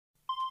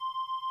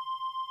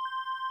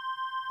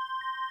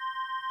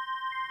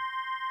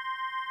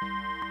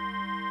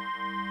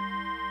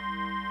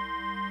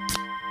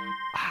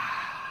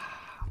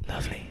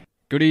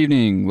Good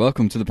evening.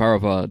 Welcome to the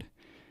Parapod.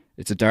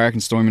 It's a dark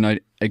and stormy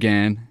night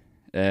again.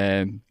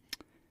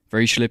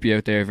 Very slippy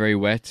out there, very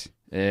wet.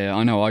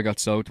 I know I got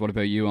soaked. What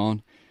about you,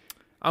 Owen?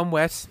 I'm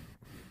wet.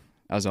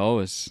 As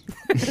always.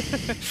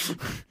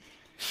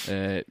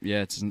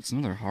 It's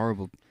another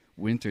horrible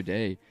winter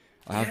day.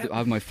 I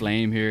have my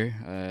flame here.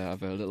 I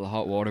have a little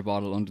hot water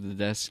bottle under the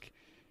desk.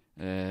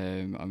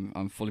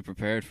 I'm fully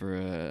prepared for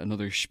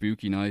another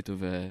spooky night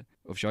of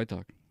Shy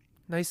Talk.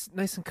 Nice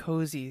and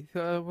cozy.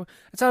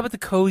 It's all about the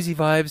cozy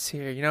vibes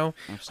here, you know.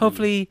 Absolutely.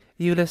 Hopefully,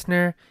 you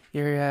listener,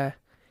 you're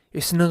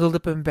snuggled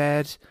up in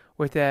bed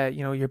with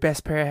your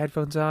best pair of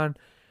headphones on,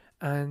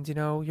 and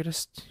you're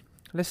just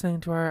listening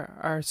to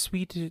our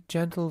sweet,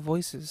 gentle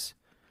voices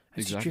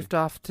as you drift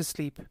off to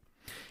sleep.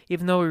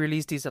 Even though we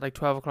released these at like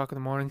 12 o'clock in the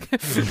morning.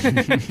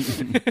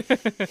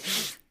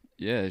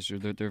 Yeah, sure.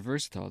 They're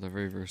versatile. They're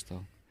very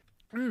versatile.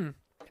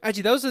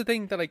 Actually, that was the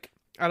thing that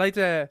I like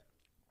to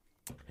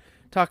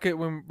talk it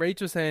when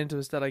Rachel was saying to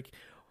us that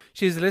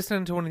she was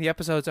listening to one of the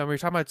episodes and we were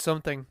talking about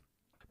something,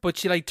 but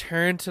she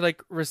turned to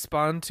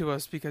respond to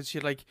us because she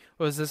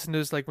was listening to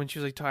us when she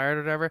was tired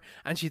or whatever,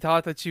 and she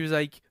thought that she was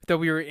that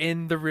we were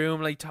in the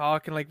room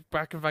talking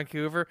back in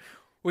Vancouver,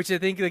 which I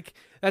think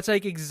that's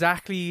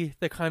exactly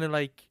the kind of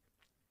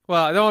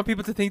well, I don't want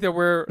people to think that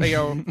we're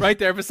right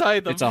there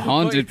beside them. It's a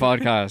haunted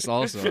podcast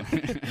also.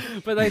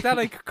 But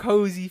that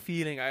cozy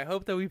feeling. I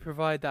hope that we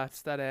provide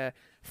that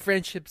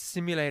friendship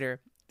simulator.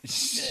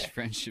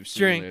 Friendship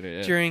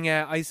simulator during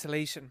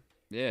isolation.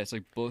 Yeah, it's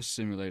like bus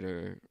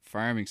simulator,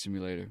 farming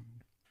simulator.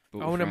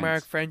 I want to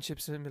mark friendship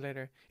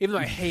simulator, even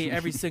though I hate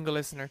every single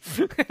listener.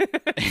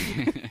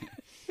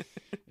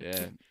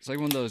 Yeah, it's like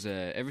one of those.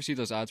 Ever see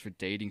those ads for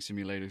dating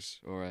simulators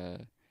or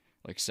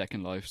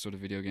Second Life sort of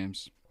video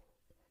games?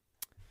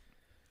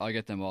 I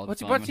get them all the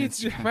time.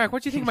 Mark,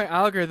 what do you think my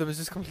algorithm is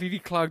just completely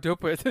clogged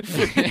up with?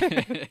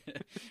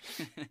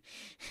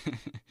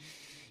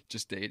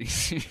 Just dating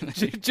sims.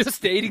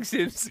 Just dating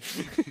sims.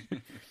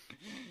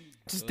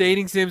 Just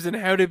dating sims and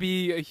how to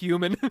be a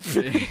human.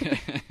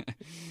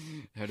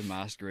 How to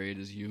masquerade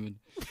as human.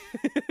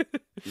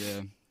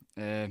 Yeah.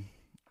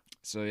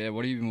 So yeah,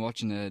 what have you been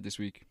watching this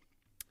week?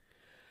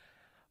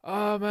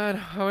 Oh man,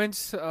 I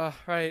went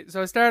right.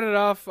 So I started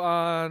off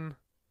on,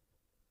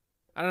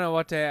 I don't know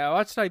what day. I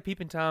watched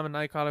Peeping Tom and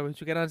Nightcrawler,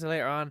 which we'll get on to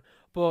later on.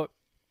 But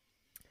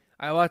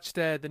I watched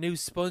the new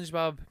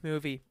Spongebob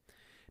movie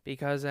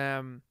because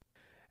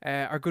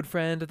our good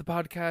friend of the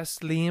podcast,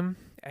 Liam,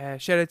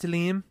 shout out to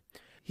Liam.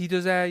 He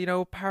does he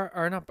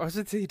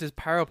does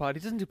Parapod.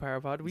 He doesn't do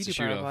Parapod. We do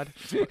Parapod.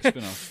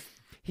 Spin-off.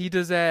 He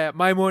does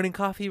My Morning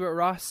Coffee with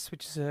Ross,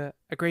 which is a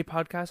great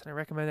podcast, and I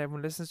recommend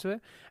everyone listens to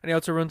it. And he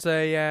also runs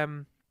a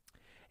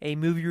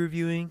movie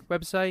reviewing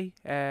website,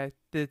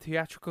 The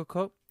Theatrical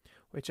Cut,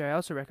 which I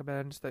also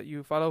recommend that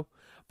you follow.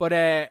 But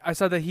I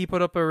saw that he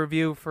put up a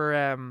review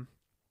for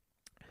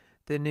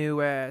the new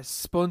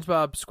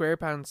Spongebob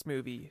Squarepants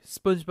movie,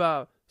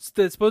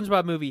 the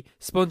SpongeBob movie,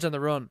 Sponge on the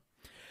Run,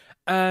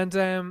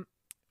 and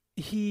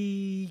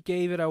he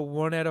gave it a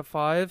 1 out of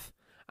 5,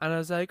 and I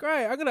was like,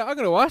 right, I'm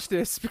gonna watch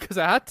this because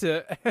I had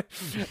to.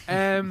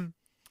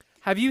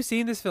 Have you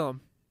seen this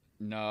film?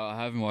 No, I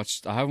haven't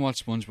watched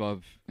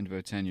SpongeBob in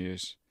about 10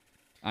 years.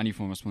 Any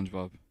form of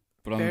SpongeBob.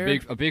 But I'm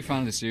a big fan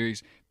of the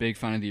series, big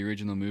fan of the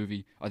original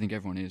movie. I think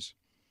everyone is.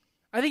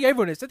 I think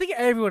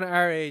everyone at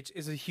our age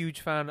is a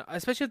huge fan,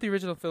 especially of the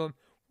original film,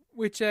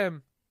 which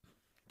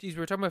we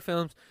were talking about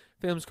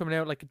films coming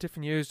out at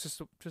different years,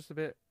 just a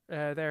bit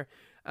there.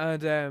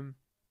 And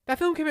that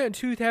film came out in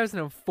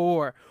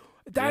 2004.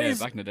 That is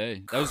back in the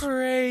day.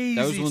 Crazy.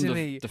 That was one of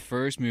the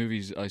first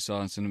movies I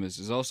saw in cinemas.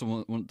 It was also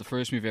one the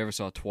first movie I ever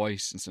saw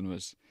twice in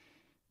cinemas.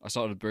 I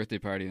saw it at a birthday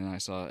party and then I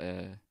saw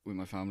it with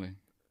my family.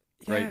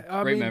 Great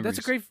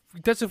memories.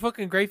 That's a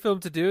fucking great film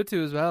to do it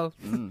to as well.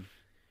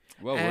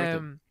 Well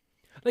worth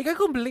it. I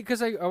couldn't believe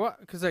because I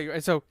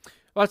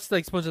watched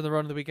Sponge on the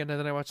Run on the weekend, and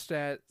then I watched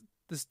the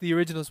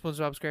original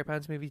SpongeBob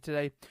SquarePants movie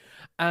today,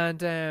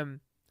 and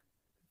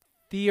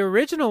the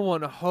original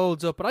one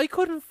holds up, but I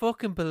couldn't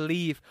fucking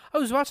believe I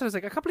was watching. I was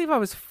like, I can't believe I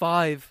was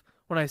 5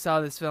 when I saw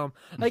this film.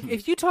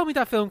 If you told me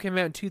that film came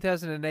out in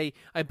 2008,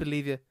 I'd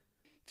believe you.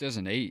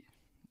 2008.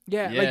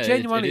 Yeah,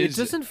 genuinely, it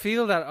doesn't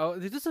feel that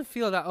old. It doesn't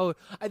feel that old.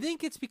 I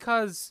think it's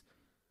because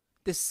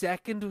the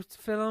second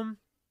film,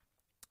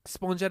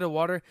 Sponge Out of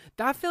Water,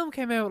 that film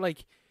came out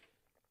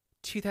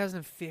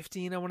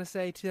 2015, I want to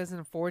say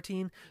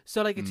 2014.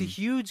 So it's a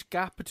huge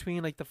gap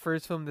between the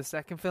first film and the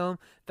second film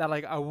that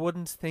I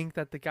wouldn't think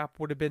that the gap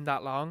would have been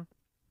that long.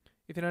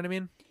 If you know what I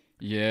mean?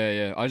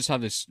 Yeah. I just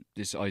have this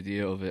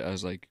idea of it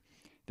as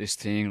this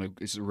thing,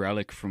 this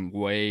relic from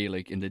way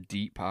in the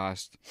deep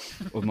past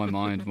of my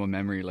mind, of my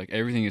memory.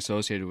 Everything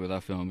associated with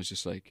that film is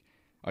just I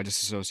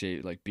just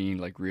associate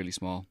being really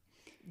small.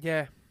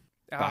 Yeah.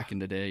 Back in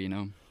the day,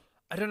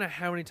 I don't know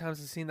how many times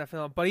I've seen that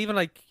film, but even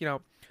I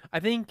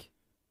think,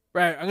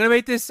 right, I'm gonna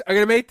make this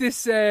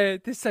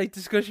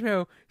discussion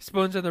about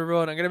Sponge on the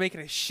Run. I'm gonna make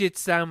it a shit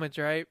sandwich,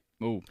 right?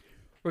 Oh.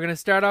 We're gonna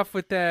start off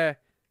with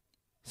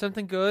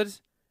something good,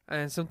 and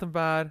then something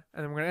bad,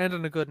 and then we're gonna end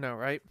on a good note,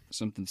 right?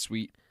 Something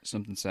sweet,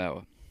 something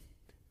sour.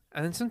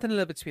 And then something a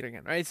little bit sweeter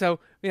again, right? So,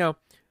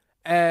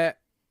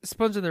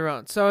 Sponge on their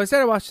own. So I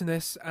started watching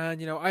this,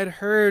 and I'd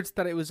heard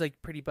that it was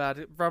like pretty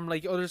bad from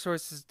like other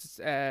sources,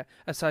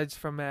 aside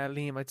from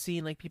Liam. I'd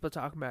seen like people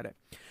talking about it,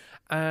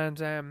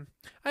 and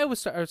I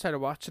started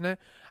watching it,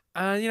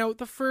 and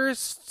the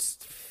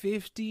first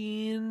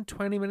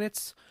 15-20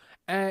 minutes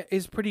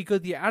is pretty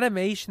good. The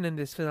animation in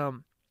this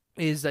film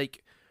is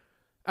like,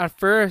 at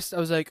first I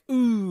was like,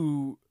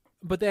 ooh.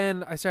 But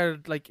then I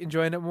started like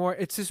enjoying it more.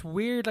 It's this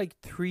weird like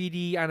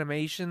 3D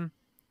animation.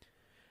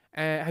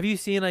 Have you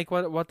seen like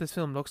what this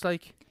film looks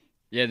like?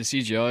 Yeah, the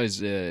CGI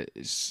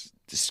is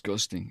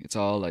disgusting. It's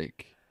all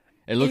like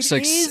it looks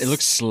it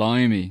looks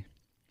slimy.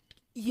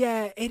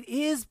 Yeah, it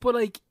is, but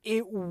like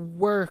it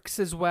works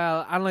as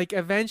well, and like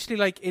eventually,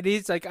 like it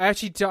is like I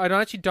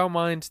don't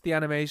mind the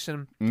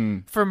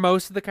animation for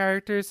most of the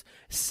characters.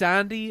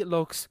 Sandy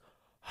looks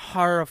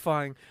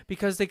horrifying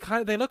because they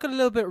look a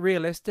little bit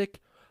realistic.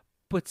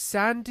 But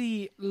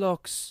Sandy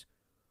looks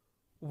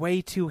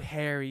way too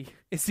hairy.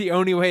 It's the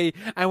only way.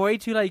 And way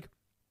too, like,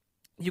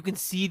 you can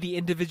see the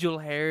individual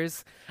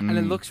hairs. And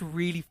it looks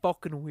really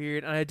fucking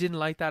weird. And I didn't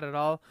like that at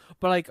all.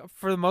 But, like,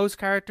 for the most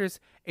characters,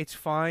 it's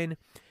fine.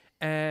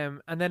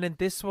 And then in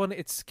this one,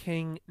 it's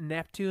King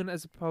Neptune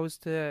as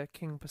opposed to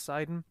King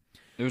Poseidon.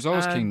 It was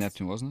always King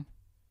Neptune, wasn't it?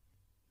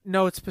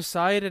 No, it's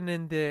Poseidon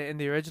in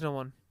the original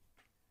one.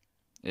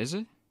 Is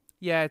it?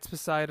 Yeah, it's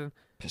Poseidon.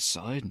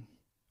 Poseidon?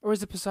 Or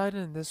is it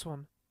Poseidon in this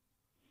one?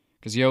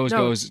 Because he always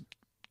goes,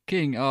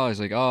 King, he's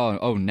like,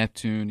 oh,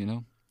 Neptune,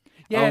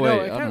 Yeah,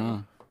 wait, no, I don't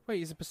know.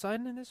 Wait, is it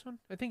Poseidon in this one?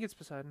 I think it's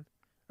Poseidon.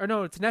 Or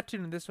no, it's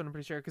Neptune in this one, I'm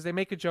pretty sure. Because they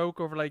make a joke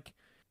over, like,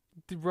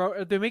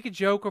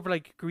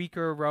 Greek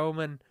or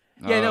Roman.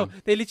 Yeah, no,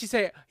 they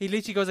literally he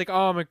literally goes like,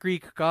 oh, I'm a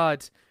Greek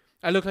god.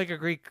 I look like a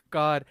Greek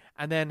god.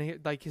 And then,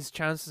 like, his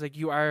chance is like,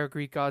 you are a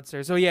Greek god,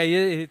 sir. So yeah,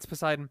 it's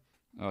Poseidon.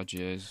 Oh,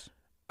 jeez.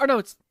 Or no,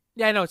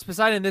 it's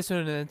Poseidon in this one,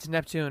 and it's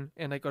Neptune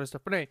and like other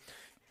stuff. But anyway,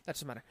 that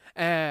doesn't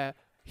matter.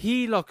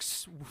 He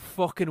looks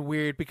fucking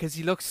weird because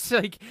he looks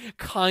like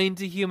kind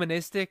of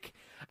humanistic,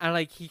 and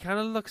like he kind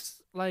of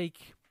looks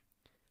like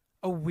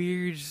a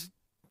weird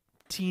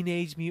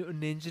teenage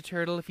mutant ninja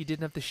turtle if he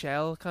didn't have the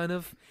shell. Kind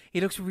of,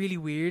 he looks really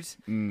weird.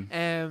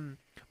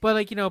 But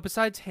like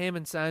besides him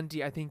and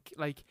Sandy, I think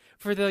like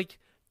for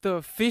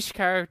the fish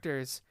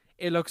characters,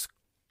 it looks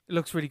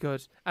really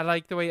good. I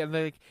like the way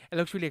it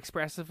looks really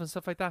expressive and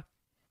stuff like that.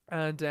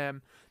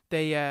 And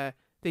they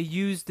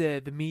used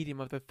the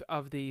medium of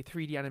the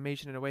 3D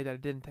animation in a way that I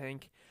didn't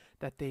think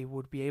that they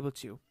would be able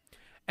to.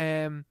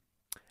 And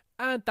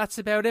that's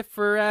about it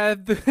for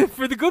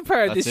the good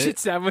part of this shit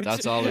sandwich.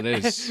 That's all it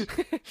is.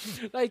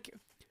 Like,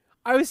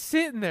 I was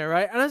sitting there,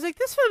 right, and I was like,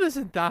 this film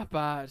isn't that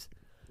bad.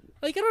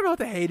 Like, I don't know what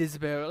the hate is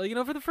about. Like,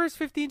 for the first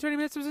 15-20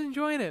 minutes, I was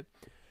enjoying it.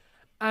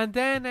 And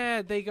then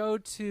they go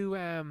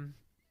to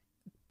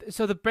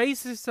so the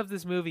basis of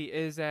this movie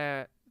is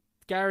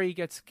Gary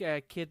gets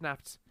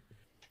kidnapped,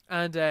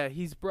 and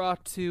he's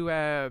brought to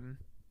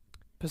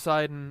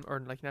Poseidon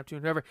or like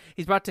Neptune, whoever.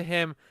 He's brought to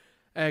him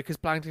because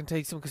Plankton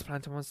takes him because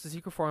Plankton wants the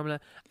secret formula,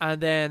 and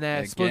then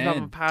SpongeBob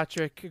and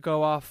Patrick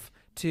go off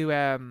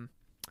to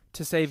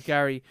save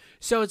Gary.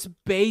 So it's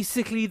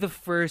basically the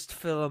first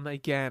film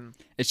again.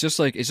 It sounds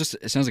like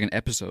an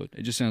episode.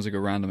 It just sounds like a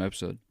random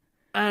episode.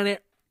 And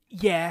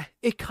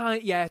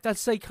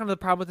that's like kind of the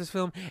problem with this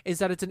film is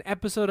that it's an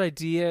episode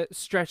idea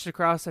stretched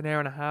across an hour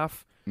and a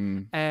half.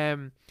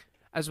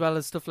 As well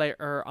as stuff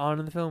later on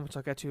in the film, which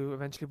I'll get to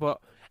eventually. But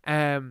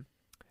I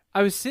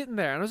was sitting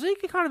there and I was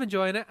like kind of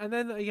enjoying it, and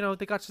then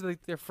they got to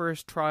their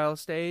first trial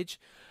stage,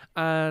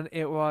 and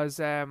it was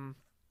that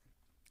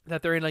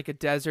they're in like a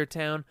desert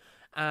town,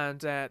 and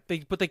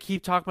they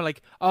keep talking about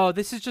like, oh,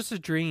 this is just a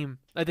dream.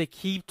 Like they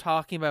keep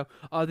talking about,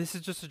 oh, this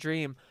is just a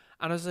dream.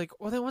 And I was like,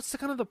 well, then what's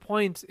the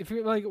point? If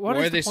you're like, why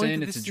are they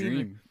saying it's a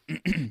dream?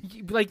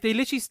 Like they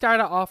literally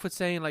started off with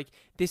saying like,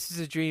 this is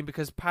a dream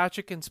because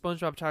Patrick and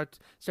SpongeBob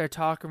start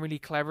talking really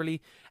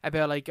cleverly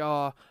about like,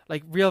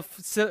 real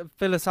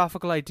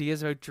philosophical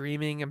ideas about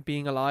dreaming and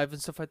being alive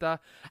and stuff like that.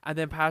 And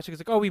then Patrick is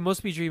like, oh, we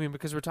must be dreaming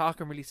because we're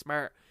talking really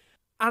smart.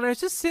 And I was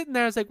just sitting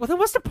there, I was like, well, then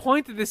what's the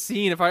point of this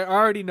scene if I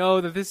already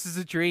know that this is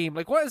a dream?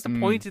 Like, what is the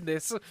point in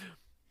this?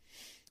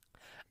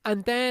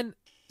 And then,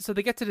 so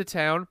they get to the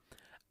town.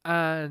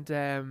 And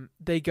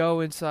they go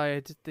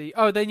inside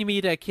then you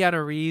meet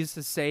Keanu Reeves,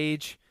 the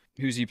sage.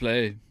 Who's he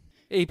play?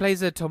 He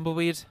plays a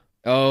tumbleweed.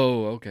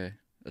 Oh, okay.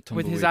 A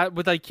tumbleweed.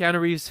 With like Keanu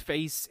Reeves'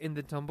 face in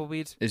the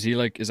tumbleweed. Is that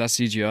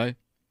CGI?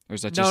 Or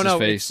is that just his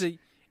face?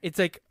 It's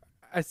like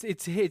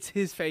it's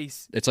his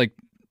face. It's like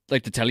the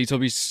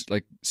Teletubbies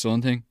like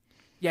son thing.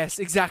 Yes,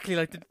 exactly.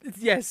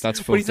 Yes. That's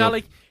fucked But he's up. not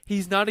like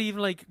he's not even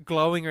like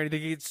glowing or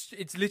anything.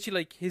 It's literally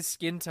like his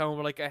skin tone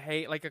with like a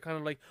kind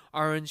of like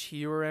orange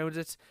hue around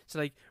it to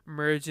like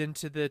merge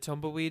into the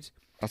tumbleweed.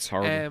 That's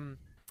horrible.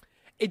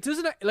 It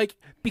doesn't like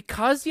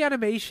because the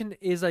animation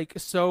is like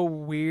so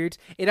weird.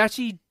 It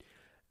actually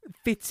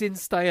fits in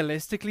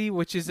stylistically,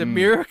 which is a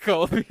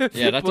miracle.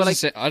 Yeah, that doesn't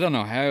say. I don't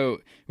know how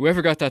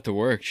whoever got that to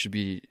work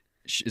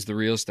is the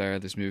real star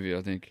of this movie.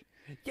 I think.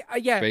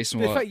 Yeah. Based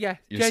on what you're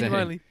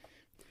genuinely.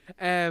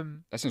 That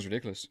sounds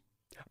ridiculous.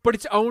 But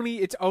it's only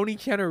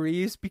Keanu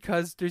Reeves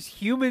because there's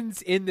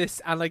humans in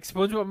this, and like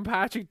SpongeBob and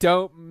Patrick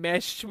don't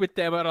mesh with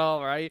them at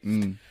all, right?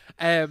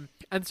 And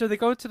so they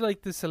go to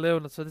like the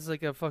saloon. So this is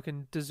like a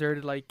fucking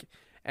deserted like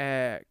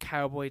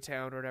cowboy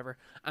town or whatever,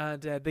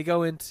 and they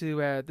go into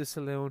the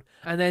saloon,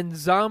 and then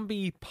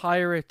zombie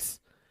pirate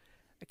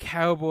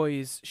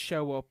cowboys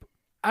show up,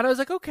 and I was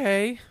like,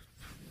 okay,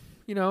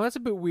 you know, that's a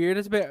bit weird.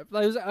 It's a bit.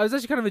 I was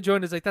actually kind of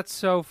enjoying it. It's like, that's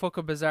so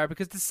fucking bizarre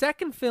because the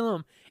second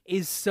film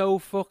is so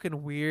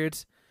fucking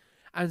weird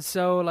and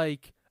so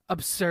like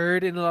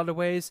absurd in a lot of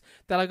ways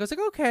that like, I was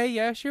like, okay,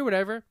 yeah, sure,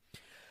 whatever.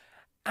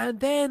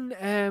 And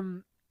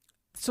then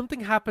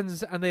something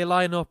happens and they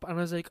line up, and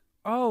I was like,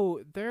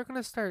 oh, they're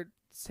gonna start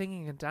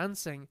singing and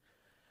dancing.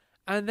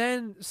 And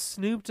then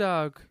Snoop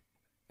Dogg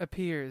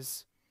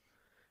appears,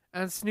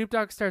 and Snoop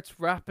Dogg starts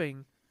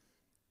rapping,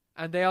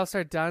 and they all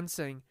start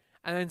dancing,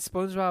 and then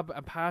SpongeBob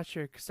and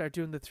Patrick start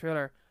doing the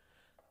Thriller.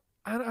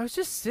 And I was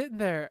just sitting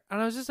there,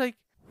 and I was just like,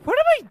 what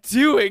am I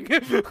doing?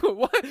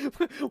 why am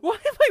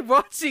I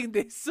watching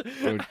this?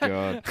 Oh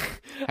god.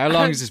 How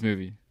long is this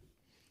movie?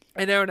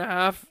 An hour and a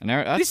half. An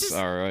hour? That's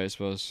alright, I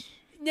suppose.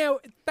 Now,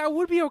 that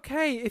would be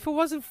okay if it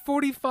wasn't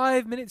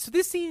 45 minutes. So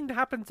this scene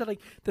happens at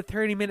like the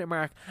 30-minute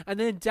mark, and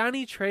then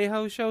Danny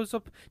Trejo shows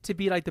up to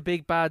be like the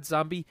big bad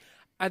zombie,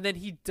 and then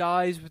he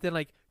dies within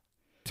like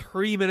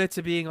 3 minutes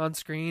of being on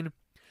screen,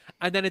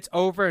 and then it's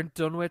over and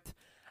done with.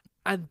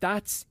 And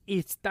that's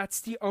it.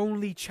 That's the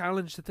only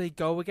challenge that they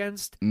go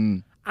against.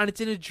 And it's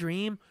in a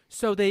dream.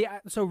 So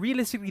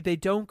realistically, they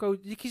don't go,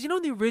 because you know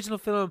in the original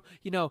film,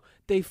 you know,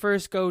 they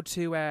first go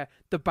to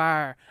the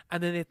bar,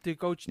 and then they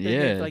go to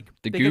the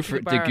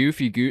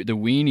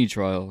weenie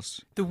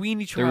trials. The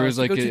weenie trials.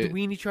 The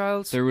weenie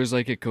trials. There was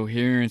like a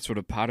coherent sort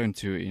of pattern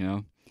to it, you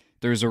know.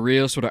 There was a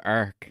real sort of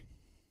arc.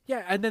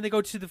 Yeah, and then they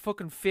go to the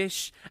fucking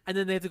fish, and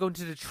then they have to go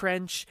into the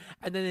trench,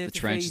 and then they have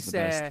to face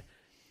the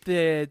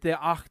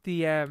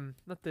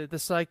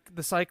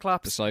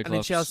Cyclops, and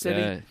then Shell City.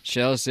 Yeah.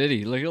 Shell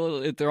City. Like,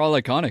 they're all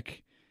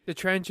iconic. The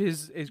trench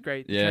is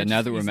great. Yeah,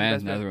 now that we're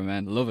men,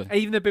 love it. And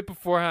even the bit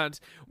beforehand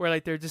where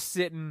like they're just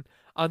sitting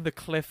on the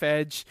cliff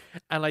edge,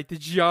 and like the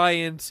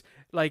giant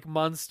like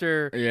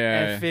monster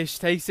fish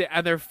takes it,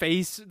 and their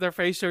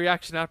facial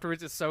reaction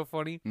afterwards is so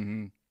funny.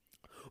 Mm-hmm.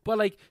 But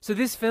like, so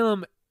this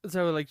film,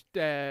 Sponge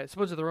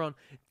of the Run,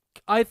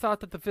 I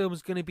thought that the film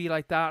was going to be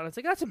like that, and it's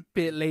like, that's a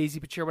bit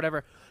lazy, but sure,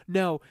 whatever.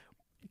 No,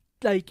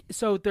 like,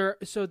 so they're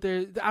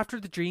after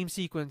the dream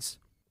sequence,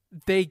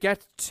 they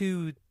get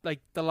to like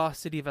the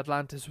lost city of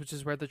Atlantis, which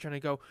is where they're trying to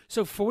go.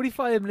 So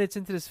 45 minutes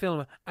into this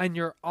film, and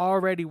you're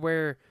already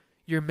where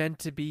you're meant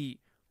to be,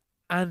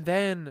 and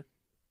then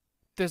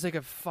there's like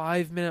a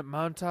 5-minute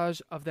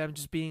montage of them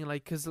just being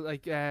like, because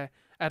like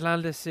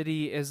Atlantis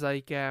City is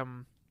like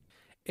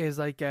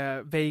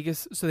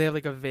Vegas, so they have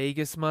like a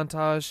Vegas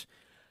montage.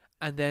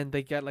 And then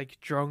they get like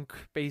drunk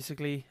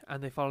basically,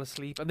 and they fall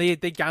asleep, and they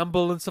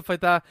gamble and stuff like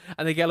that,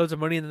 and they get loads of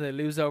money, and then they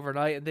lose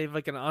overnight, and they have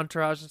like an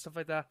entourage and stuff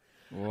like that.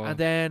 Whoa. And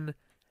then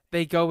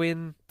they go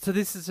in. So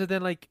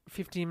then like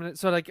 15 minutes.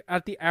 So like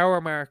at the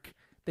hour mark,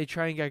 they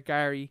try and get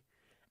Gary,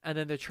 and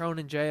then they're thrown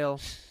in jail,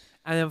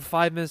 and then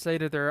 5 minutes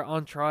later they're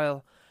on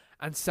trial,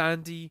 and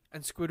Sandy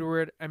and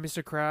Squidward and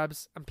Mr.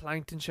 Krabs and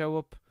Plankton show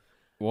up.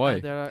 Why?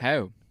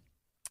 How?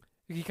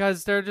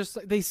 Because they're just,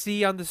 they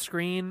see on the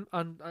screen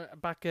on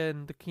back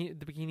in the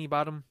Bikini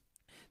Bottom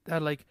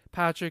that like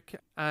Patrick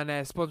and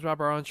SpongeBob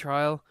are on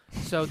trial,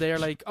 so they're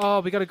like,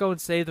 oh, we gotta go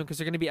and save them because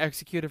they're gonna be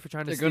executed for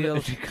trying to steal.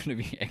 They're gonna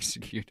be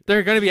executed.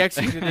 They're gonna be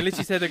executed. They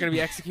literally said they're gonna be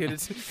executed.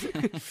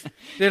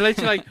 They're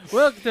literally like,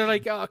 well, they're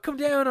like, oh, come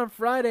down on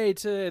Friday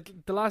to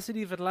the lost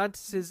city of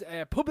Atlantis'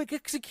 public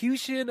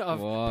execution of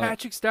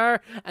Patrick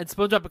Star and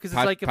SpongeBob, because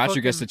it's like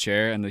Patrick gets the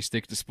chair and they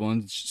stick the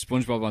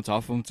SpongeBob on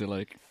top of him to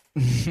like.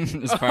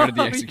 As part of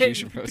the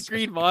execution process. The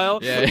Green Mile.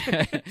 Yeah.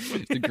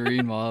 The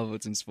Green Mile, but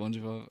it's in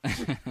SpongeBob.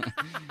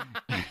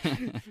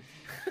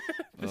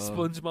 The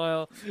Sponge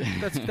Mile.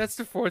 That's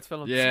the fourth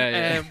film.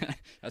 Yeah.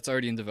 That's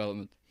already in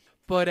development.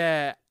 But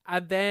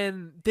and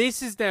then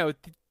this is now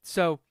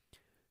so.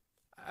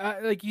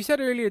 Like you said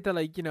earlier that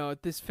like, you know,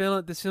 this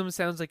film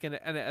sounds like an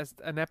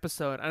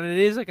episode, and it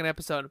is like an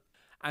episode,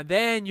 and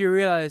then you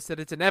realize that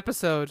it's an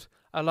episode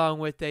along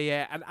with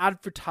an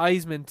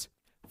advertisement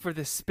for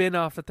the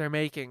spin-off that they're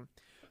making,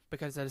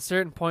 because at a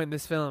certain point in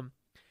this film,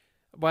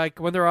 like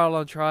when they're all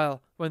on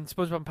trial, when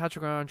SpongeBob and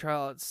Patrick are on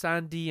trial,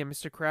 Sandy and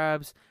Mr.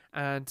 Krabs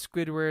and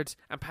Squidward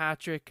and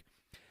Patrick,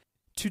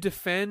 to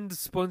defend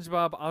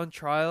SpongeBob on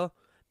trial,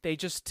 they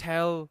just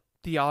tell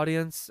the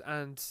audience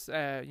and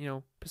you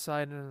know,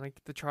 Poseidon and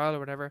like the trial or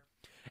whatever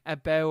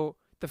about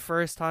the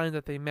first time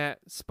that they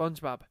met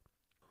SpongeBob,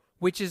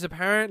 which is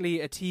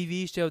apparently a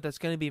TV show that's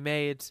going to be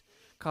made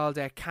called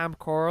Camp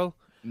Coral.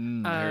 I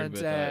heard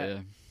about that, yeah.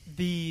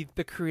 The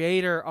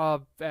creator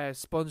of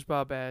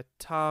SpongeBob,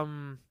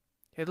 Tom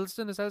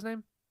Hiddleston, is that his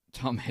name?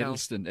 Tom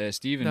Hiddleston.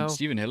 Steven No.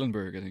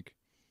 Hillenburg, I think.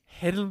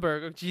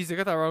 Hillenburg. Oh, jeez, I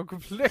got that wrong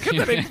completely. I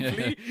got that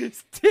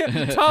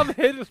completely. Tom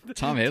Hiddleston.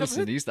 Tom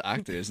Hiddleston, he's the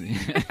actor, isn't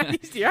he?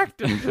 He's the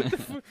actor. I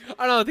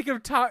don't know. I think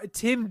of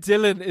Tim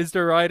Dillon is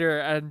the writer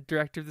and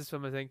director of this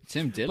film, I think.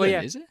 Tim Dillon,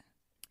 yeah. is it?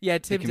 Yeah, The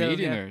Tim Dillon.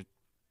 comedian Yeah. or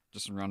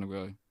just some random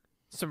guy?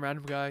 Some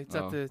random guy. It's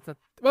Oh. it's not,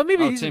 well,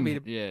 maybe he's Tim. a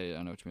comedian. Yeah,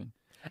 I know what you mean.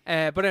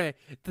 But anyway,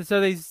 so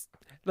they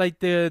like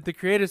the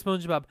creator of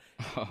SpongeBob.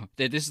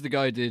 This is the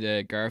guy who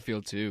did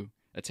Garfield 2,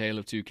 A Tale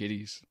of Two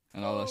Kitties,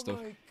 and all that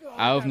stuff. My God,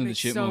 Alvin that and the makes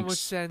so Chipmunks. much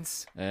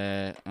sense.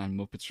 And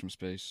Muppets from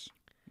Space,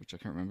 which I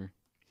can't remember.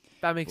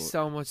 That makes But-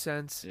 so much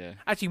sense. Yeah.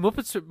 Actually,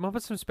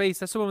 Muppets from Space.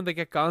 That's the one where they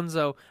get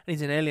Gonzo and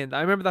he's an alien.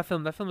 I remember that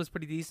film. That film was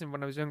pretty decent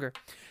when I was younger.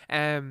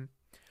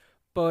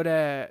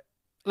 But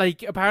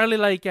like apparently,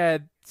 like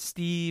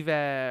Steve,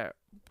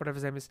 whatever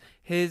his name is,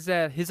 his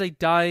like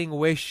dying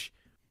wish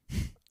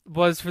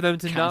was for them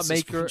to not Cancel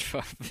make her.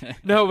 SpongeBob.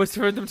 No, it was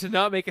for them to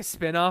not make a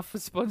spin-off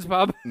of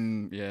SpongeBob.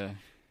 Yeah.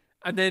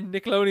 And then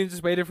Nickelodeon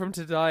just waited for him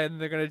to die, and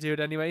they're gonna do it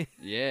anyway.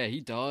 Yeah,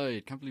 he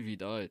died. Can't believe he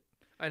died.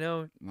 I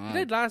know. Man. He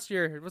died last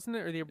year, wasn't it,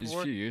 or the year It was a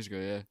before? few years ago,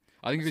 yeah.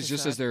 I think it That's was so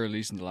just sad. as they're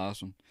releasing the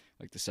last one,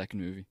 like the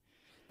second movie.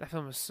 That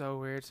film was so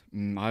weird.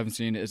 I haven't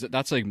seen it.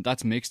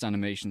 That's mixed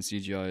animation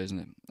CGI, isn't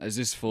it? Is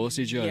this full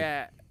CGI?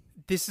 Yeah,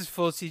 this is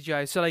full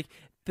CGI. So like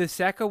the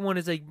second one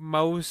is like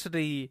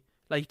mostly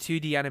like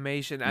 2D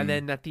animation, and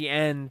then at the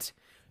end,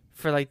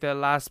 for like the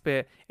last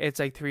bit, it's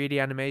like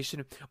 3D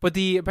animation. But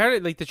apparently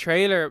like the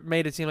trailer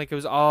made it seem like it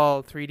was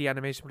all 3D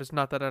animation, but it's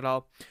not that at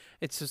all.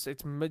 It's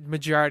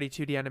majority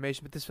 2D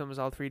animation, but this film is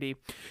all 3D.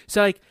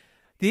 So like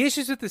the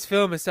issues with this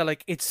film is that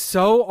like it's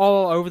so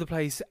all over the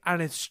place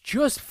and it's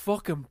just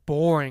fucking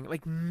boring.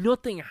 Like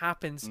nothing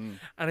happens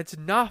and it's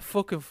not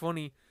fucking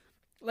funny.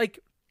 Like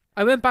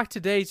I went back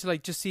today to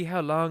like just see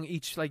how long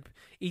each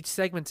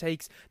segment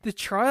takes. The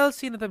trial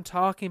scene of them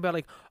talking about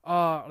like,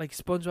 oh, like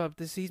SpongeBob,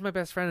 he's my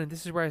best friend and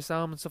this is where I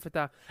saw him and stuff like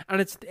that.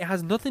 And it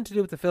has nothing to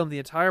do with the film. The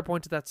entire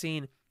point of that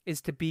scene is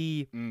to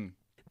be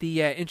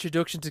the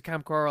introduction to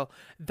Camp Coral.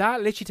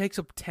 That literally takes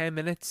up 10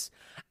 minutes,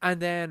 and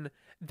then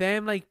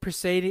them like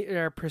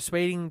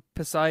persuading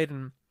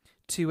Poseidon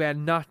to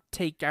not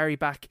take Gary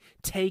back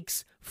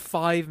takes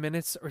 5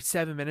 minutes or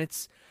 7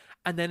 minutes,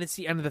 and then it's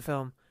the end of the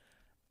film.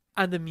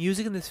 And the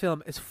music in this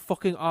film is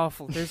fucking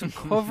awful. There's a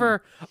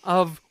cover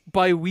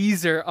by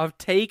Weezer of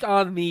 "Take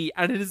on Me,"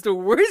 and it is the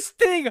worst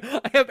thing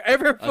I have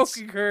ever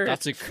fucking heard.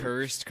 That's a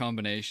cursed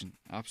combination.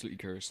 Absolutely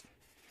cursed.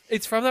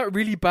 It's from that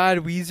really bad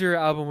Weezer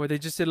album where they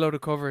just did a load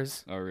of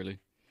covers. Oh, really?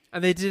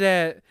 And they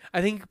did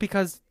I think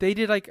because they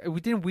did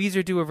didn't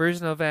Weezer do a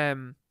version of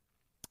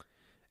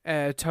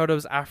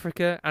Toto's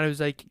Africa, and it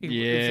was like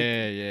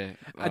Yeah.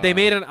 they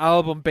made an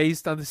album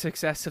based on the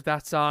success of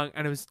that song,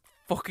 and it was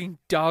fucking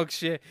dog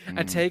shit.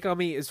 And "Take on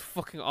Me" is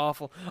fucking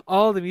awful.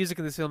 All the music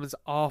in this film is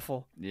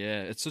awful.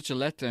 Yeah, it's such a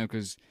letdown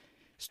because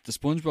the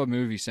SpongeBob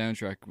movie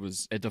soundtrack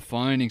was a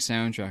defining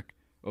soundtrack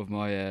of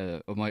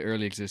my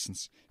early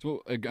existence.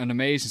 So an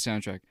amazing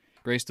soundtrack,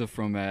 great stuff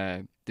from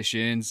The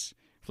Shins,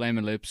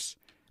 Flaming Lips,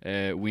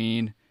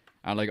 Ween,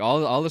 and like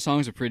all the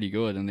songs are pretty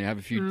good, and they have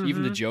a few.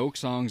 Even the joke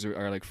songs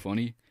are like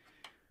funny.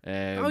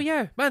 Oh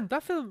yeah, man,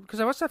 that film, because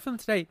I watched that film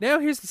today. Now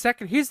here's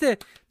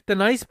the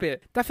nice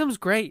bit. That film's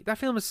great. That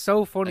film is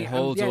so funny. It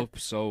holds up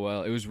so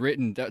well. It was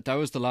written. That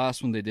was the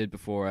last one they did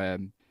before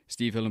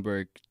Steve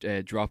Hillenburg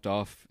dropped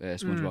off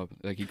SpongeBob.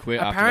 Like he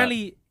quit.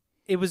 Apparently,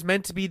 it was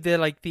meant to be the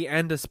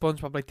end of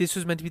SpongeBob. Like this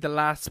was meant to be the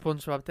last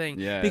SpongeBob thing.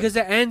 Yeah. Because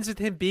it ends with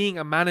him being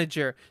a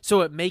manager,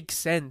 so it makes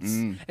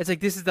sense. It's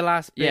like this is the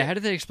last bit. Yeah. How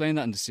did they explain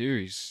that in the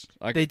series?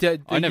 Like, I never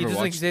it doesn't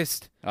watched.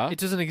 Exist. Huh? It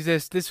doesn't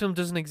exist. This film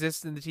doesn't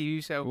exist in the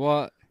TV show.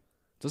 What?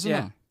 Doesn't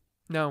it?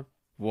 No.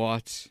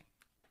 What?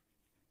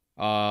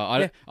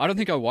 I don't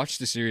think I watched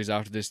the series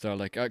after this though.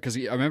 Like, because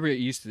I remember it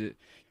used to,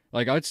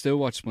 like, I'd still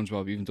watch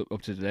SpongeBob even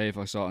up to today if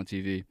I saw it on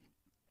TV,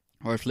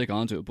 or I'd flick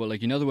onto it. But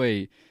like, you know the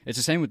way it's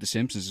the same with The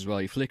Simpsons as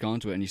well. You flick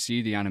onto it and you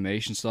see the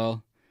animation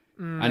style,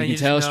 and you can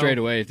tell straight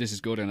away if this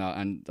is good or not.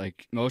 And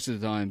like most of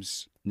the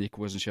times, Nick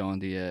wasn't showing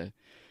they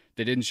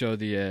didn't show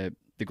the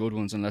good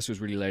ones unless it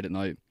was really late at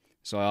night.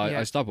 So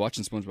I stopped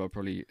watching SpongeBob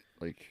probably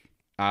like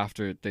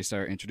after they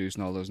started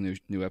introducing all those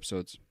new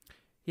episodes.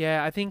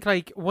 Yeah, I think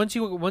like once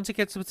it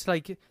gets up to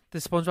like the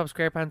SpongeBob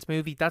SquarePants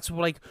movie, that's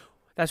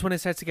when it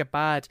starts to get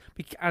bad.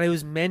 And it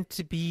was meant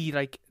to be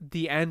like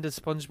the end of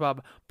SpongeBob,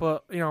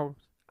 but you know,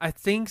 I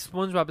think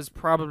SpongeBob is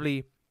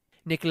probably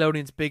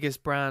Nickelodeon's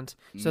biggest brand,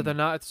 so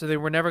they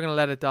were never gonna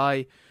let it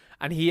die.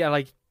 And he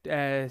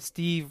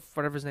Steve,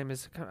 whatever his name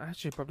is, I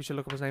actually probably should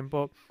look up his name,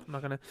 but I'm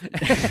not gonna.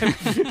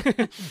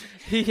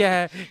 he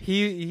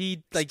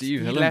like Steve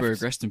Hillenburg,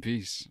 rest in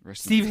peace.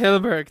 Steve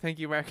Hillenburg, thank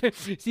you, Mark.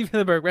 Steve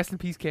Hillenburg, rest in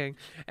peace, King.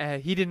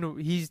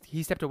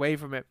 He stepped away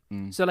from it.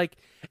 So like,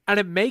 and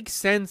it makes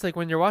sense. Like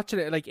when you're watching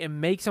it, like it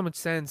makes so much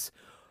sense.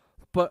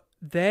 But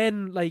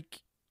then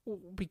like,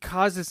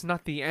 because it's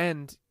not the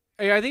end,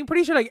 I think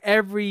pretty sure like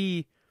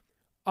every.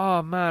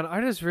 Oh man,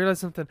 I just realized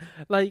something.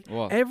 Like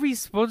what? Every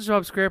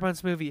SpongeBob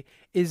SquarePants movie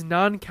is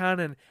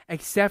non-canon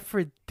except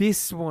for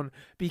this one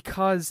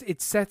because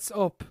it sets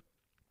up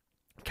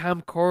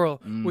Camp Coral,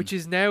 which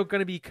is now going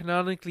to be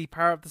canonically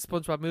part of the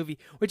SpongeBob movie.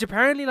 Which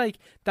apparently, like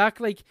that,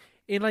 like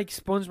in like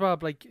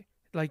SpongeBob, like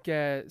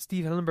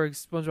Steve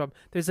Hillenburg's SpongeBob,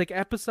 there's like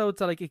episodes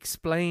that like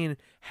explain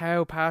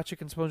how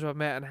Patrick and SpongeBob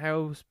met and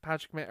how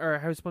Patrick met or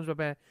how SpongeBob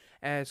met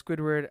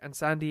Squidward and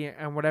Sandy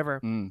and whatever.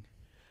 And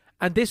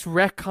this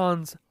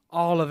retcons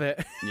all of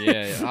it.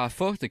 yeah.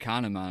 Fuck the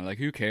canon, man. Like,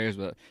 who cares?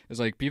 But it's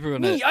like people are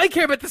gonna. I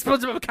care about the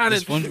SpongeBob canon.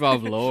 The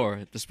SpongeBob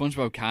lore, the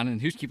SpongeBob canon.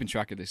 Who's keeping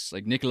track of this?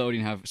 Like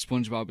Nickelodeon have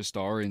SpongeBob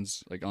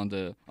historians, like on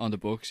the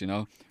books, you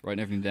know,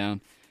 writing everything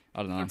down.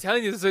 I don't know. I'm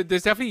telling you,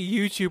 there's definitely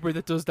a YouTuber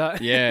that does that.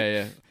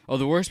 Yeah. Oh,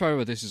 the worst part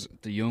about this is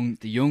the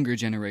younger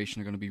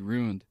generation are going to be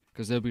ruined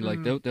because they'll be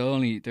like they'll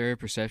only their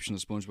perception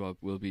of SpongeBob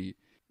will be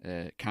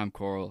Camp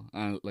Coral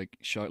and like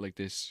shot like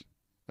this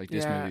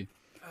movie.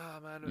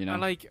 Oh man, you know?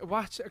 and like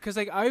watch because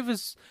like I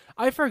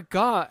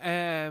forgot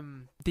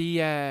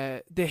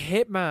the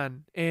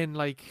hitman in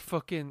like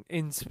fucking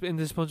in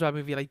the SpongeBob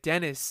movie, like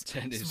Dennis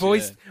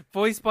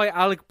voiced by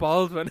Alec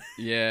Baldwin.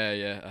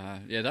 Yeah.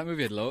 That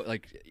movie had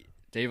like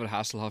David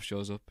Hasselhoff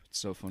shows up. It's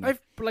so funny.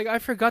 I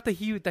forgot that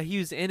he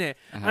was in it,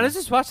 and I was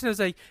just watching. I was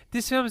like,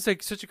 this film is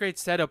like such a great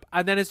setup,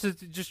 and then it's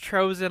just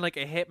throws in like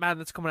a hitman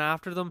that's coming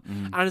after them,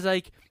 and it's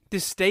like the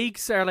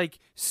stakes are like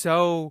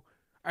so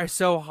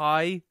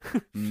high.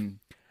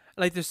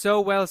 Like they're so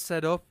well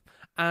set up,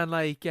 and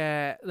like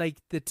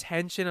the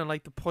tension and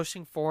like the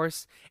pushing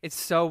force, it's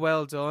so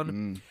well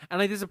done. And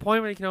like there's a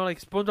point where, you know, like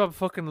SpongeBob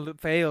fucking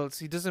fails,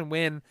 he doesn't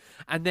win,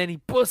 and then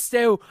he busts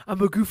out a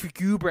Goofy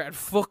Goober and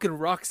fucking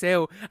rocks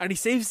out, and he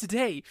saves the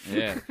day.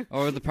 Yeah,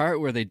 or the part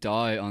where they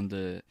die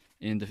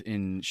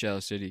in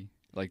Shell City,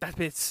 like that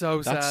bit's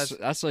so sad.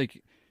 That's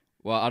like.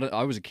 Well,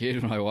 I was a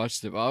kid when I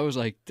watched it, but I was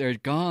like, they're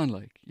gone,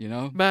 like, you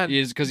know? Man,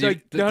 because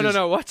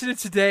no, watching it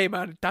today,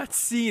 man, that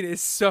scene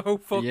is so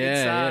fucking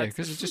sad. Yeah,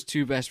 because it's just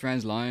two best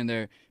friends lying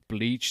there,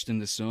 bleached in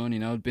the sun, you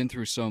know, been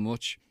through so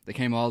much. They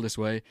came all this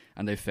way,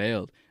 and they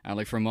failed. And,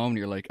 like, for a moment,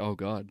 you're like, oh,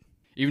 God.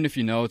 Even if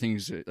you know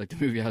things, like, the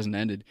movie hasn't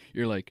ended,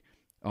 you're like,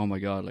 oh, my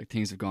God, like,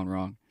 things have gone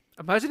wrong.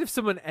 Imagine if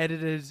someone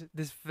edited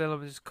this film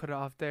and just cut it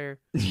off there.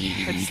 And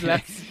just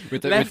left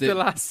the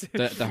last...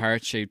 the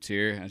heart-shaped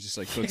tear and just,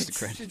 like, puts the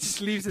credits. It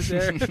just leaves it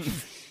there.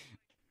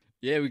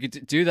 Yeah, we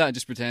could do that and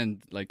just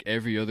pretend like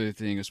every other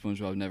thing of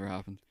SpongeBob never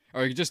happened.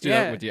 Or you could just do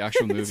that with the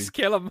actual movie. Just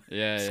kill him.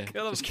 Yeah.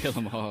 Just kill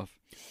him off.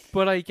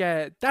 But, like,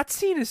 that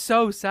scene is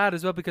so sad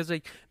as well because,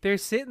 like, they're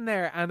sitting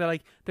there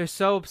and they're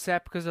so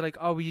upset because they're like,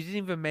 oh, we didn't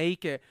even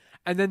make it.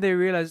 And then they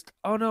realized,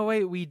 oh no,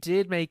 wait, we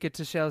did make it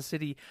to Shell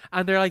City.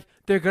 And they're like,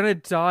 they're going to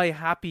die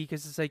happy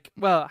because it's like,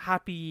 well,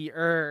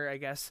 happier, I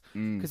guess,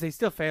 because they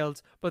still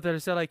failed. But they're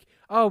still like,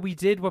 oh, we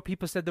did what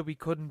people said that we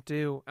couldn't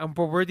do.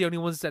 But we're the only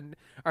ones that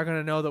are going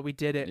to know that we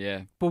did it.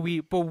 Yeah. But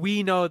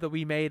we know that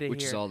we made it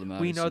which here. Is all that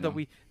matters. We know that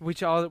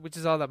which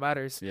is all that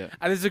matters. Yeah.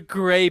 And there's a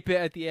great bit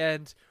at the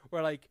end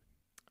where, like,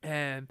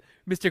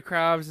 Mr.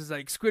 Krabs is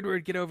like,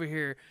 Squidward, get over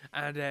here.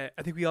 And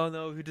I think we all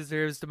know who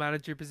deserves the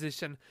manager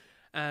position.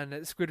 And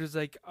Squidward's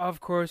like,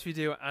 of course we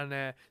do. And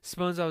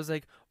SpongeBob was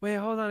like, wait,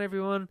 hold on,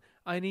 everyone.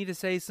 I need to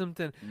say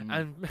something.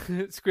 And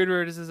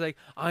Squidward is like,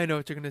 I know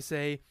what you're going to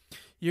say.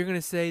 You're going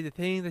to say the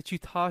thing that you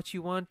thought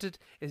you wanted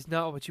is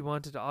not what you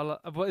wanted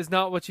is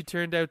not what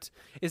turned out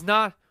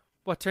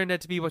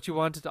to be what you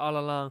wanted all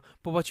along.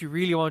 But what you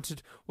really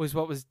wanted was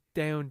what was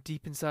down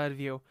deep inside of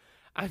you.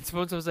 And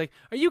SpongeBob was like,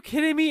 are you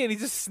kidding me? And he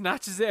just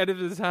snatches it out of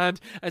his hand.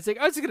 And it's like,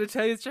 I was going to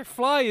tell you that your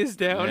fly is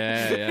down.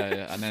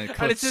 Yeah. And then it cuts,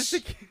 and it's just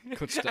like,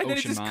 cuts to and Ocean then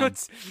it just Man.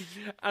 cuts.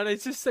 And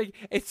it's just like,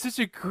 it's such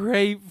a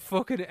great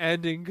fucking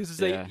ending. Because it's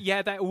like,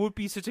 yeah, that would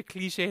be such a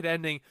cliched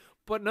ending.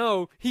 But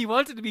no, he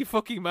wanted to be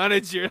fucking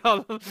manager.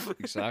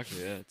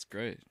 Exactly, yeah. It's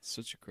great. It's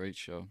such a great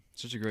show.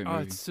 Such a great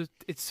movie.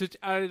 It's such,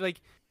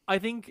 I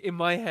think in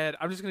my head,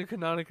 I'm just going to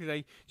canonically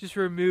like just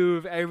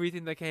remove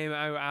everything that came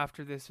out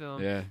after this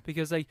film. Yeah.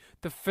 Because like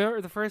the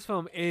first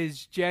film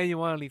is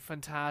genuinely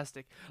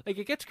fantastic. Like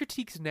it gets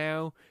critiques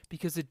now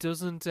because it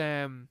doesn't.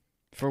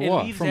 For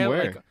what? From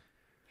where?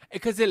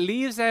 Because it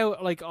leaves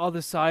out like all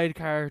the side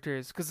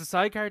characters. Because the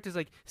side characters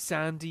like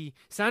Sandy.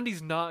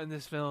 Sandy's not in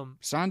this film.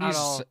 Sandy's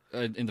at all.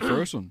 In the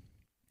first one.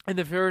 In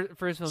the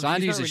first film,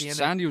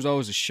 Sandy was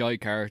always a shy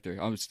character.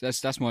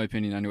 That's my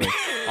opinion anyway.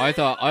 I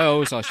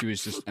always thought she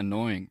was just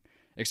annoying,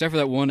 except for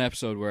that one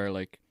episode where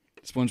like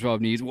SpongeBob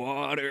needs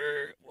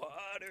water.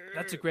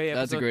 That's a great episode.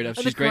 That's a great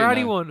episode. And She's the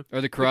karate one, or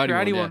the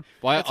karate one. Yeah.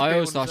 Well, I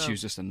always thought well. she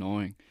was just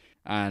annoying,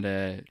 and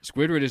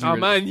Squidward isn't. Oh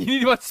man, you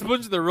need to watch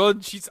Sponge the Run.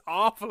 She's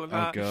awful in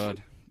that. Oh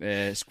god,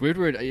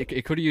 Squidward.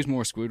 It could have used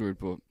more Squidward,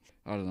 but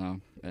I don't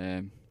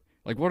know.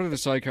 Like what other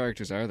side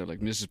characters are there? Like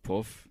Mrs.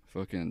 Puff,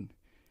 fucking.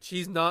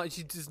 She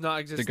does not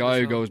exist. The guy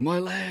who goes, my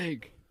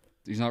leg.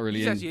 He's not really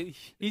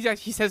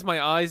he says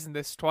my eyes in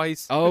this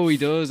twice. Oh, he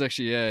does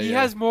actually, yeah. He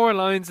has more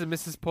lines than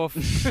Mrs. Puff.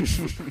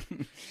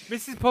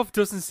 Mrs. Puff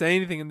doesn't say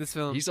anything in this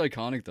film. He's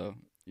iconic though.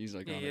 He's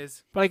iconic. He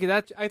is. But like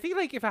that, I think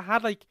like if I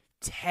had like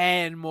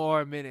 10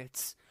 more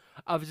minutes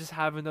of just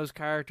having those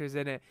characters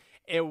in it,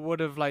 it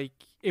would have like,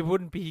 it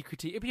wouldn't be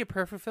critique. It'd be a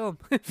perfect film.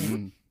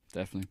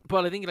 definitely.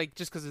 But I think like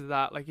just because of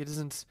that, like it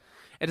doesn't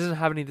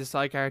have any of the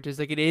side characters.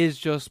 Like it is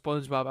just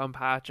SpongeBob and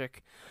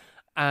Patrick,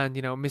 and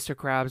Mr.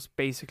 Krabs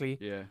basically,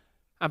 Yeah.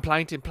 and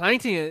Plankton.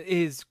 Plankton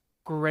is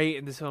great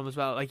in this film as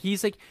well. Like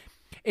he's like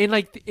in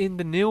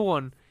the new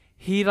one,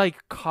 he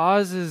like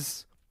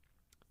causes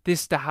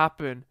this to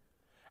happen,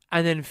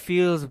 and then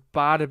feels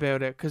bad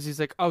about it because he's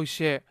like, oh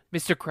shit,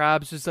 Mr.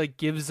 Krabs just like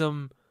gives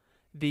him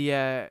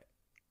the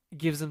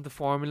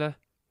formula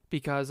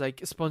because like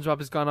SpongeBob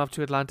has gone off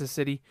to Atlantis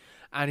City,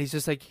 and he's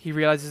just like he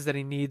realizes that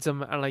he needs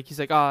him, and like he's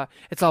like,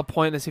 it's all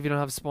pointless if you don't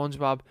have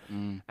SpongeBob.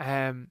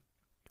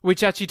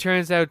 Which actually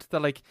turns out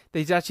that like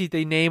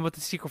they name what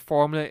the secret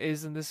formula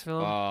is in this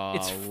film.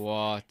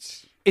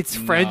 What? It's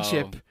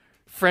friendship. No.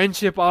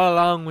 Friendship all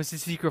along was the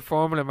secret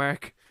formula,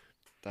 Mark.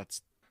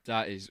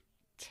 That is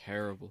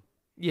terrible.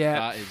 Yeah.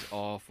 That is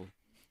awful.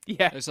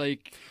 Yeah. It's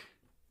like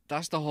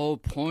that's the whole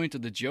point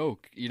of the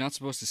joke. You're not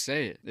supposed to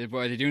say it.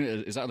 Are they doing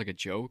it? Is that like a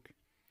joke?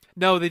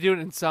 No, they do it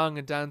in song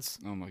and dance.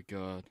 Oh my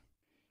god.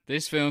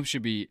 This film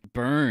should be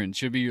burned.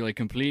 Should be like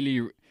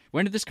completely.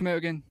 When did this come out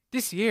again?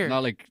 This year.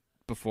 Not like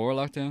before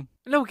lockdown.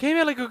 No, it came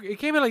out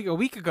like a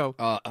week ago.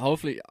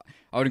 Hopefully,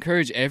 I would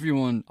encourage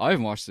everyone. I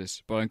haven't watched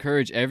this, but I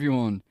encourage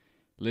everyone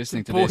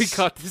listening to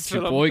boycott this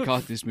film. to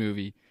boycott this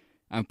movie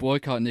and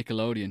boycott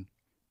Nickelodeon.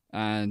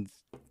 And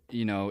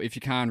if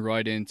you can,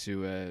 write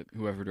into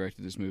whoever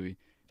directed this movie.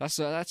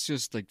 That's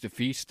just like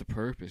defeats the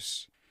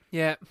purpose.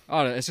 Yeah.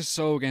 Oh, it's just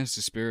so against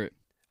the spirit.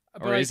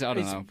 But or is it? I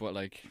don't know. But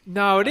like,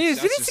 no, it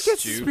is. It is just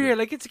against stupid. the spirit.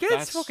 Like it's against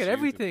That's fucking stupid.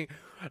 everything.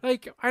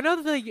 Like I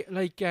know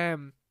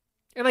that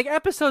in like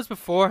episodes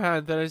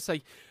beforehand that it's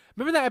like,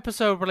 remember that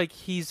episode where like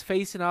he's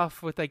facing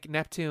off with like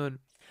Neptune,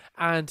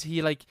 and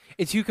he like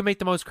it's who can make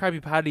the most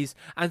Krabby Patties,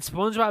 and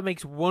SpongeBob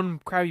makes one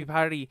Krabby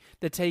Patty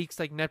that takes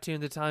like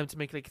Neptune the time to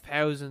make like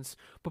thousands,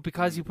 but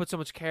because you put so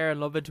much care and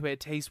love into it, it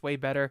tastes way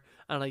better,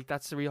 and like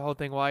that's the real whole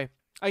thing why.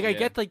 Like I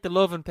get like the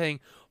loving thing,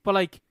 but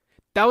like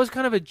that was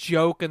kind of a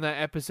joke in that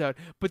episode.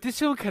 But this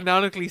film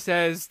canonically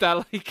says that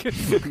like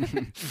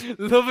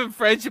love and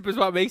friendship is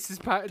what makes his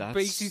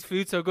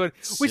food so good,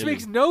 which silly.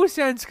 makes no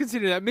sense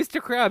considering that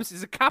Mr. Krabs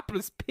is a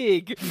capitalist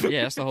pig.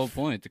 Yeah, that's the whole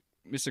point.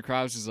 Mr.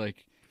 Krabs is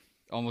like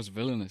almost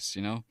villainous,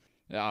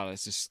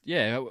 it's just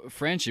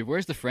friendship.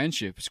 Where's the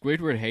friendship?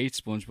 Squidward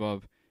hates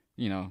SpongeBob,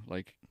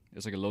 like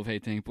it's like a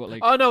love-hate thing. But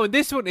like, oh no, in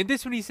this one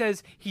he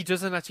says he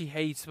doesn't actually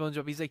hate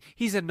SpongeBob. He's like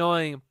he's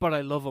annoying, but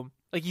I love him.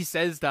 Like he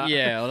says that.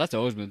 Yeah, well, that's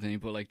always been the thing.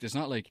 But like, there's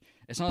not like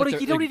it's not. But like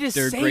like, you don't need to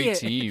they're say a great it.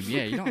 team.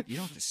 Yeah, you don't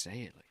have to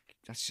say it. Like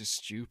that's just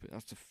stupid.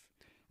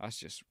 That's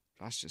just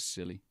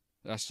silly.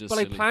 That's just. But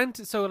like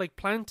silly.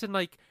 Plankton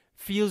like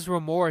feels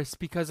remorse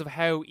because of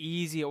how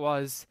easy it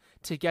was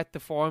to get the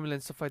formula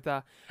and stuff like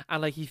that,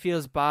 and like he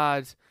feels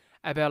bad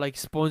about like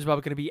SpongeBob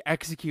going to be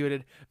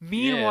executed.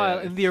 Meanwhile,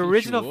 in the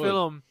original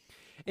film,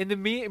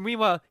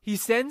 meanwhile he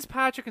sends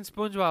Patrick and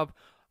SpongeBob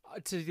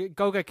to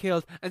go get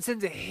killed and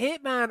sends a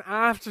hitman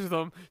after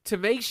them to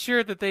make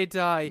sure that they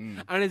die,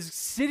 and is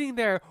sitting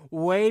there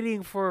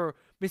waiting for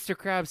Mr.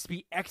 Krabs to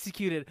be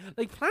executed.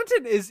 Like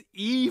Plankton is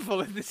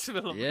evil in this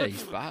film. Yeah,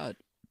 he's bad.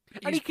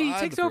 And he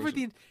takes over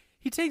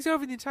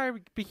the entire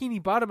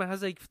Bikini Bottom and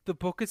has like the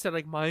buckets that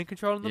like mind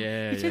controlling them.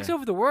 Yeah, he takes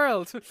over the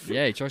world.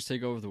 Yeah, he tries to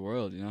take over the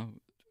world.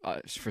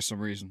 For some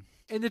reason.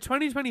 In the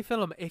 2020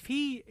 film, if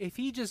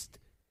he just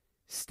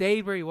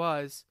stayed where he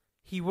was,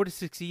 he would have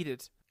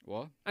succeeded.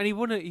 What? And he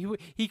wouldn't.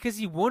 Because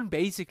he won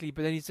basically,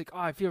 but then he's like,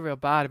 I feel real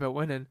bad about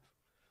winning.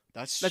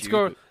 Let's stupid.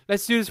 Go.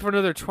 Let's do this for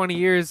another 20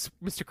 years,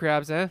 Mr.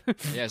 Krabs. Eh?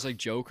 Yeah, it's like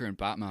Joker and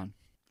Batman.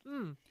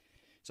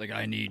 It's like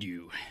I need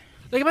you.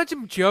 Like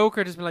imagine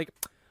Joker just being like,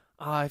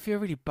 I feel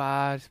really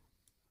bad,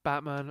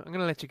 Batman. I'm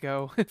gonna let you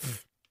go.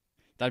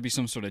 That'd be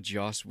some sort of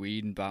Joss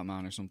Whedon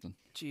Batman or something.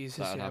 Jesus,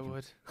 That'd I happen.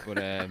 would. But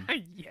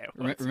Yeah.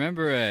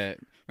 remember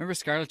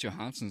Scarlett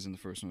Johansson's in the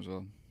first one as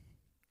well.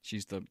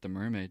 She's the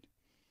mermaid.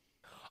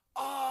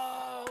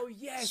 Oh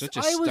yes, Such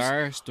a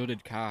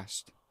star-studded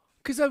cast.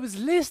 Because I was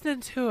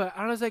listening to it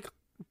and I was like,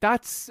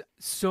 "That's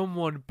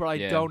someone," but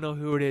I don't know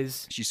who it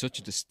is. She's such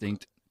a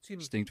distinct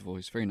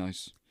voice. Very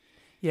nice.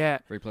 Yeah,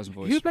 very pleasant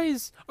voice. Who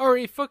plays? Or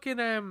a fucking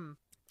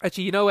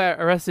Actually,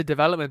 Arrested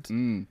Development.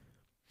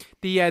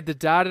 The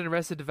dad in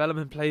Arrested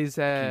Development plays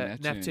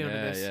Neptune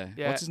in this.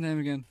 Yeah. What's his name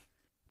again?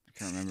 I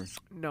can't remember.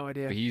 No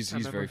idea. But he's a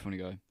very funny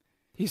guy.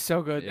 He's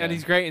so good, and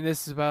he's great in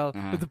this as well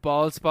with the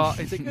bald spot.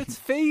 He's like, it's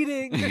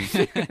fading,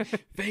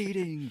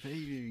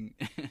 fading.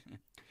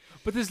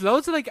 But there's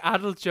loads of like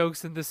adult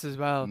jokes in this as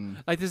well.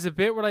 Like there's a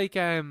bit where like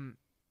I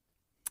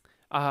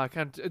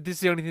can't. This is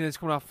the only thing that's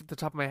coming off the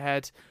top of my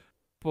head.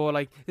 But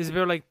like there's a bit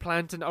where like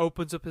Plankton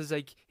opens up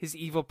his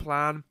evil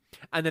plan,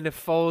 and then it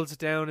folds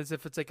down as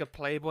if it's like a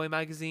Playboy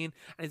magazine,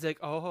 and he's like,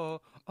 oh.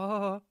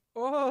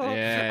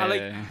 Yeah. And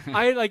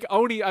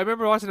I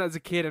remember watching that as a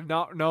kid and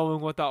not knowing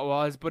what that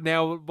was, but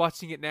now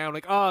watching it now, I'm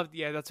like, oh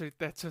yeah, that's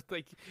what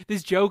like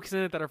there's jokes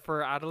in it that are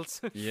for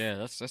adults. Yeah,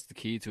 that's the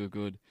key to a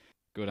good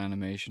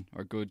animation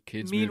or good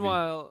kids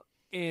Meanwhile,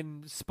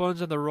 in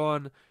Sponge on the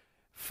Run,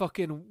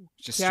 fucking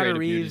just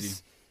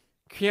Keanu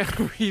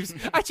Keanu Reeves.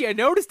 Actually, I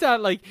noticed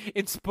that like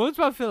in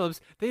SpongeBob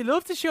films, they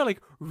love to show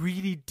like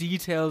really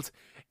detailed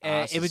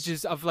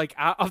images of like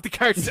of the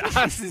characters'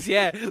 asses.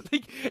 Yeah,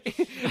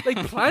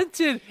 like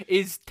Plankton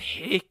is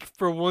thick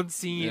for one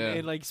scene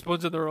in like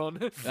Sponge on the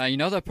Run. You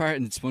know that part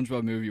in the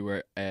SpongeBob movie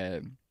where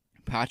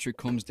Patrick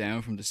comes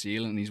down from the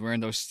ceiling and he's wearing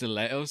those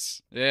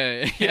stilettos.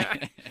 Yeah.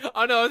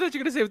 Oh no, I thought you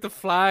were gonna say with the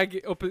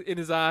flag up in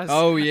his ass.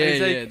 Oh yeah,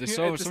 like, yeah. There's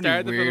so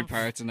many weird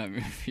parts in that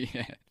movie.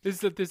 Yeah.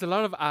 There's a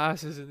lot of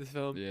asses in this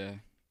film. Yeah.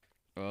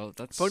 Well,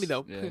 that's funny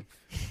though. Yeah.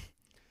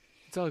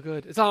 It's all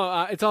good. It's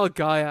all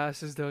guy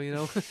asses though, you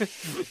know.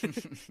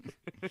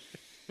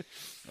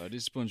 Oh,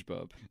 this is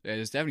SpongeBob. Yeah,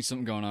 there's definitely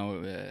something going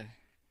on with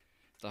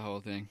the whole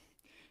thing.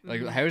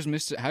 Like, Mhm. how is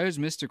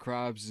Mr.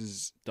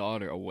 Krabs'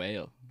 daughter a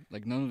whale?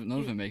 Like, none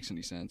of it makes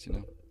any sense, you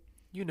know.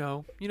 You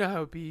know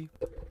how it be.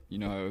 You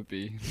know how it would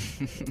be.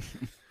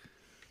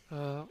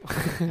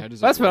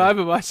 That's what I've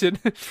been watching.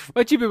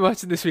 What you been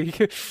watching this week?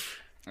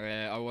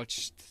 I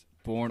watched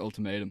Bourne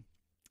Ultimatum.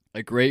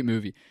 A great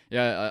movie.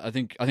 Yeah, I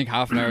think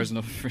half an hour is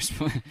enough for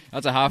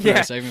that's a half an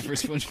hour segment for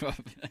SpongeBob.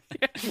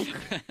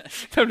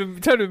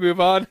 Time to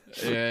move on.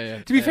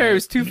 Yeah. To be fair, it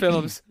was 2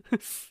 films.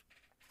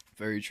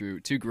 Very true.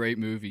 2 great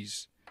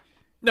movies.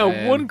 No,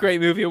 1 great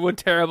movie and 1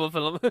 terrible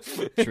film.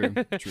 True.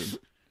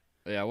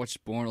 Yeah, I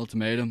watched Bourne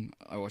Ultimatum.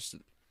 I watched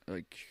it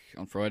like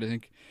on Friday, I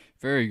think.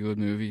 Very good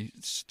movie.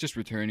 It's just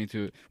returning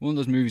to it. One of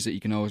those movies that you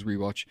can always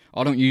rewatch.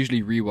 I don't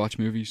usually rewatch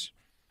movies.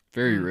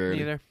 Very rarely.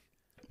 Neither.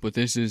 But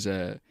this is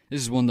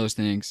one of those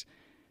things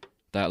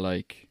that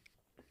like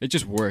it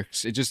just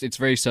works. It's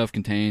very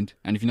self-contained,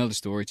 and if you know the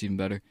story, it's even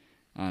better.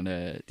 And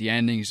the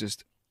ending is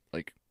just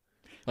like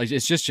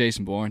it's just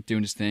Jason Bourne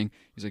doing his thing.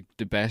 He's like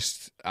the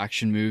best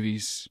action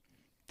movies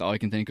that I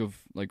can think of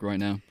like right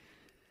now.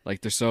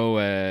 Like they're so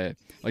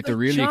like they're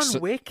really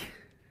John Wick.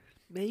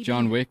 Maybe.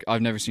 John Wick.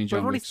 I've never seen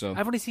John Wick, so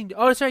I've only seen.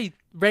 Oh, sorry,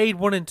 Raid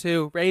 1 and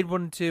 2. Raid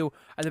 1 and 2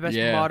 are the best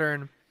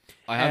modern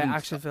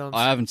action films.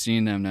 I haven't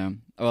seen them now.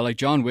 Well, like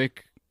John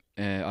Wick.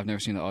 I've never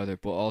seen it either,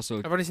 but also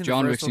I've only seen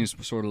John the Wick first one.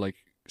 seems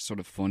sort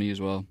of funny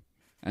as well,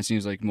 and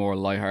seems like more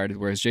lighthearted.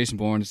 Whereas Jason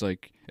Bourne is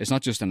like it's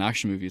not just an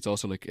action movie; it's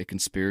also like a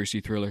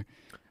conspiracy thriller.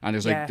 And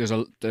there's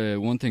the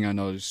one thing I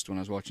noticed when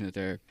I was watching it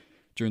there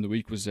during the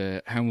week was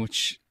how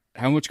much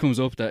comes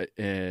up that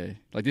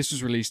like this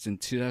was released in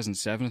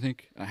 2007, I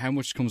think. How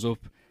much comes up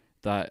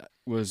that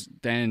was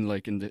then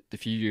like in the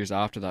few years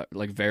after that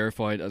like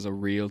verified as a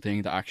real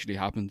thing that actually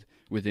happened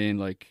within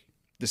like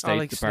the State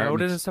like Department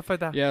Snowden and stuff like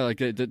that. Yeah, like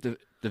the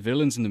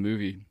villains in the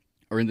movie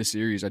or in the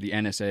series are the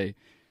NSA,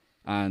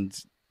 and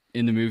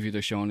in the movie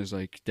they're shown as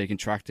like they can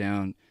track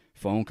down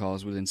phone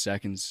calls within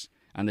seconds,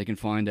 and they can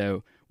find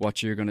out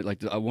what you're gonna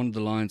like. One of the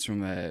lines from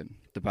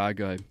the bad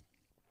guy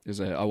is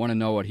I want to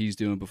know what he's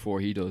doing before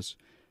he does,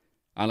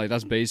 and like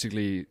that's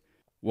basically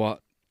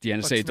what the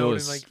NSA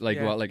does.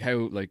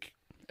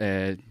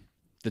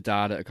 The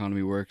data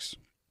economy works,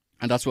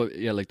 and that's what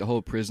like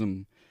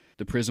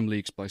the prism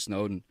leaks by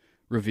Snowden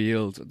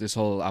revealed this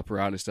whole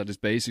apparatus that is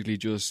basically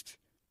just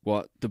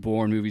what the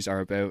Bourne movies are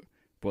about,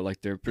 but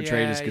like they're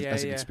portrayed as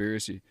a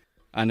conspiracy,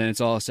 and then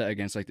it's all set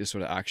against like this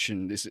sort of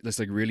action, this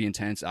like really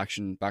intense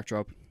action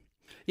backdrop.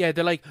 Yeah,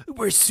 they're like,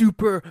 we're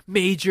super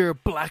major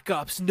black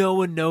ops. No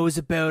one knows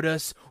about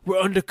us. We're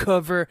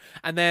undercover.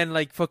 And then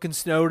like fucking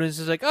Snowden's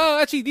just like,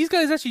 oh, actually, these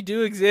guys actually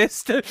do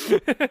exist.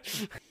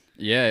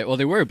 Yeah, well,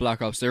 they were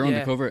black ops. They were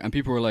undercover, and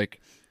people were like,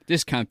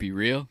 this can't be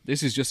real.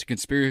 This is just a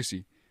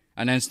conspiracy.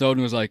 And then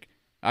Snowden was like,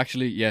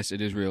 actually, yes,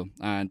 it is real.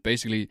 And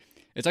basically,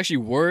 it's actually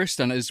worse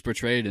than it's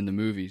portrayed in the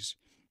movies.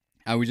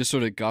 And we just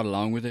sort of got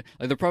along with it.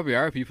 Like, there probably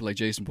are people like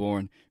Jason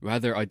Bourne who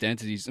had their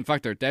identities. In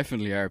fact, there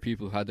definitely are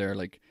people who had their,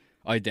 like,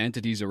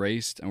 identities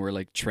erased and were,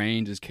 like,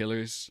 trained as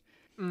killers.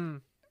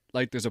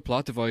 Like, there's a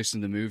plot device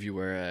in the movie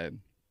where,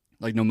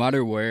 like, no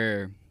matter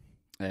where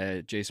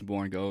Jason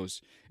Bourne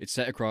goes, it's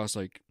set across,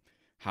 like,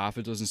 half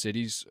a dozen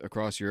cities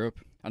across Europe.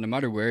 And no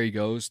matter where he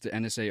goes, the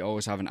NSA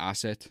always have an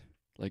asset,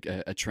 like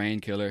a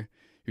trained killer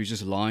who's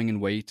just lying in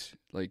wait,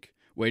 like,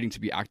 waiting to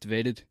be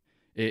activated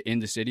in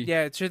the city.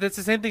 Yeah, sure. That's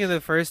the same thing in the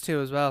first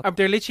two as well.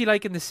 They're literally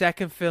like in the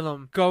second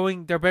film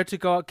they're about to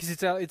go, because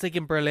it's like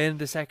in Berlin,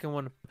 the second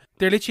one.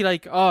 They're literally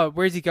like, oh,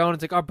 where's he going?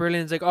 It's like, oh,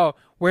 Berlin. It's like, oh,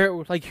 where,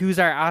 like, who's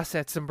our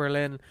assets in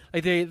Berlin?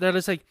 Like they're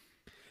just like,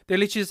 they're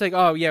literally just like,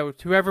 oh yeah,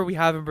 whoever we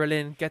have in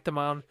Berlin, get them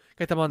on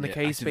the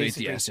case, activate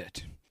basically. the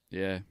asset.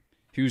 Yeah,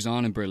 who's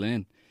on in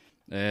Berlin?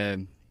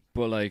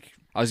 But like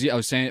I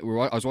was saying,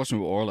 I was watching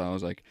with Orla. I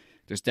was like,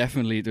 there's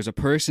a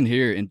person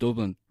here in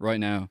Dublin right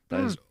now that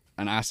is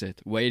an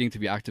asset waiting to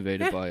be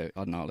activated by, I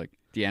don't know, like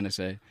the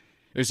NSA.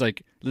 There's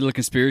like a little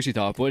conspiracy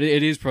thought, but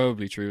it is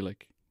probably true.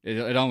 Like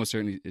it almost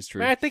certainly is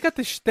true. Right, they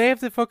have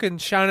the fucking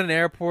Shannon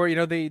Airport. You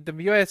know, the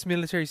US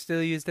military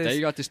still use this.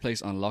 They got this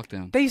place on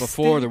lockdown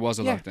before there was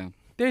a lockdown.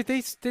 They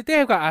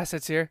have got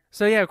assets here.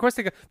 So yeah, of course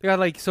they got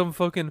like some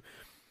fucking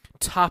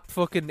top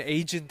fucking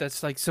agent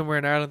that's like somewhere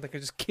in Ireland that can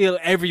just kill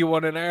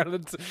everyone in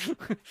Ireland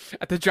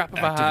at the drop of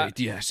a hat. Activate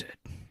the asset.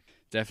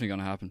 Definitely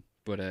gonna happen.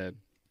 But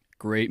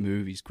great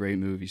movies.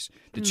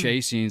 The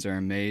chase scenes are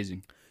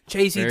amazing.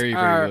 Chase scenes Very,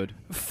 are very good.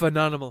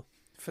 phenomenal.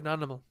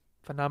 Phenomenal.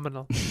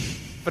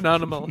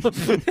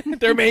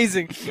 They're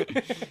amazing.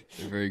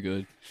 They're very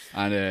good.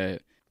 And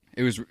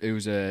it was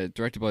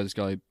directed by this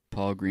guy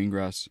Paul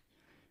Greengrass,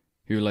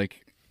 who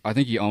like I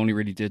think he only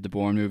really did the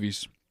Bourne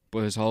movies, but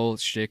his whole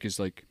shtick is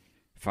like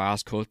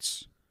fast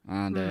cuts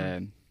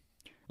and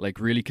like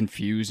really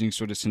confusing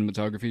sort of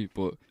cinematography,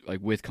 but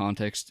like with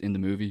context in the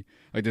movie.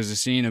 Like there's a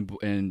scene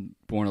in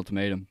Bourne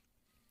Ultimatum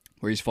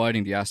where he's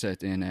fighting the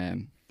asset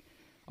in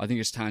I think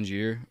it's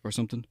Tangier or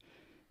something.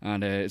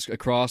 And it's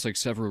across like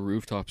several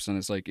rooftops, and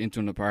it's like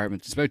into an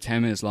apartment. It's about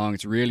 10 minutes long.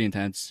 It's really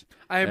intense.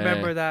 I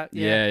remember that.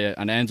 Yeah.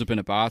 And it ends up in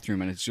a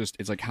bathroom, and it's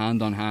like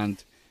hand on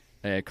hand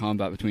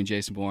combat between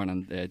Jason Bourne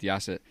and the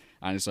asset,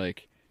 and it's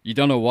like you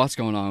don't know what's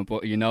going on,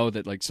 but you know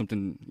that like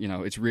something,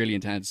 it's really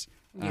intense,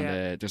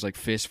 and there's like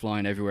fists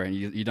flying everywhere, and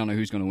you don't know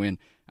who's going to win.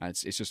 And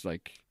it's just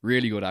like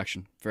really good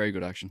action, very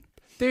good action.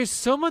 There's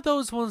some of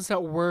those ones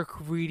that work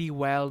really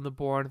well in the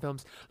Bourne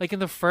films. Like in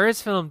the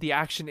first film, the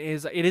action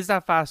is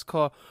that fast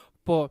cut,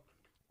 but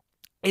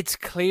it's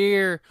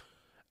clear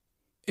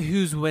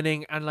who's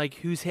winning and like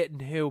who's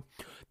hitting who.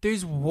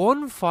 There's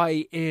one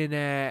fight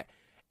in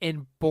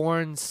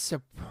Bourne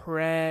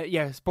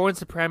Supremacy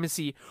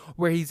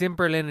where he's in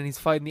Berlin and he's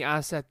fighting the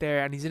asset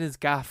there and he's in his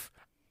gaff,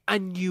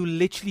 and you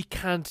literally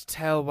can't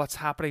tell what's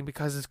happening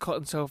because it's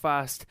cutting so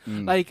fast.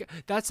 Like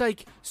that's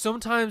like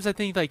sometimes I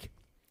think like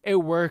it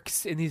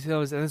works in these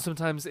films, and then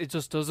sometimes it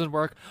just doesn't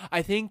work.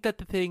 I think that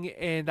the thing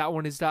in that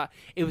one is that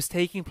it was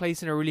taking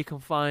place in a really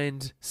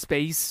confined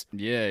space.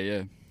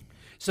 Yeah.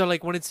 So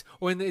like when it's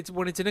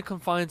in a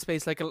confined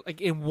space, like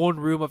in one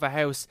room of a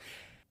house,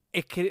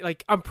 it can,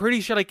 like, I'm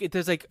pretty sure like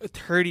there's like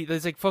 30,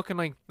 there's like fucking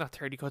like not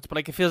 30 cuts, but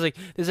like it feels like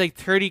there's like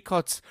 30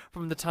 cuts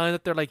from the time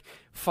that they're like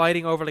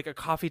fighting over like a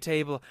coffee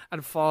table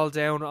and fall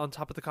down on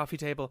top of the coffee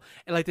table,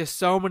 and like there's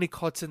so many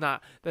cuts in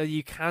that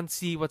you can't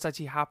see what's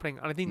actually happening.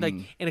 And I think like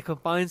in a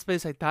confined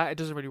space like that, it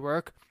doesn't really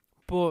work.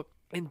 But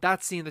in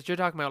that scene that you're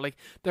talking about, like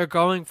they're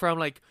going from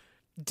like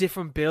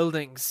different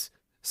buildings.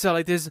 So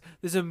like there's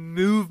a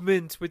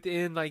movement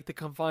within like the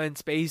confined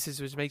spaces,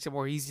 which makes it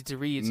more easy to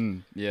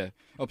read. Yeah.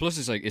 Oh, plus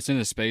it's like it's in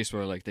a space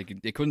where like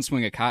they couldn't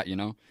swing a cat,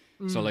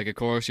 So like of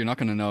course you're not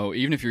gonna know,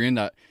 even if you're in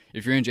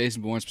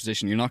Jason Bourne's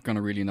position, you're not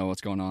gonna really know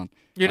what's going on.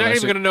 You're not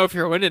even gonna know if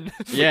you're winning.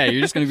 Yeah,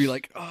 you're just gonna be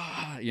like,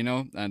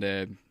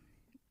 and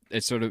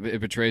it sort of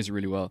it betrays it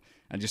really well.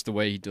 And just the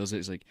way he does it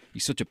is like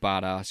he's such a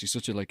badass. He's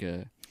such a like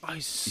a.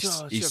 He's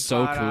so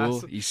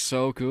cool. He's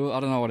so cool. I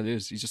don't know what it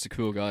is. He's just a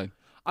cool guy.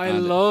 I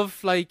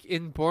love like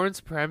in Bourne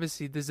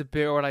Supremacy. There's a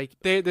bit where like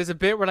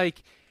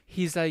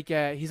he's like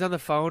he's on the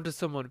phone to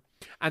someone,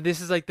 and this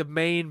is like the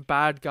main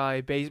bad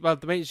guy.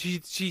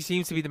 She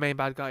seems to be the main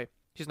bad guy.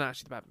 She's not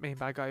actually the main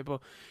bad guy,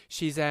 but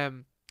she's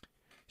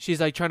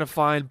like trying to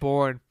find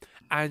Bourne,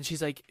 and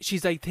she's like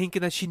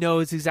thinking that she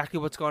knows exactly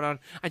what's going on,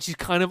 and she's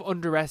kind of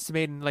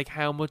underestimating like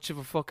how much of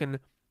a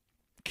fucking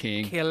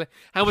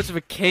how much of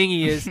a king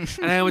he is,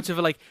 and how much of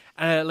a like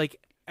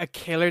a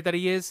killer that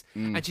he is.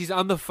 And she's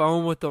on the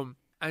phone with him.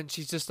 And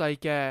she's just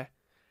like,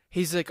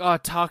 he's like, oh,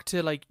 talk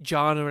to like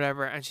John or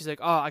whatever. And she's like,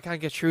 oh, I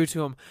can't get through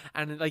to him.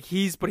 And like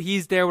he's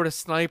there with a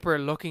sniper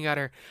looking at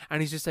her.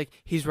 And he's just like,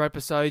 he's right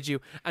beside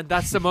you. And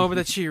that's the moment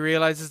that she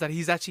realizes that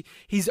he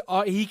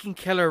can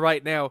kill her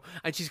right now.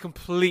 And she's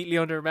completely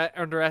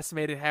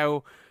underestimated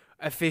how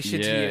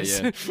efficient he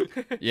is.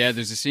 Yeah,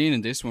 there's a scene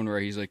in this one where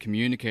he's like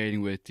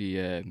communicating with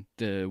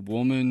the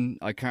woman.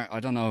 I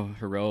don't know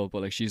her role,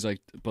 but like she's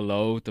like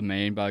below the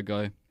main bad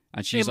guy.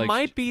 And she's it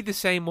might be the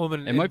same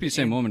woman. It might be the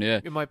same woman, yeah.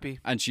 It might be.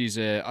 And she's,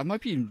 it might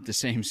be the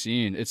same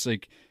scene. It's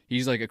like,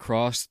 he's like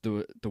across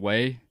the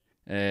way,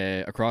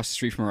 across the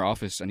street from her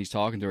office, and he's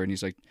talking to her, and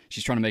he's like,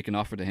 she's trying to make an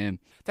offer to him.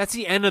 That's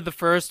the end of the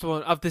first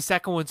one, of the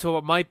second one, so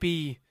it might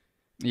be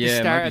the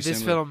start of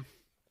this film.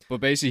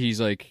 But basically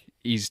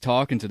he's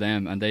talking to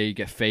them, and they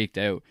get faked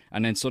out,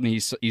 and then suddenly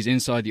he's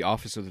inside the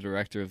office of the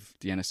director of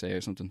the NSA or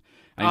something,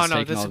 and he's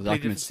taking all the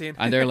documents,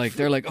 and they're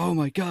like, oh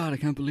my god, I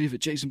can't believe it,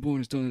 Jason Bourne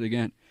has done it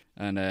again.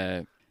 And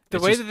the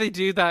way that they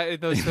do that in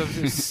those films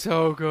is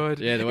so good.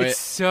 Yeah, it's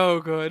so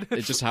good.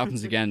 It just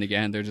happens again and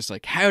again. They're just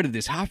like, how did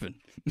this happen?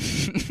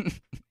 Do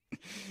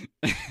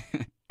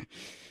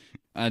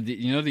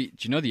you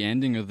know the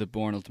ending of the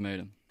Bourne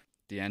Ultimatum?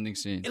 The ending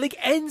scene. It like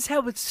ends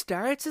how it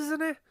starts,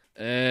 isn't it?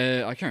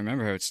 I can't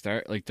remember how it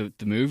starts. Like the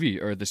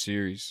movie or the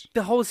series.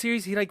 The whole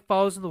series, he like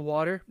falls in the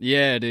water.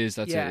 Yeah, it is.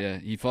 That's it. Yeah,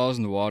 he falls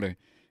in the water.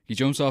 He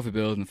jumps off a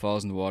building and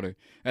falls in the water.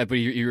 But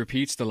he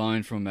repeats the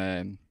line from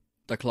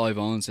that Clive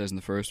Owen says in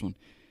the first one.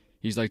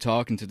 He's like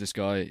talking to this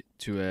guy,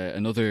 to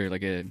another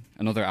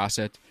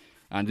asset,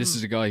 and this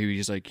is a guy who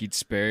he'd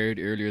spared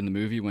earlier in the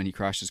movie when he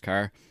crashed his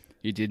car.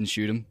 He didn't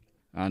shoot him,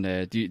 and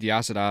the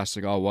asset asks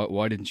like, oh,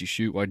 why didn't you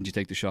shoot? Why didn't you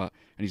take the shot?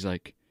 And he's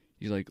like,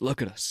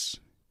 look at us.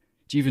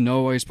 Do you even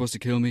know why you're supposed to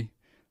kill me?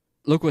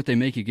 Look what they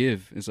make you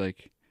give. It's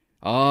like,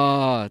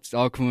 it's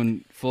all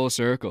coming full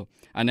circle.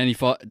 And then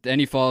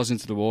he falls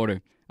into the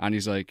water, and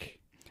he's like,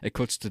 it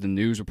cuts to the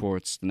news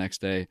reports the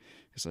next day.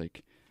 It's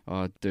like,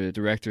 the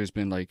director has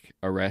been like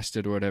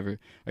arrested or whatever.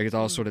 Like it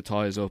all sort of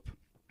ties up,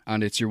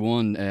 and it's your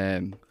one.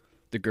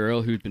 The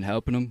girl who'd been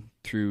helping him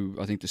through,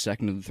 I think, the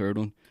second and the third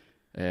one.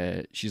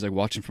 She's like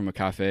watching from a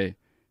cafe,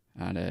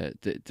 and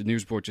the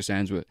news report just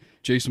ends with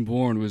Jason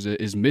Bourne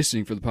is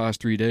missing for the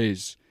past 3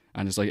 days,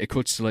 and it's like it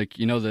cuts to like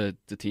the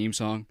theme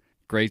song.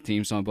 Great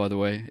theme song, by the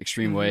way.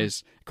 Extreme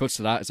Ways. It cuts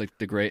to that. It's like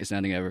the greatest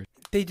ending ever.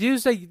 They do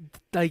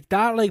like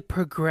that like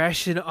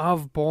progression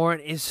of Bourne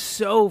is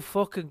so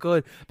fucking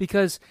good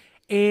because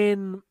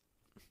I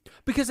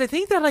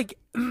think that like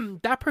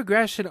that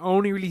progression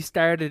only really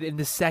started in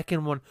the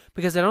second one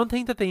because I don't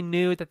think that they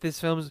knew that this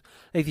film's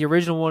like the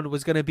original one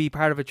was going to be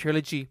part of a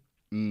trilogy.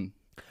 And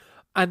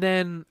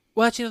then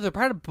actually they're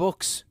part of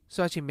books,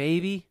 so actually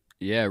maybe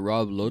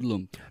Rob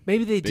Ludlum.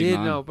 Maybe they Big did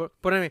man. know,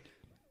 but anyway.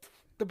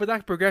 But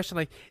that progression,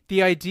 like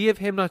the idea of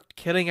him not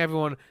killing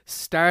everyone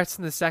starts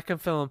in the second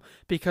film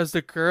because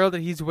the girl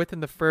that he's with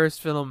in the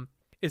first film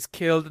is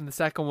killed in the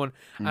second one,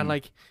 and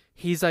like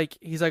he's like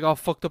all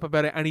fucked up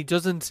about it, and he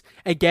doesn't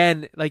take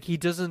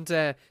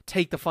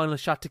the final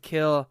shot to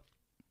kill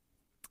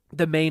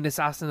the main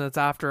assassin that's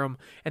after him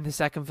in the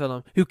second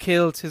film, who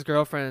killed his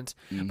girlfriend.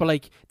 But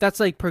like that's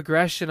like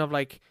progression of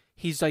like.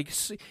 He's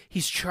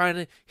trying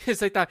to.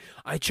 It's like that.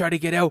 I try to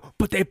get out,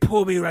 but they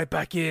pull me right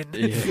back in.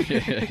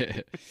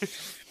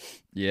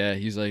 Yeah,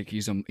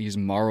 he's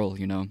moral,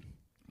 you know.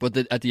 But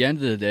at the end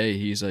of the day,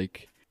 he's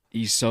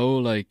so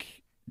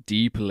like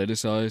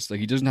depoliticized. Like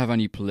he doesn't have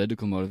any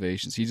political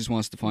motivations. He just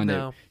wants to find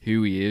out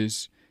who he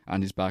is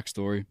and his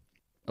backstory.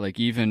 Like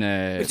even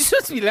he just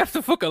wants to be left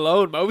the fuck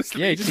alone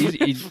mostly. Yeah,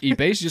 he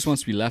basically just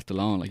wants to be left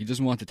alone. Like he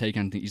doesn't want to take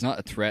anything. He's not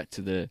a threat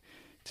to the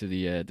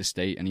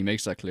state, and he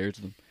makes that clear to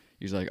them.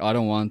 He's like, I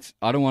don't want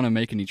to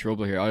make any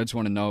trouble here. I just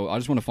want to know. I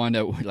just want to find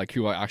out like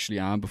who I actually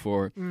am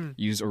before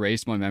you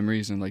erase my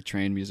memories and like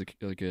train me as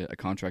a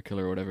contract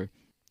killer or whatever.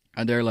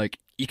 And they're like,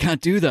 you can't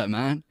do that,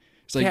 man.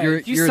 It's like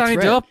you're signed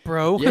a threat. up,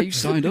 bro. Yeah, you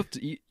signed up.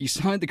 You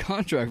signed the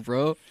contract,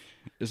 bro.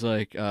 It's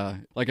like I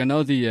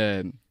know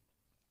the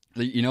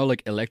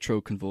like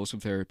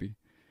electroconvulsive therapy.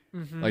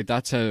 Like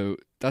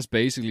that's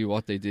basically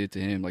what they did to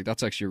him. Like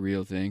that's actually a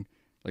real thing.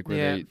 Like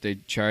where they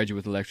charge you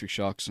with electric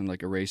shocks and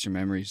like erase your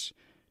memories.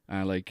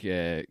 And like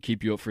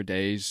keep you up for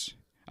days,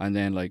 and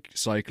then like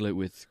cycle it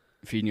with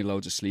feeding you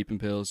loads of sleeping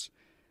pills.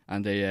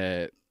 And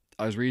I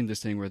was reading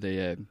this thing where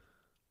they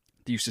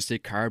used to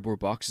stick cardboard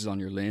boxes on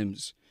your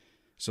limbs,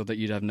 so that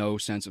you'd have no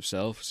sense of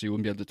self, so you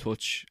wouldn't be able to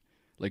touch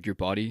like your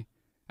body,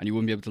 and you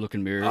wouldn't be able to look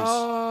in mirrors.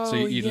 Oh, so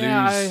you'd lose.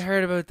 I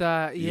heard about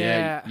that.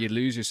 Yeah, you'd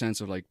lose your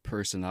sense of like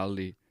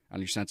personality and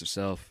your sense of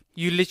self.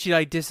 You literally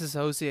like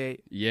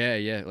disassociate.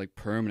 Yeah, like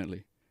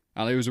permanently,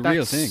 and it was a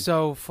real thing. That's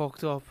so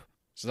fucked up.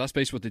 So that's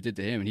basically what they did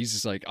to him, and he's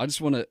just like, I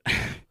just want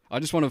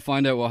to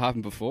find out what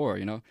happened before,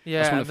 you know. Yeah,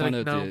 I just want to find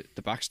like, out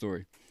the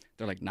backstory.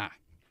 They're like, nah.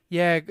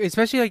 Yeah,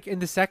 especially like in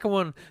the second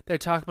one, they're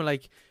talking about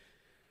like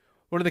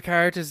one of the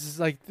characters is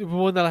like the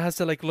one that has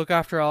to like look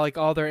after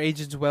all their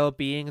agents'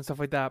 well-being and stuff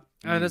like that.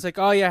 And it's like,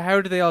 oh yeah, how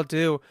do they all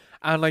do?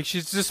 And like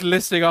she's just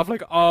listing off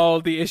like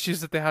all the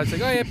issues that they had. It's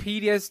like, oh yeah,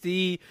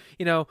 PTSD.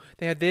 You know,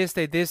 they had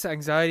this,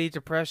 anxiety,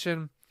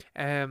 depression,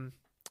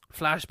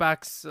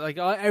 flashbacks, like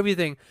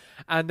everything.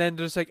 And then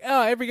there's like,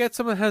 oh, ever get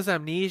someone who has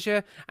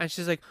amnesia? And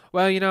she's like,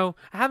 well, you know,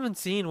 I haven't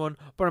seen one,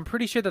 but I'm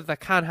pretty sure that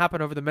can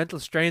happen over the mental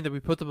strain that we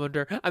put them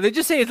under. And they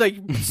just say it's like,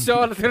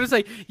 so they're just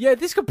like, yeah,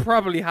 this could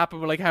probably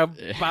happen with like how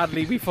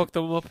badly we fucked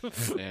them up.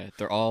 Yeah,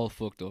 they're all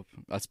fucked up.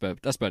 That's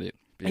about it.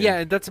 Yeah,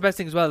 and that's the best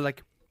thing as well.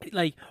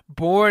 Like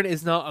Bourne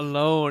is not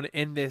alone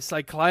in this.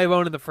 Like Clive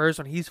Owen in the first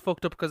one, he's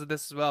fucked up because of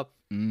this as well.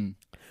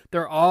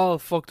 They're all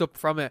fucked up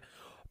from it.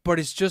 But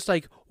it's just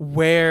like,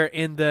 where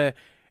in the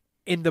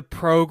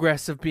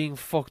progress of being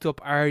fucked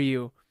up are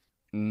you?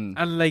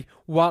 And like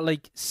what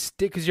like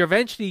because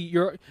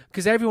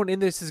because everyone in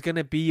this is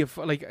gonna be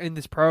like in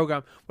this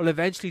program will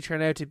eventually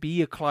turn out to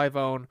be a Clive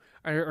Owen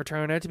or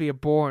turn out to be a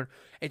Bourne.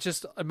 It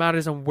just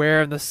matters on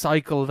where in the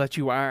cycle that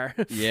you are.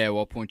 Yeah,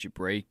 what point you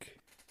break.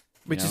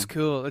 Which is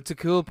cool. It's a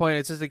cool point.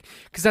 It's just like,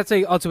 because that's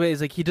like also it is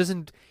like he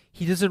doesn't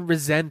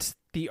resent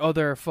the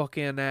other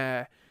fucking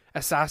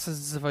assassins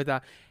and stuff like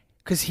that.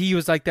 Because he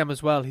was like them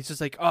as well. He's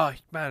just like, oh,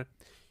 man,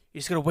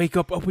 you're just going to wake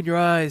up, open your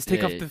eyes,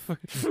 take off the...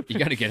 You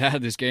got to get out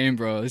of this game,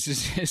 bro. This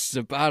is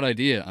a bad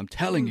idea. I'm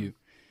telling you.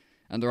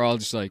 And they're all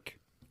just like,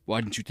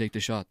 why didn't you take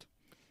the shot?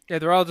 Yeah,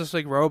 they're all just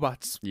like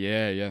robots.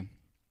 Yeah.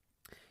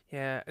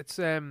 Yeah, it's...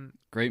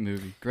 Great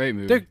movie.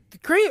 They're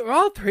great.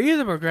 All three of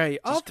them are great.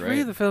 All three great.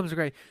 of the films are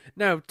great.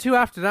 Now, two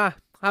after that,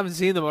 I haven't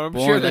seen them, but I'm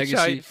Bourne sure they're Legacy,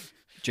 shite.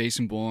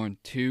 Jason Bourne,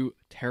 two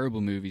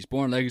terrible movies.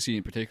 Bourne Legacy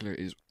in particular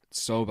is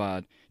so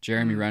bad.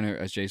 Jeremy Renner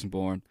as Jason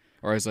Bourne,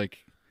 or as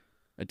like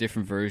a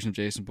different version of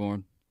Jason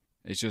Bourne.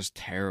 It's just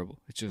terrible.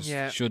 It just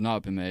should not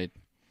have been made.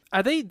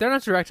 Are they? They're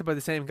not directed by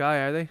the same guy,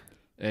 are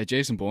they?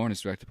 Jason Bourne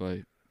is directed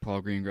by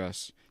Paul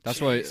Greengrass.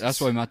 That's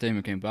why Matt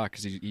Damon came back,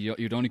 because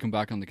he'd only come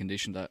back on the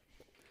condition that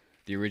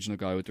the original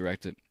guy would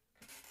direct it,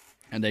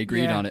 and they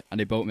agreed on it, and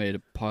they both made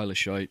a pile of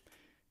shite.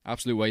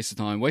 Absolute waste of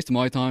time, waste of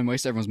my time,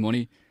 waste of everyone's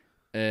money.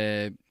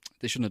 They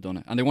shouldn't have done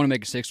it, and they want to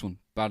make a sixth one.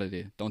 Bad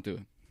idea. Don't do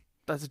it.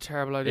 That's a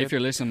terrible idea. If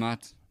you're listening,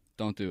 Matt,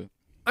 don't do it.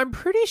 I'm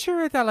pretty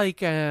sure that like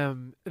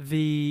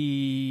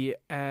the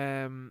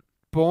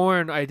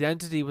Bourne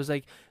identity was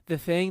like the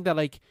thing that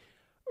like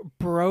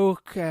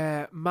broke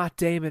Matt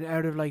Damon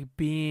out of like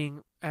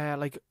being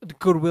like the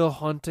Goodwill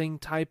Hunting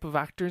type of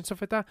actor and stuff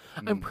like that.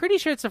 I'm pretty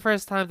sure it's the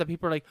first time that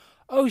people are like,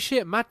 oh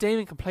shit, Matt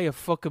Damon can play a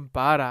fucking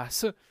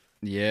badass.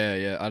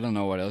 Yeah. I don't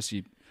know what else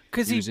he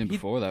was in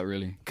before that,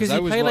 really. Because he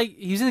played like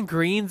he was in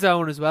Green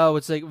Zone as well,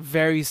 which is like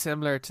very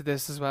similar to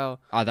this as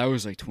well. That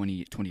was like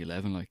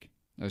 2011, like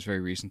that was very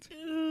recent.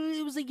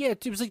 It was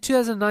like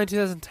 2009,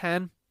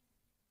 2010.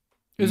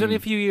 It was only a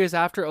few years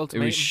after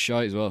Ultimatum. It was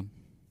shite as well.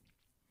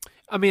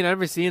 I mean, I've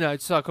never seen it. I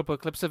just saw a couple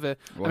of clips of it.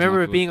 I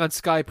remember it being on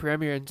Sky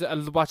Premiere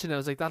and watching it. I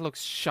was like, that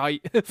looks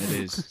shite. It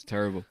is. It's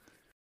terrible.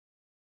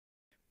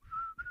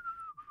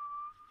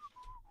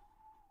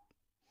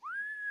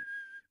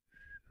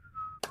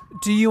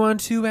 Do you want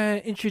to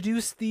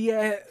introduce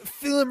the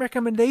film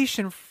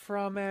recommendation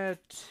from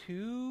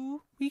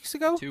 2 weeks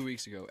ago? 2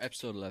 weeks ago,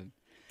 episode 11.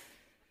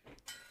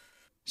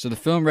 So the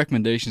film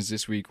recommendations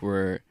this week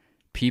were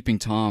Peeping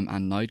Tom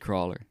and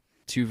Nightcrawler.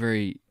 Two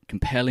very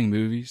compelling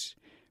movies.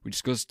 We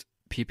discussed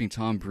Peeping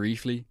Tom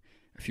briefly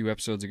a few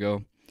episodes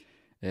ago.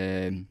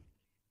 We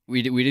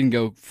didn't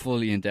go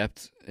fully in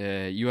depth.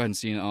 You hadn't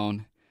seen it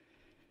on,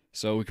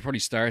 so we could probably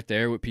start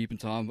there with Peeping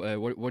Tom.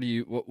 What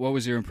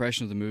was your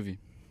impression of the movie?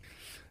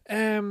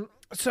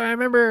 So I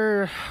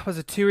remember, was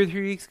it 2 or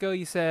 3 weeks ago?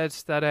 You said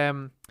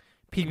that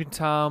Peeping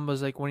Tom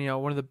was like one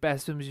of the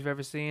best films you've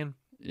ever seen.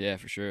 Yeah,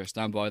 for sure.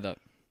 Stand by that.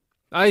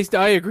 I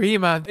agree,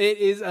 man. It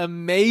is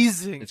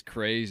amazing. It's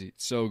crazy.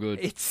 It's so good.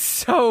 It's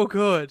so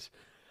good.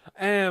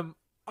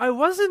 I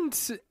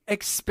wasn't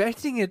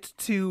expecting it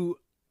to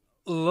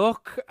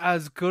look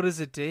as good as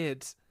it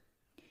did.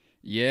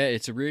 Yeah,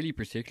 it's a really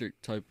particular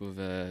type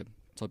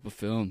of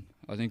film.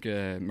 I think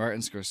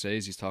Martin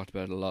Scorsese's talked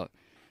about it a lot.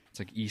 It's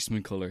like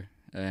Eastman color.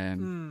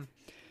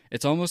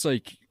 It's almost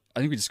like, I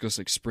think we discussed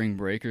like Spring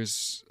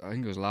Breakers. I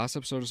think it was last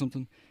episode or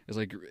something. It's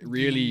like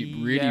really.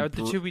 Yeah,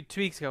 2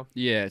 weeks ago.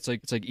 Yeah, it's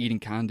like eating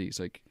candy. It's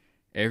like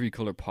every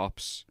color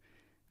pops,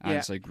 and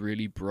it's like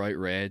really bright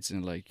reds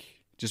and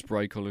like just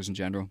bright colors in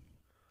general.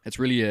 It's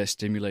really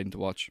stimulating to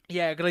watch.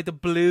 Yeah, like the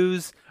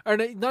blues, or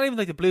not even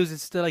like the blues.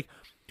 It's the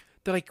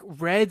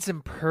reds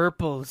and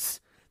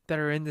purples that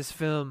are in this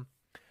film,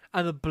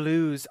 and the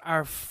blues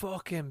are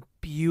fucking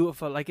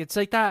beautiful. Like it's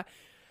like that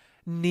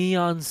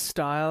neon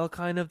style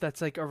kind of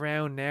that's like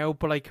around now,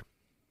 but like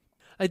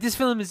this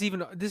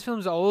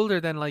film's older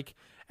than like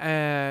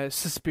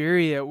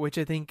Suspiria, which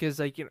I think is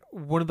like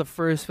one of the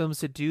first films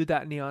to do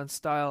that neon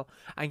style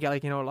and get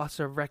like lots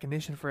of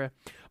recognition for it.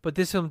 But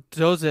this film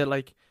does it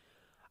like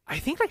I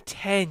think like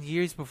 10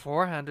 years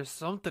beforehand or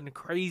something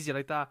crazy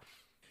like that.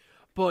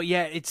 But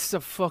yeah, it's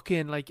a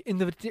fucking like in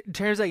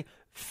terms of like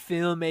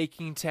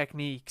filmmaking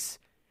techniques,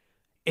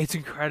 it's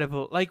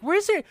incredible. Like where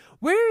is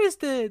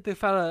the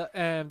fella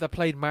that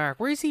played Mark?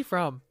 Where is he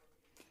from?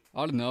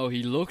 I don't know.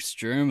 He looks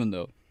German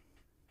though.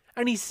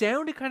 And he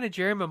sounded kind of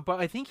German, but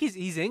I think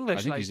he's English.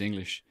 I think he's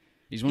English.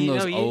 He's one of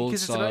those old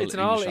style it's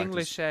an all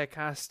English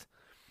cast.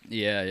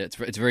 Yeah, it's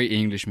a very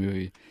English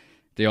movie.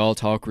 They all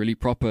talk really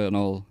proper and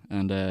all,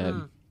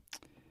 and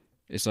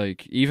it's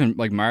like even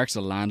like Mark's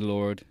a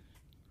landlord.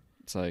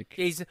 It's like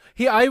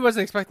I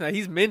wasn't expecting that.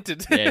 He's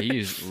minted. Yeah, he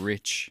is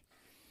rich,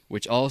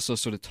 which also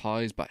sort of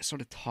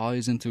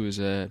ties into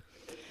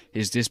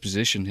his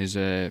disposition, his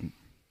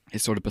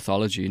sort of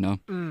pathology,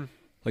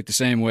 like the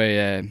same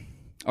way.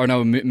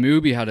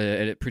 Mubi had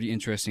a pretty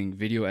interesting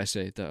video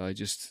essay that I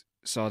just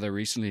saw there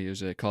recently. It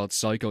was called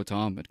Psycho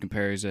Tom. It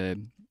compares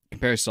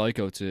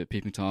Psycho to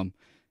Peeping Tom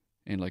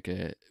in like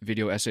a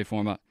video essay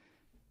format.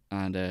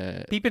 And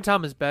Peeping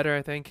Tom is better,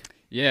 I think.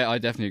 Yeah, I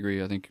definitely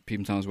agree. I think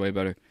Peeping Tom is way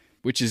better,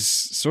 which is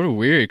sort of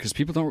weird because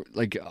people don't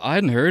like. I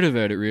hadn't heard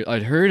about it.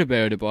 I'd heard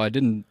about it, but I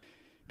didn't.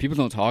 People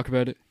don't talk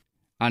about it,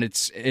 and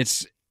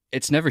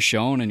it's never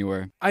shown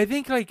anywhere. I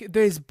think like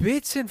there's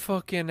bits in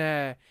fucking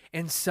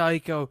in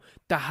Psycho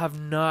that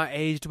have not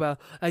aged well.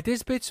 Like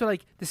there's bits where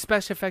like the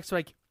special effects are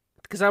like,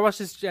 because I watched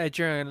this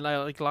during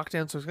like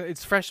lockdown, so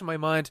it's fresh in my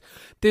mind.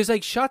 There's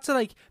like shots of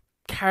like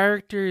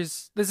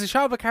characters. There's a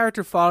shot of a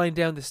character falling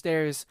down the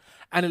stairs,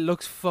 and it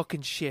looks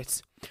fucking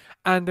shit.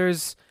 And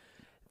there's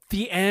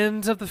the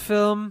end of the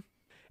film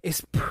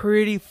is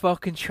pretty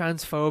fucking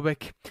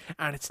transphobic,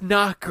 and it's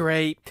not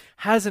great.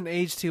 Hasn't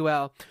aged too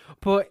well,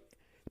 but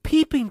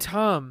Peeping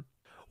Tom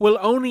will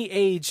only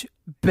age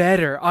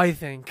better, I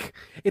think.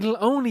 It'll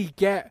only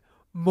get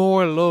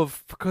more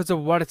love because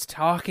of what it's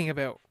talking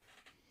about.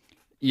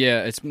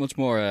 Yeah, it's much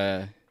more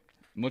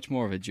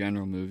of a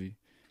general movie.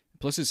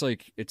 Plus,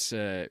 it's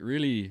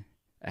really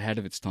ahead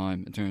of its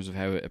time in terms of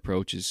how it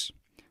approaches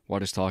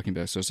what it's talking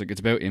about. So it's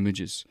about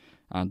images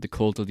and the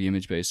cult of the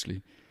image,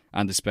 basically,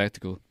 and the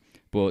spectacle.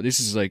 But this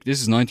is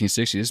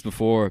 1960. This is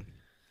before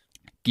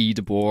Guy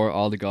Debord,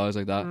 all the guys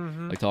like that,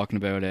 like talking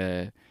about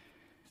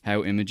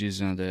how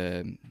images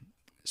and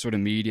sort of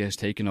media has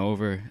taken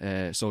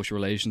over social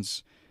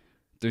relations.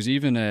 There's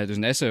even there's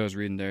an essay I was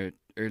reading there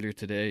earlier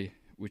today,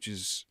 which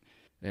is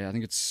I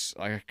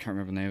can't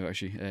remember the name of it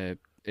actually.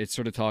 It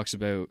sort of talks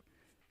about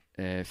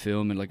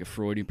film in like a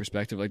Freudian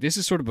perspective. Like this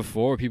is sort of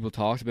before people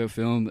talked about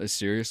film as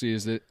seriously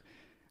as it,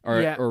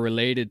 or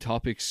related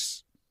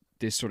topics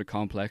this sort of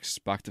complex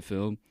back to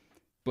film.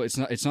 But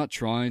it's not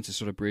trying to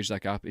sort of bridge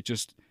that gap. It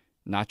just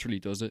naturally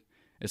does it.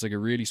 It's like a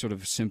really sort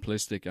of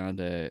simplistic and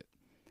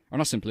or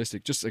not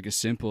simplistic, just like a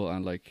simple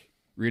and like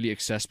really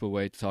accessible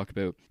way to talk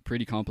about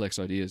pretty complex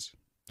ideas.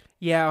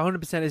 Yeah,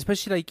 100%.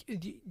 Especially like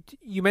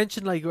you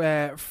mentioned like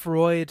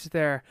Freud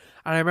there,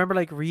 and I remember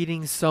like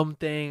reading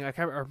something. I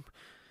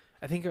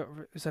think it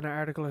was an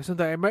article or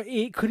something.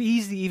 It could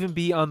easily even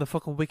be on the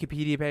fucking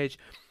Wikipedia page,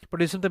 but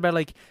there's something about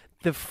like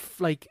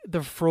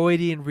the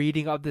Freudian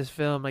reading of this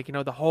film, like, you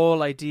know, the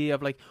whole idea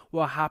of like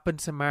what happened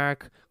to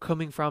Mark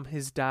coming from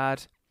his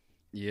dad.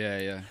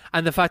 Yeah.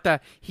 And the fact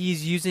that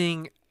he's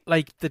using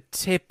like the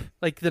tip,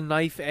 like the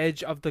knife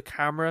edge of the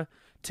camera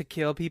to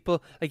kill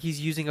people, like he's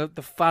using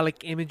the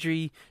phallic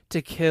imagery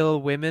to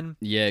kill women.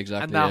 Yeah,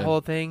 exactly. And that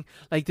whole thing,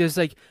 like there's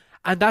like,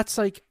 and that's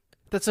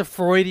a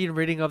Freudian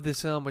reading of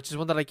this film, which is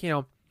one that, like, you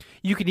know,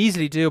 you can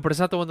easily do, but it's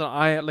not the one that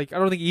I like. I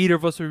don't think either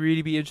of us would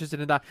really be interested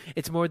in that.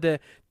 It's more the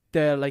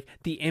like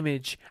the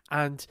image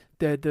and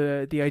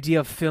the idea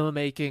of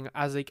filmmaking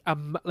as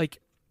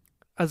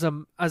as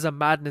a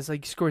madness,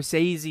 like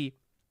Scorsese.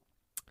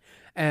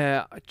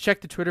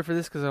 Check the Twitter for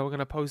this because I'm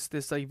gonna post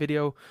this like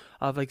video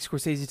of like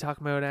Scorsese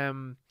talking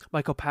about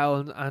Michael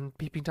Powell and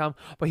Peeping Tom,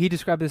 but he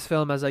described this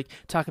film as like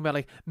talking about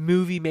like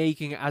movie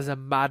making as a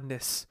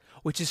madness,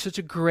 which is such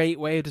a great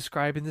way of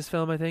describing this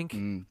film, I think.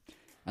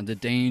 And the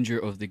danger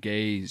of the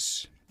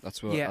gaze.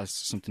 That's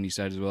something he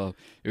said as well.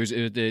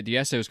 The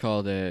essay was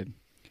called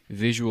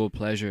 "Visual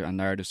Pleasure and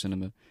Narrative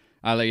Cinema."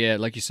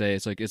 Like you say,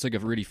 it's like a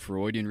really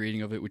Freudian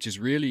reading of it, which is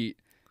really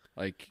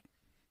like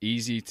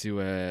easy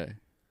to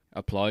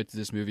apply to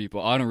this movie.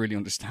 But I don't really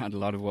understand a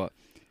lot of what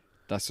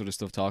that sort of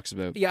stuff talks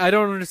about. Yeah, I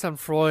don't understand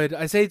Freud.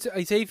 I say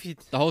if you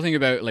the whole thing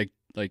about like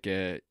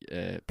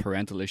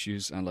parental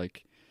issues and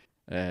like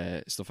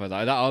stuff like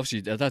that.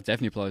 That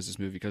definitely applies to this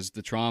movie because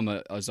the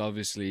trauma is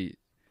obviously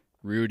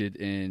rooted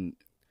in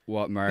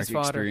what Mark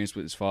experienced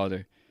with his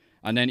father,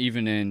 and then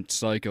even in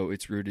Psycho,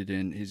 it's rooted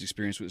in his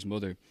experience with his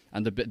mother.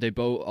 And they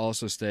both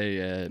also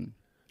they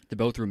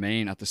both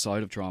remain at the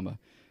site of trauma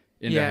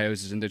in their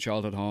houses, in their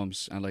childhood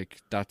homes, and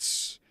like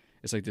it's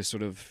like this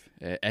sort of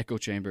echo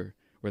chamber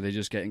where they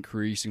just get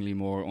increasingly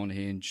more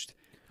unhinged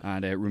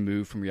and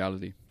removed from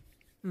reality.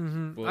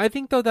 Mm-hmm. I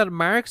think though that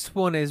Mark's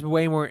one is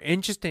way more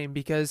interesting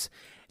because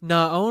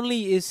not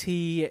only is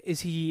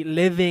he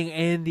living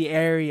in the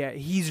area,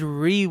 he's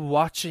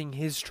re-watching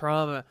his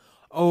trauma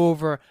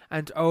over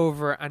and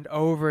over and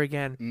over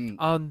again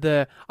on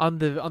the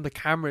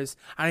cameras,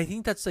 and I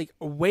think that's like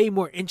a way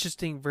more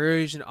interesting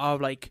version of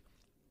like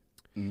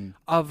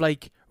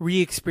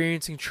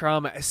re-experiencing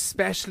trauma,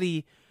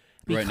 especially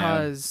because right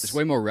now, it's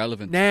way more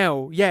relevant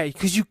now. Yeah,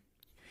 because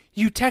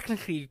you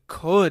technically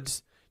could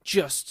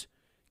just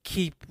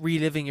keep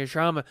reliving your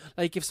trauma.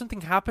 Like if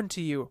something happened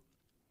to you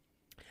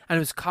and it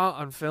was caught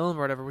on film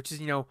or whatever, which is,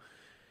 you know,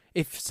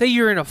 if say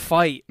you're in a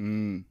fight,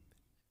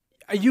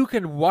 you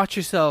can watch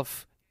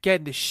yourself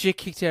getting the shit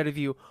kicked out of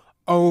you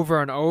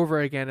over and over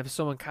again if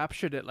someone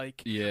captured it,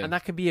 like, and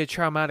that can be a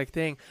traumatic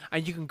thing,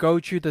 and you can go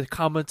through the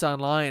comments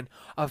online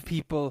of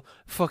people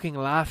fucking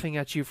laughing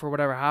at you for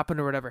whatever happened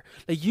or whatever.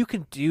 Like, you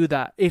can do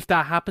that. If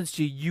that happens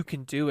to you, you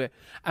can do it.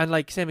 And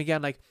like, same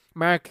again, like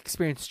Mark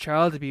experienced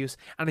child abuse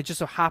and it just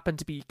so happened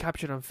to be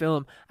captured on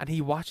film and he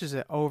watches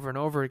it over and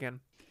over again.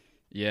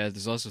 Yeah,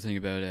 there's also a thing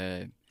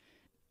about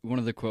one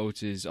of the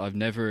quotes is,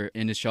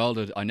 in his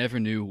childhood I never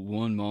knew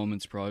one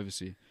moment's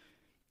privacy.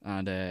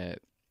 And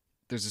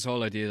there's this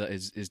whole idea that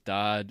his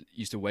dad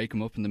used to wake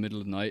him up in the middle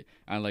of the night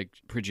and like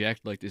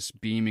project like this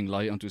beaming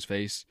light onto his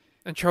face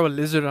and throw a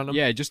lizard on him.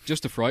 Yeah, just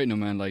to frighten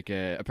him. And like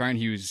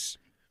apparently he was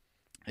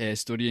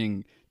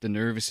studying the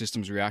nervous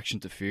system's reaction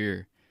to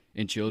fear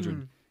in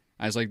children.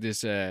 And it's like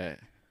this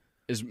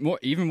is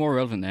even more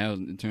relevant now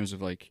in terms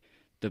of like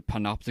the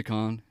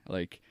panopticon,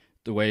 like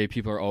the way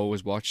people are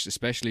always watched,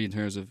 especially in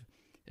terms of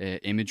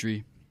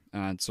imagery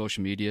and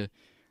social media.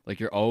 Like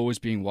you're always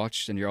being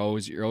watched, and you're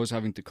always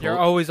having to. You're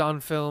always on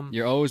film.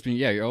 You're always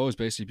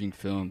basically being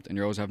filmed, and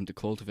you're always having to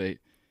cultivate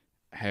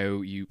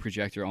how you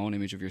project your own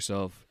image of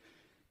yourself.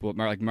 But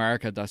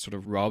Mark had that sort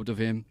of robbed of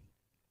him,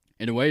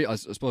 in a way. I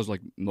suppose like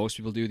most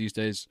people do these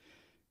days.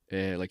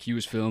 Like he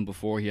was filmed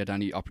before he had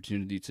any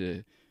opportunity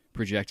to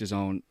project his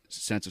own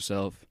sense of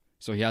self,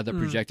 so he had that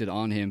projected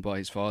on him by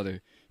his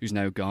father, who's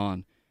now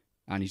gone,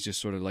 and he's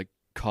just sort of like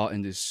caught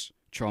in this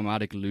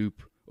traumatic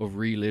loop of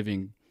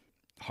reliving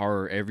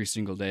horror every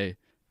single day.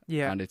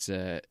 And it's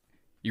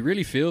you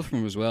really feel for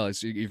him as well.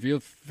 You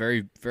feel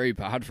very, very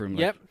bad for him.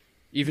 Like,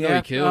 even though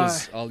he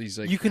kills all these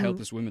like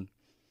helpless women.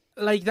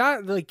 Like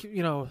that, like,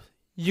 you know,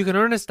 you can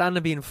understand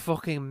him being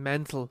fucking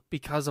mental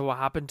because of what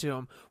happened to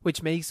him,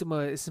 which makes him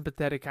a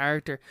sympathetic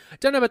character. I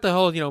don't know about the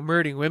whole, you know,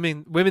 murdering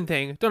women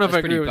thing. Don't know if I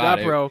agree with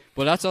that, bro.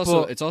 But it's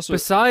also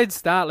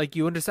besides that, like,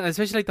 you understand,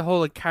 especially like the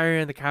whole like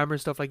carrying the camera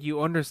stuff, like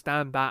you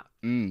understand that.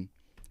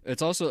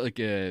 It's also like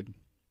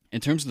in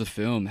terms of the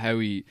film,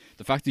 the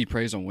fact that he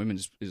preys on women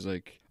is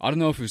like, I don't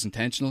know if it was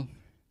intentional,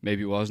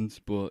 maybe it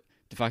wasn't, but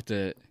the fact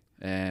that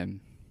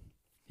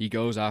he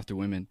goes after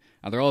women,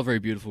 and they're all very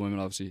beautiful women,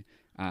 obviously,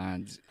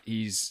 and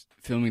he's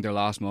filming their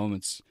last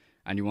moments,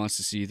 and he wants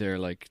to see their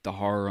like the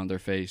horror on their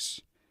face.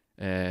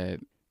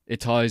 It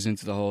ties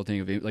into the whole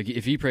thing of like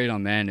if he preyed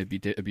on men, it'd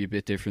be a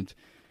bit different.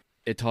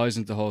 It ties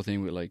into the whole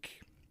thing with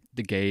like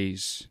the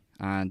gaze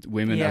and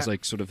women as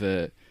like sort of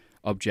a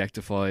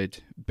objectified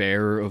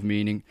bearer of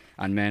meaning,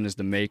 and men as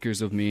the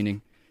makers of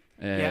meaning.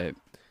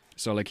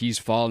 So like he's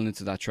fallen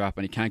into that trap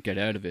and he can't get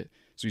out of it,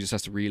 so he just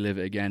has to relive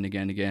it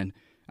again,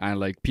 and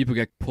like people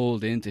get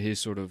pulled into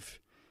his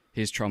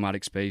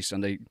traumatic space,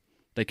 and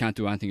they can't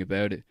do anything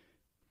about it.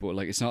 But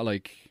like it's not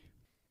like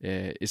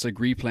it's like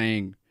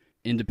replaying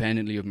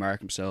independently of Mark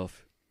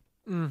himself.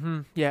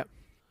 Yeah.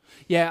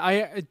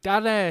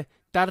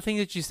 That thing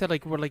that you said,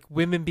 like, where like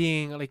women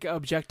being like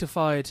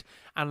objectified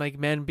and like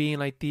men being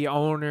like the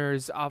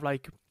owners of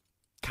like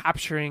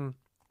capturing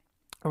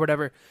or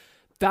whatever,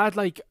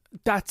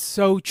 that's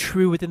so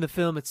true within the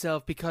film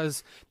itself,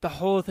 because the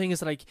whole thing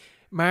is like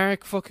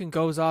Mark fucking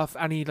goes off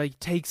and he like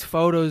takes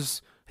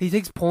photos, he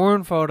takes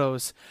porn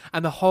photos,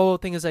 and the whole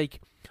thing is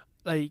like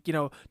you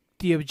know,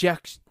 the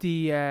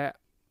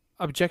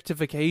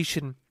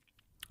objectification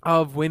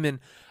of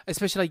women,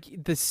 especially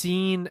like the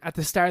scene at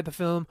the start of the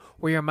film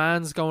where your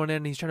man's going in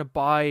and he's trying to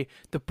buy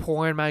the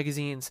porn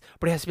magazines,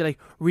 but he has to be like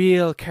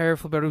real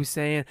careful about what he's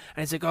saying,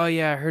 and it's like, oh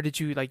yeah, I heard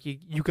that you like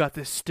you got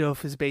this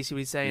stuff, is basically what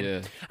he's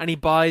saying. And he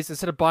buys,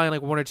 instead of buying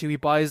like one or two, he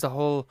buys the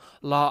whole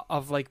lot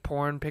of like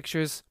porn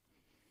pictures,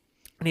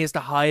 and he has to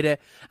hide it,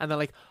 and then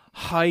like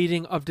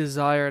hiding of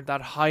desire,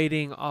 that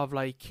hiding of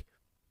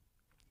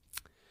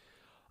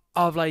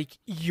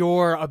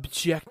your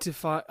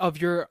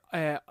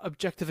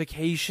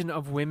objectification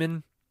of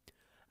women.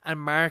 And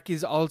Mark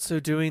is also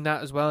doing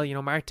that as well. You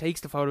know, Mark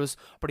takes the photos,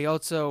 but he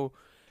also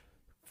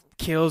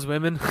kills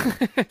women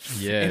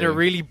in a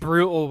really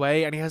brutal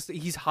way, and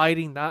he's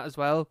hiding that as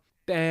well.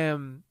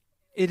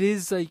 It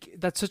is like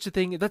that's a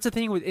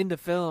thing within the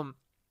film,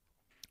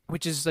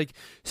 which is like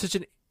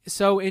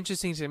so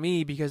interesting to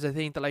me, because I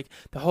think that like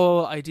the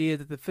whole idea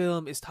that the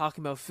film is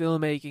talking about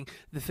filmmaking,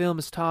 the film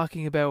is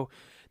talking about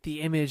the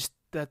image,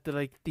 that the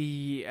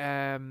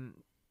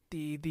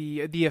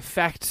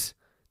effect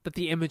that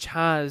the image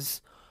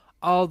has,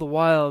 all the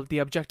while the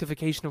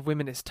objectification of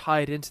women is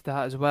tied into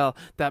that as well.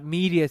 That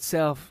media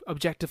itself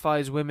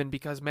objectifies women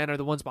because men are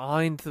the ones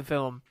behind the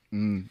film.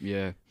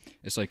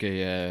 It's like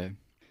a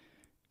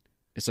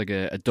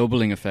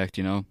doubling effect,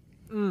 you know.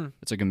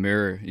 It's like a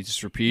mirror. He's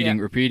just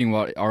repeating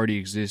what already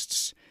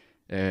exists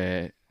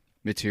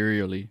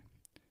materially,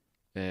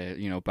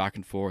 you know, back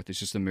and forth. It's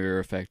just a mirror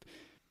effect.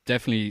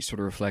 Definitely sort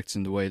of reflects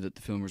in the way that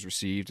the film was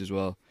received as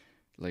well.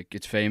 Like,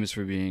 it's famous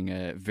for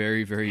being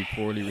very, very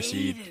poorly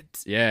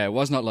received. Yeah, it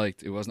was not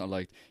liked. It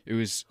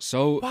was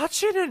so...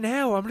 Watching it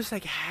now, I'm just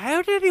like,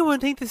 how did anyone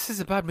think this is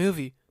a bad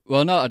movie?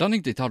 Well, no, I don't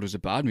think they thought it was a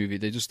bad movie.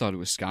 They just thought it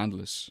was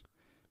scandalous.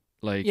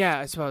 Like, yeah,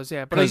 I suppose,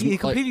 yeah. But like, he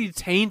completely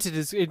tainted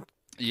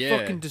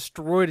fucking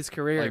destroyed his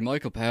career. Like,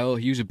 Michael Powell,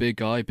 he was a big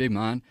guy, big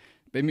man.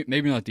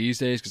 Maybe not these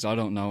days, because I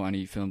don't know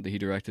any film that he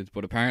directed,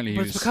 but apparently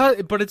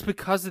it's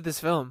because of this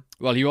film.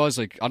 Well, he was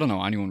like, I don't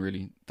know anyone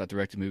really that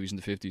directed movies in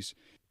the 50s,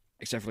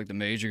 except for like the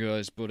major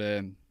guys, but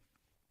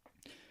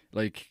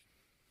like,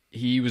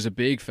 he was a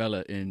big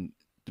fella in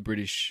the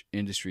British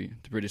industry,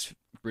 the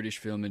British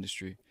film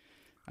industry,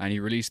 and he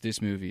released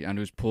this movie, and it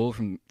was pulled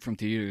from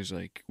theaters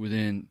like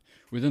within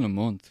a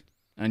month,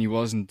 and he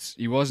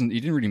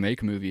didn't really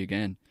make a movie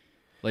again.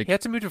 Like, he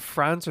had to move to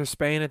France or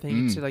Spain, I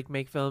think, to like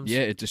make films. Yeah,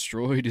 it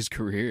destroyed his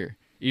career,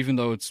 even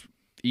though it's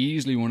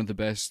easily one of the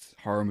best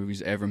horror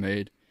movies ever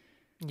made.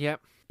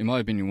 Yep. In my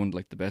opinion, one of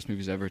like the best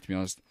movies ever, to be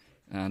honest.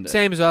 And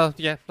same as well.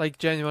 Yeah, like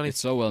genuinely, it's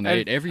so well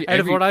made. Out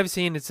of what I've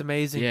seen, it's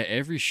amazing. Yeah,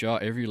 every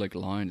shot, every like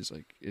line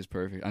is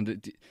perfect,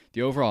 and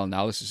the overall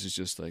analysis is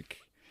just like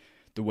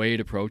the way it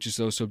approaches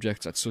those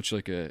subjects at such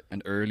like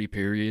an early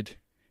period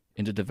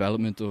in the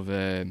development of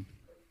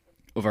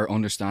our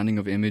understanding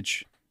of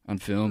image and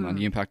film and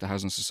the impact it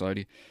has on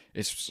society.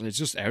 It's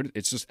just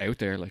out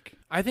there. Like,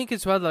 I think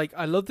as well, like,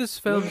 I love this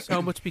film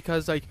so much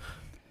because like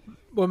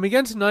when we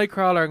get into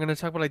Nightcrawler, I'm going to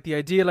talk about like the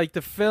idea, like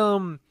the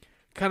film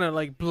kind of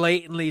like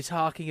blatantly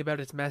talking about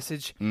its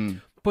message,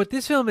 but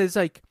this film is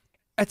like,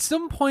 at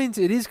some points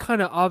it is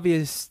kind of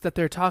obvious that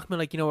they're talking about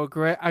like, you know,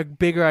 a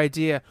bigger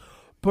idea,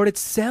 but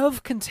it's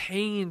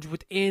self-contained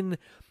within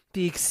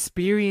the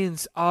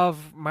experience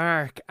of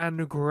Mark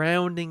and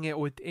grounding it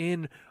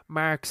within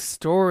Mark's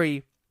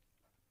story,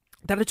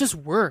 that it just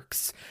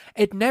works.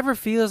 It never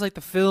feels like the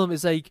film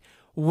is like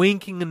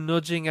winking and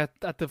nudging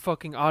at the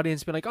fucking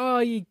audience, being like,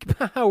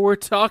 oh, we're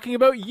talking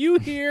about you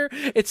here.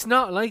 It's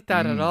not like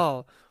that at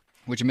all.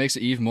 Which makes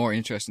it even more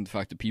interesting, the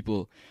fact that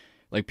people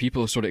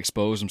sort of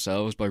expose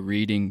themselves by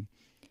reading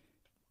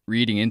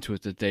into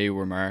it that they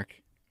were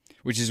Mark,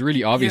 which is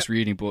really obvious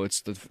reading,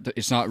 but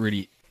it's not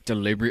really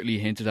deliberately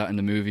hinted at in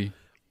the movie.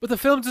 But the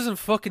film doesn't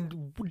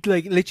fucking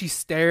like literally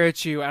stare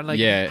at you and like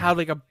have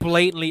like a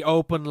blatantly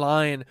open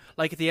line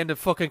like at the end of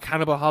fucking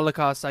Cannibal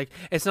Holocaust. Like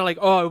it's not like,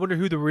 oh, I wonder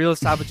who the real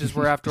savages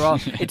were after all.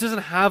 It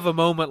doesn't have a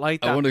moment like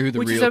that. I wonder who the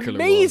which real is killer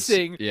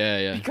amazing. was.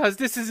 Yeah. Because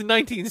this is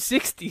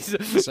 1960s.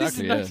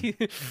 Exactly.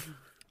 Yeah.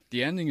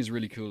 The ending is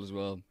really cool as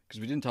well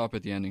because we didn't talk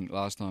about the ending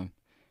last time.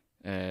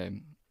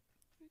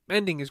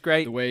 Ending is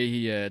great. The way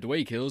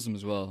he kills them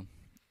as well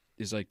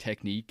is like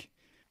technique.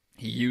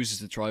 He uses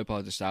the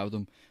tripod to stab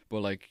them, but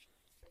like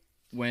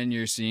when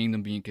you're seeing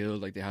them being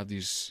killed, like they have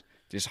this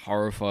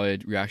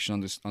horrified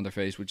reaction on their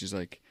face, which is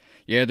like,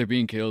 yeah, they're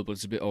being killed, but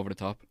it's a bit over the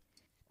top,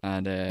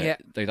 and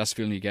like that's the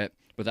feeling you get.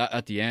 But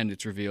at the end,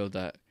 it's revealed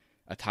that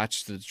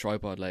attached to the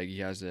tripod leg, he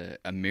has a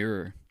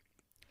mirror,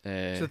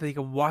 so they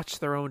can watch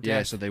their own death.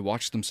 Yeah, so they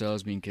watch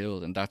themselves being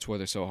killed, and that's why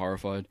they're so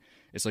horrified.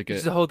 It's like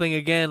it's the whole thing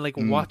again, like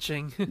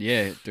watching.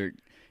 Yeah, they're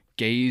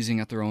gazing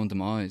at their own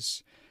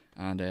demise,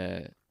 and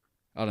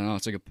I don't know.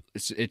 It's like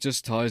it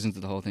just ties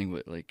into the whole thing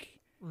with like.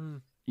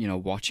 You know,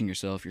 watching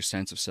yourself, your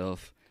sense of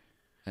self,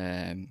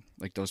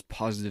 like those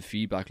positive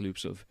feedback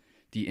loops of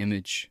the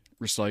image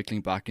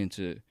recycling back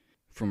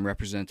from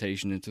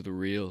representation into the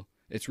real.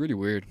 It's really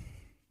weird.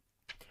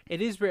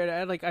 It is weird.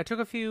 I took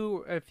a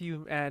few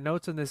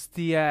notes on this.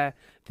 The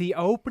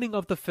opening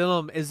of the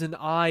film is an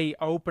eye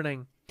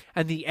opening,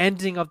 and the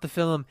ending of the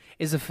film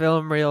is a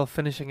film reel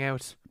finishing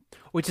out,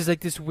 which is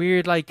like this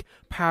weird like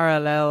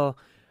parallel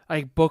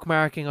like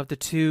bookmarking of the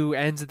two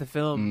ends of the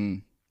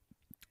film.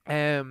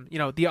 You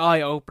know, the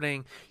eye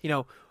opening, you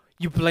know,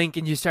 you blink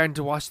and you're starting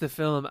to watch the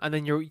film, and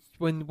then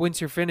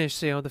once you're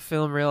finished, you know, the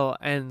film reel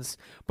ends.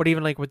 But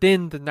even like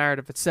within the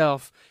narrative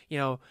itself, you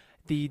know,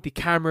 the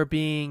camera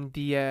being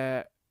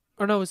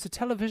it's the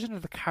television or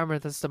the camera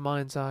that's the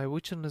mind's eye.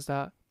 Which one is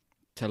that?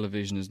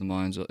 Television is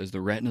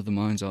the retina of the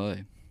mind's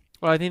eye.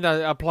 Well, I think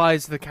that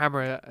applies to the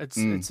camera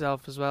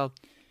itself as well.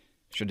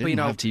 Sure, didn't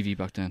have TV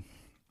back then.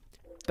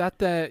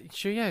 That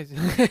sure, yeah.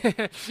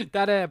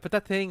 But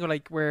that thing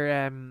like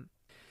where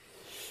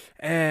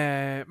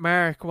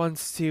Mark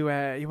wants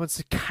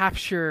to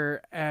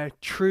capture a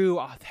true,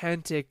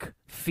 authentic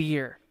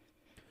fear,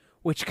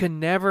 which can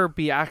never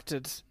be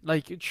acted.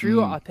 Like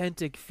true,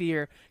 authentic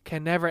fear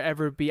can never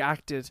ever be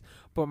acted.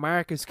 But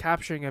Mark is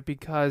capturing it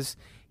because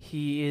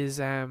he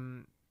is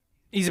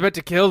he's about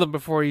to kill them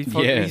before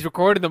he's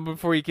recording them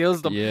before he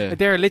kills them. Yeah.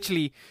 They're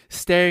literally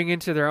staring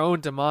into their own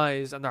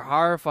demise and they're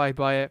horrified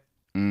by it.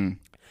 And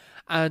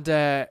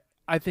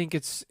I think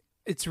it's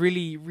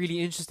really, really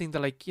interesting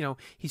that, like, you know,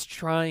 he's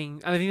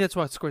trying, and I think that's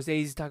what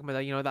Scorsese's talking about,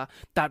 that, you know,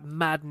 that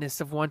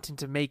madness of wanting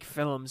to make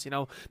films, you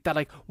know, that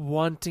like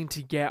wanting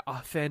to get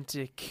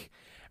authentic,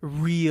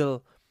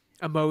 real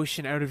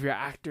emotion out of your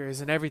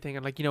actors and everything,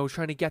 and like, you know,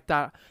 trying to get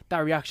that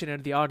reaction out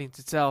of the audience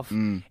itself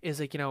is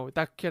like, you know,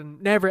 that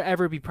can never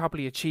ever be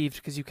properly achieved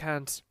because you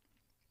can't.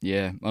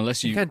 Yeah,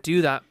 you can't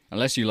do that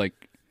unless you like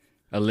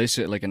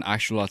elicit like an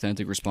actual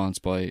authentic response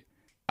by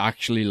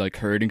actually like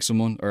hurting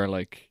someone or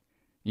like,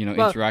 you know,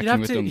 interacting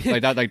with them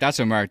like that. Like that's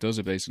how Mark does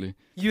it basically.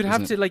 You'd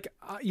have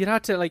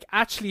to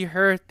actually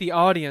hurt the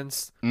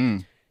audience.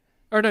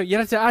 Or no, you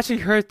have to actually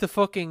hurt the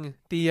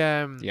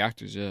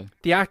actors, yeah.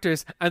 The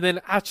actors, and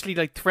then actually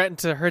like threaten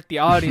to hurt the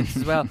audience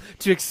as well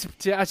to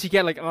actually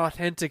get like an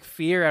authentic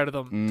fear out of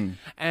them.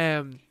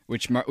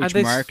 Which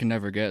Mark can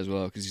never get as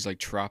well because he's like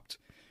trapped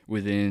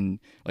within,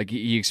 like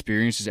he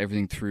experiences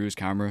everything through his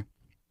camera,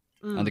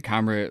 and the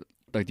camera,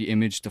 like the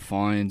image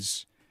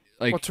defines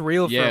like what's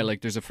real.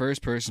 Like there's a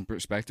first person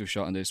perspective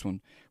shot in this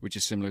one, which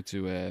is similar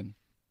to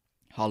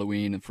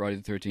Halloween and Friday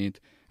the 13th,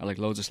 and like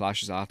loads of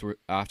slashes after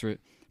it.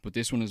 But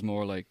this one is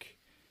more like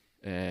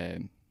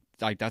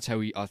that's how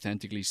he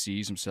authentically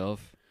sees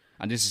himself,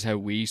 and this is how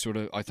we sort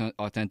of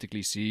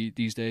authentically see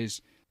these days,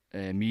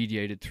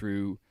 mediated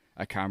through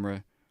a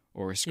camera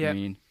or a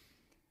screen.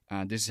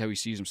 And this is how he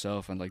sees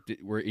himself, and like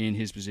we're in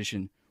his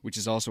position, which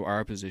is also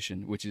our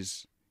position, which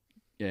is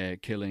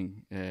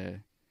killing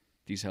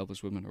these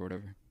helpless women or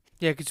whatever.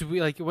 Yeah, because we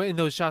like in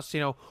those shots,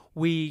 you know,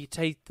 we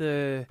take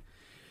the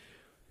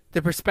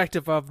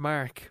perspective of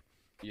Mark.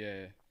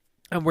 Yeah.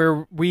 And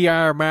where we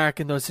are Mark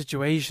in those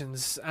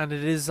situations, and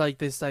it is like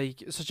this,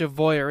 like such a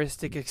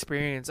voyeuristic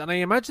experience. And I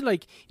imagine,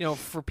 like, you know,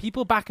 for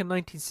people back in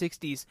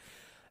 1960s,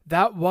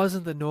 that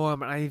wasn't the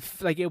norm, and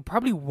it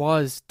probably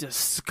was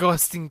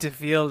disgusting to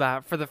feel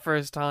that for the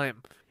first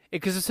time,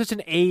 because it's such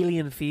an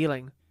alien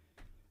feeling.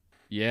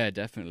 Yeah,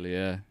 definitely.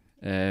 Yeah,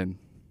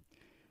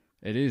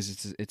 it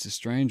is. It's a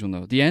strange one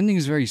though. The ending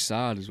is very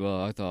sad as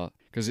well, I thought,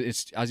 because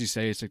it's, as you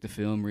say, it's like the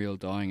film reel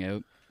dying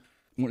out.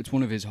 It's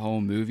one of his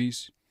home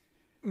movies.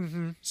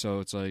 Mm-hmm. So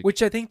it's like,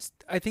 which I think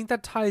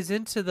that ties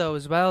into though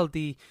as well,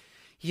 the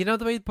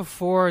way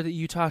before that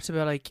you talked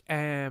about, like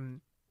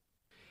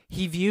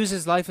he views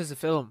his life as a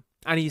film,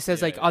 and he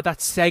says like, oh,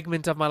 that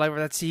segment of my life, or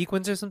that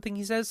sequence or something,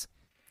 he says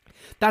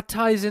that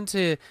ties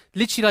into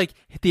literally like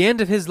the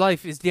end of his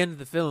life is the end of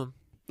the film.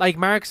 Like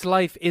Mark's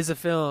life is a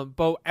film,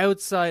 both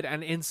outside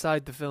and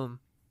inside the film.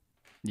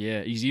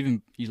 Yeah, he's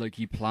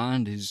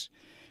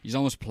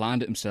almost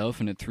planned it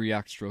himself in a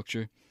 3-act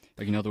structure.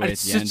 Like, you know, the way at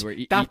the end where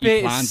he that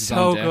plans bit is his so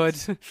own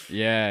death. good.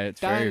 Yeah,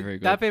 it's very, very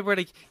good. That bit where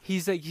like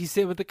he's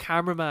sitting with the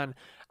cameraman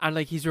and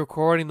like he's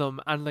recording them,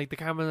 and like the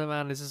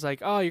cameraman is just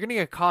like, "Oh, you're gonna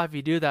get caught if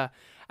you do that."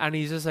 And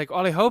he's just like, "Oh,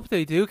 I hope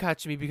they do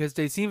catch me because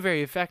they seem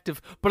very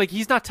effective." But like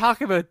he's not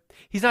talking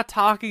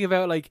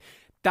about like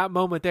that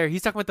moment there.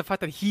 He's talking about the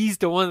fact that he's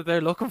the one that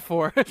they're looking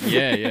for.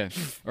 Yeah.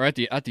 Or at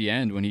the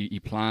end when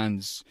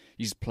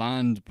he's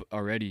planned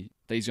already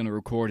that he's gonna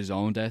record his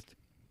own death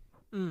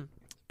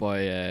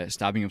by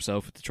stabbing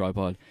himself with the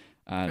tripod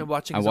and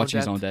watching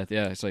his own death.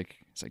 Yeah, it's like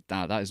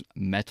that is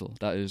metal.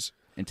 That is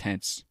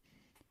intense.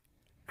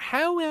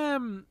 How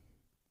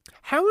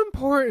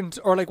important,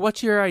 or like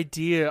what's your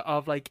idea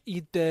of like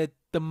the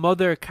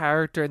mother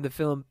character in the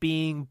film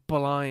being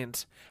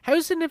blind? How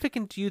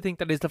significant do you think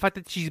that is, the fact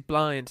that she's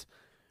blind,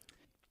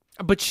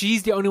 but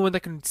she's the only one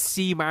that can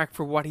see Mark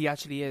for what he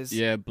actually is?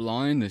 Yeah,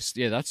 blindness.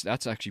 Yeah, that's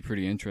actually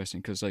pretty interesting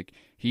because like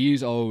he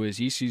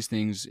sees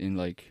things in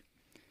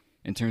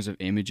terms of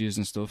images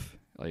and stuff.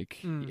 Like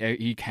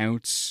he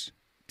counts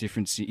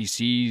different. He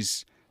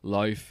sees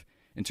life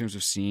in terms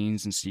of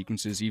scenes and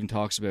sequences. He even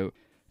talks about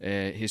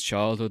his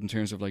childhood in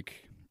terms of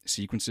like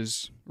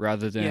sequences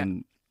rather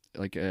than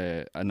like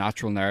a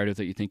natural narrative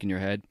that you think in your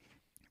head.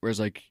 Whereas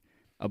like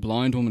a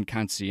blind woman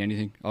can't see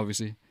anything,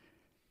 obviously,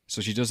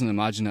 so she doesn't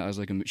imagine it as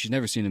like she's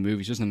never seen a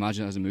movie. She doesn't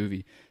imagine it as a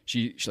movie.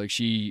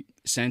 She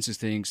senses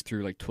things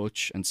through like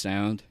touch and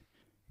sound,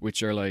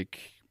 which are like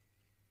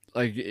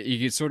you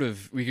could sort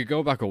of, we could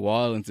go back a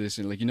while into this,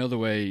 and like, you know, the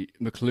way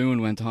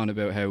McLuhan went on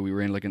about how we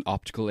were in like an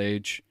optical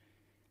age.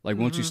 Like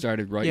once we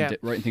started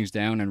writing things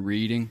down and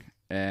reading,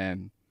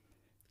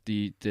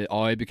 the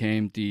eye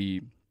became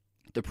the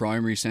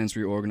primary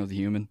sensory organ of the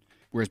human,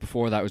 whereas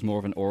before that was more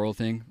of an oral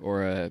thing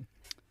or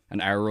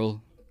an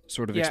aural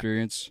sort of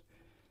experience.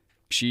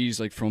 She's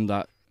like from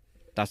that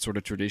sort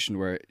of tradition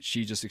where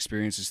she just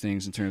experiences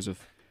things in terms of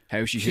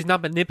how she's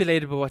not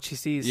manipulated by what she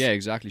sees. Yeah,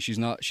 exactly. She's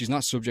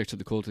not subject to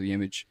the cult of the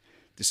image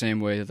the same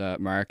way that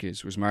Mark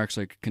is. Whereas Mark's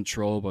like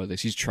controlled by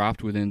this. He's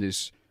trapped within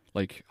this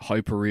like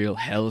hyper-real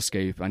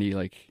hellscape, and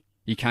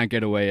he can't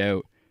get a way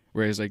out.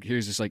 Whereas like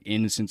here's this like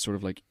innocent sort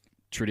of like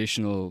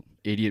traditional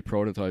idiot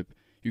prototype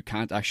who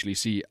can't actually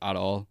see at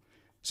all.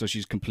 So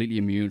she's completely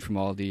immune from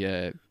all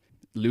the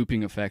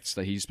looping effects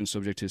that he's been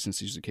subject to since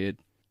he was a kid.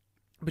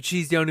 But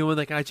she's the only one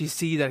that can actually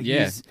see that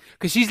he's...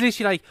 Because she's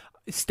literally like,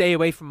 stay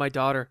away from my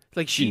daughter.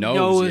 Like she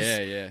knows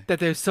that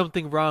there's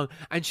something wrong.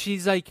 And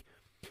she's like...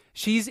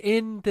 She's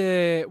in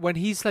the... When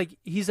he's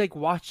like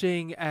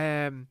watching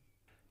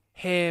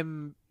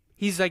him...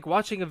 He's like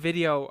watching a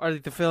video or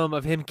like the film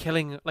of him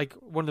killing like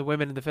one of the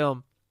women in the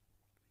film.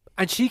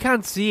 And she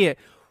can't see it,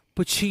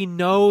 but she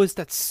knows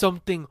that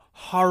something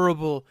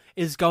horrible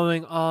is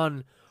going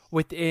on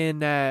within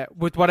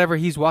with whatever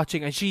he's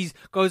watching, and she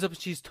goes up and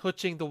she's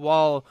touching the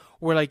wall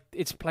where like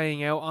it's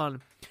playing out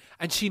on,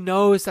 and she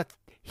knows that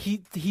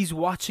he's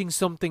watching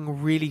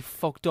something really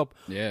fucked up.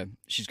 Yeah,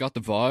 she's got the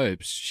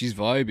vibes. She's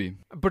vibey.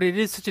 But it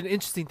is such an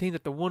interesting thing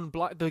that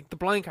the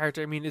blind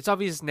character, I mean, it's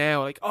obvious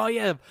now, like, oh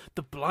yeah,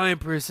 the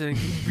blind person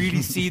can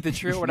really see the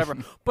truth or whatever.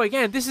 But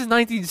again, this is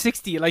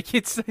 1960. Like,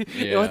 it's I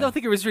don't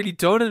think it was really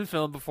done in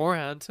film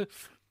beforehand.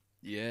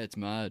 Yeah, it's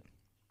mad.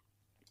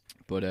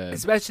 But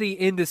especially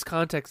in this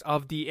context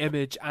of the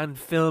image and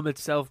film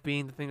itself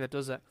being the thing that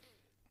does it.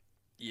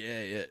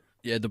 Yeah.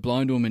 The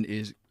blind woman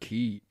is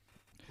key.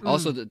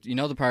 Also, you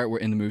know the part where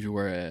in the movie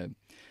where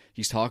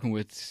he's talking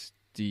with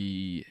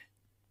the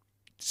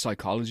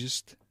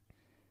psychologist,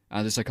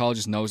 and the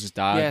psychologist knows his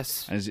dad.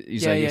 Yes. And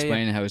he's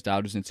explaining how his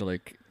dad was into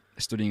like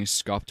studying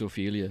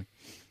scoptophilia,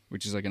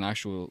 which is like an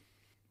actual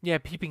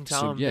Peeping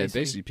Tom.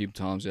 Basically Peeping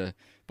Toms. Yeah,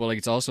 but like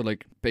it's also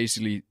like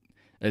basically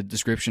a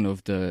description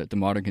of the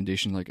modern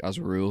condition, like as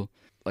a rule,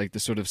 like the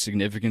sort of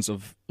significance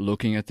of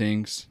looking at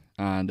things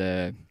and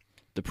the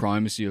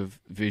primacy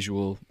of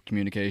visual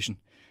communication.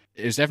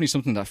 It was definitely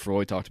something that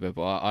Freud talked about,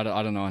 but I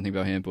don't know anything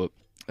about him. But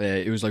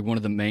it was like one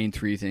of the main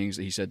three things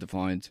that he said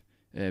defined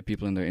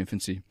people in their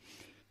infancy.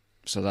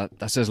 So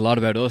that says a lot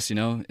about us, you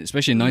know,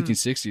 especially in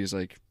 1960s.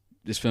 Like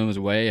this film is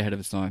way ahead of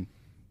its time.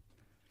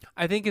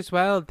 I think as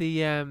well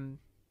the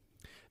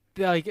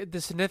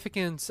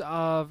significance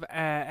of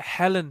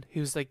Helen,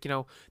 who's like, you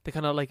know, the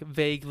kind of like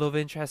vague love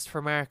interest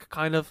for Mark,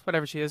 kind of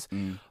whatever she is.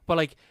 But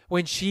like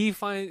when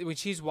she's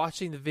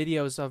watching the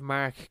videos of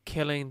Mark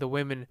killing the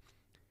women,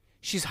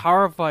 she's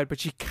horrified, but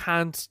she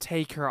can't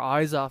take her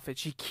eyes off it.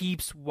 She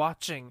keeps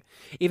watching,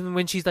 even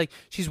when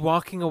she's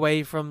walking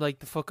away from like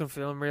the fucking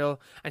film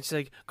reel, and she's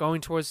like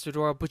going towards the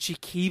door, but she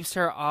keeps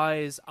her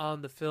eyes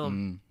on the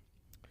film.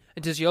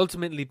 Until she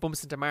ultimately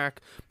bumps into Mark,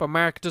 but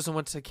Mark doesn't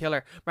want to kill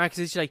her. Mark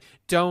is like,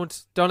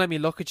 don't let me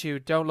look at you.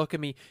 Don't look at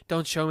me.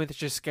 Don't show me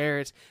that you're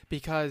scared,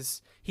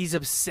 because he's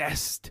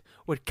obsessed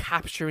with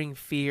capturing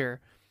fear,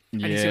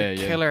 and he's gonna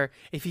kill her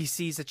if he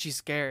sees that she's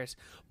scared.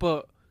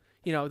 But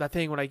you know, that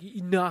thing where like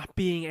not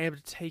being able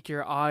to take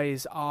your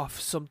eyes off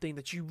something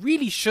that you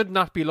really should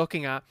not be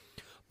looking at.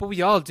 But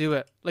we all do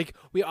it. Like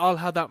we all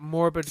have that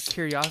morbid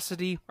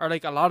curiosity, or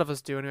like a lot of us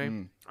do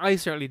anyway. I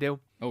certainly do.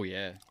 Oh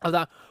yeah. Of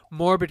that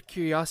morbid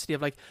curiosity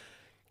of like,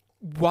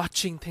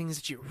 watching things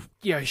that you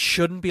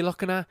shouldn't be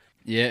looking at.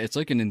 Yeah, it's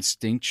like an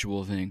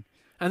instinctual thing.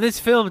 And this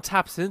film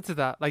taps into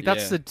that. Like,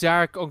 that's Yeah. the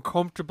dark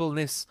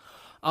uncomfortableness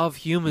of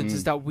humans,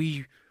 is that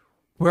we're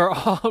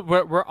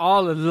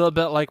all a little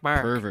bit like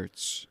Mark.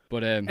 Perverts.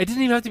 But It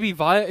doesn't even have to be it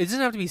doesn't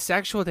have to be a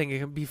sexual thing. It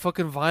can be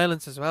fucking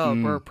violence as well.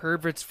 We're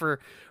perverts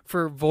for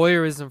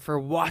voyeurism, for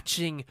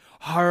watching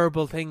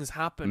horrible things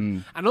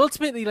happen. And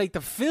ultimately, like, the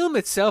film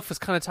itself is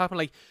kind of talking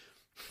like,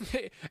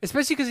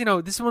 especially because, you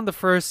know, this is one of the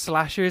first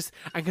slashers,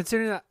 and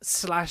considering that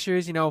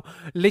slashers, you know,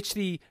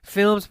 literally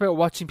films about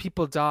watching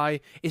people die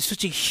is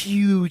such a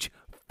huge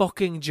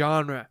fucking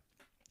genre.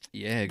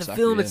 yeah, exactly.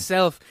 The film yeah.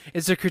 itself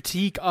is a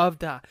critique of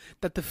that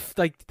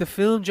the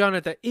film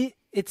genre that it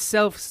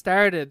itself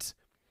started.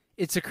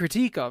 It's a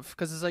critique of,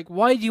 because it's like,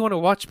 why do you want to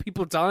watch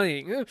people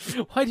dying?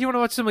 Why do you want to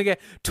watch someone get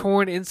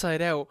torn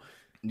inside out?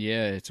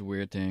 Yeah, it's a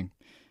weird thing.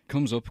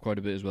 Comes up quite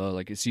a bit as well.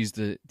 Like, it sees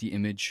the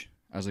image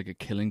as like a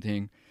killing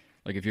thing.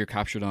 Like, if you're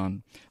captured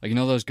on, like, you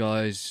know, those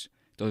guys,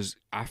 there's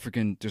like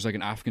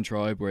an African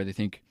tribe where they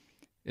think,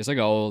 it's like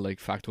all like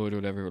factoid or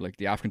whatever, like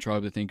the African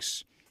tribe that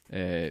thinks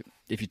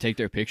if you take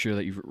their picture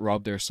that you've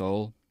robbed their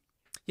soul.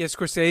 Yeah,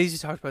 Scorsese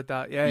talked about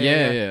that.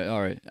 Yeah.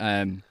 All right.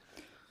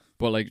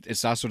 But like,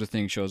 it's that sort of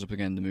thing shows up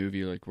again in the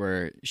movie, like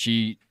where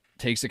she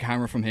takes the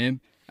camera from him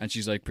and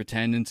she's like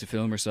pretending to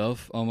film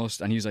herself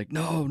almost, and he's like,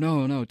 no,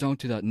 don't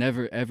do that,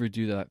 never ever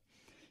do that,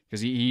 because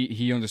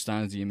he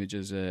understands the image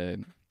as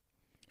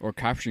or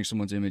capturing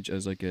someone's image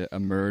as like a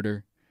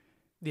murder.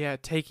 Yeah,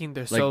 taking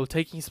their soul,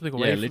 taking something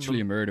away. Yeah, from literally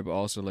them. a murder, but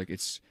also like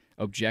it's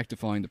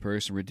objectifying the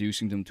person,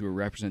 reducing them to a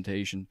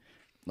representation,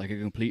 like a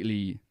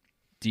completely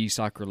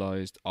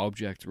desacralized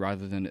object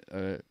rather than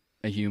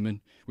a human,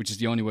 which is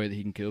the only way that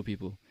he can kill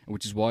people, and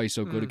which is why he's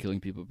so good at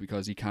killing people,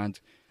 because he can't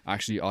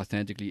actually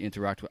authentically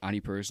interact with any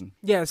person.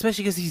 Yeah,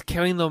 especially because he's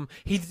killing them.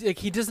 He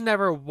doesn't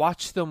ever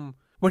watch them.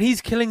 When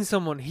he's killing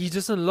someone, he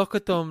doesn't look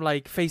at them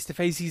like face to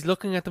face. He's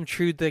looking at them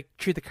through the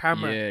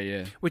camera.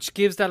 Yeah. Which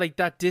gives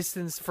that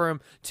distance for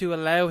him to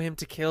allow him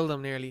to kill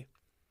them nearly.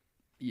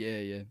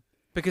 Yeah.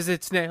 Because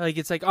it's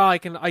like, oh, I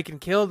can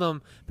kill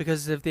them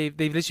because if they've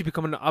literally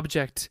become an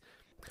object.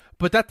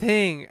 But that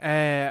thing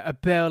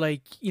about,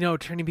 like, you know,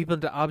 turning people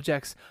into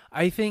objects,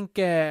 I think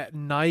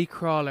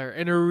Nightcrawler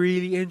in a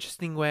really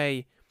interesting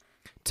way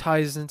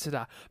ties into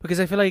that, because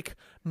I feel like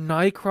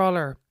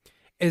Nightcrawler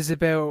is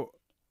about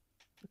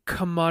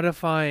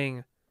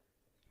commodifying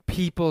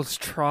people's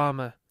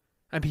trauma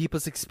and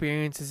people's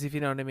experiences, if you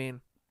know what I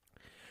mean.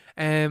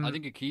 I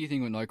think a key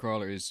thing with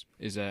Nightcrawler is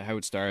how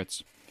it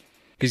starts.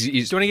 Because do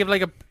you want to give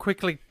like a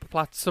quick like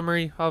plot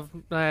summary of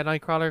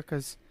Nightcrawler?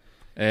 Because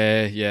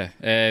our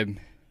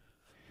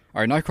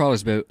Nightcrawler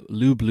is about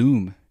Lou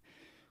Bloom,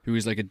 who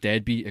is like a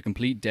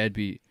complete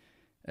deadbeat.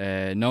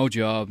 No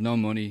job, no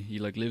money. He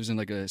like lives in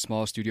like a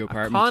small studio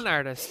apartment. A con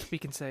artist, we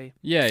can say.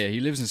 Yeah. He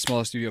lives in a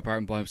small studio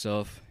apartment by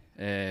himself.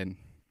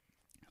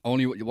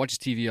 Only watches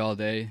TV all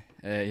day.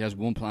 He has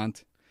one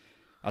plant.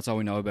 That's all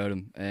we know about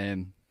him.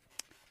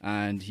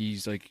 And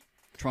he's like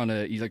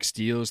he like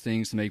steals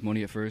things to make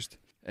money at first.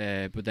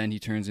 But then he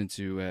turns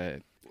into a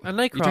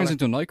Nightcrawler. He turns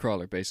into a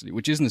Nightcrawler, basically,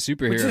 which isn't a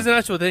superhero. Which is an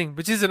actual thing.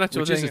 Which is a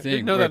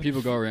thing where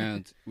people go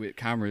around with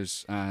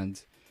cameras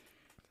and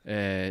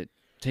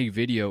take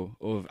video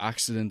of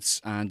accidents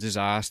and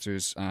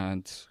disasters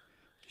and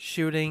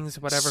shootings,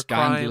 whatever,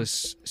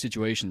 scandalous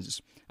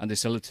situations, and they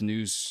sell it to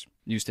news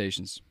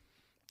stations,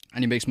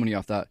 and he makes money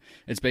off that.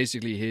 It's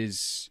basically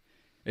it's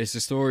the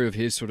story of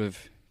his sort of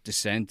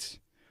descent,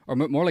 or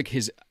more like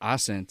his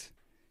ascent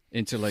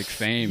into like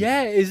fame.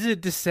 Yeah, is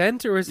it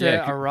descent or is it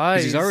a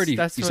rise? He's already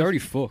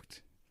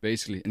fucked,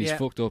 basically, and he's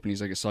fucked up, and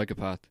he's like a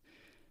psychopath.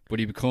 But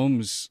he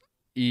becomes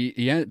he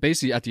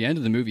basically at the end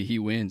of the movie he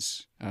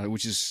wins,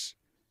 which is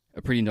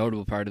a pretty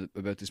notable part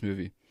about this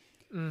movie.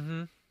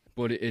 Mm-hmm.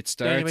 But it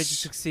starts. The only way to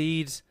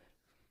succeed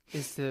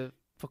is to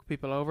fuck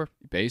people over.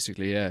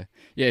 Basically, yeah.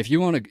 If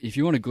you want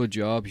a good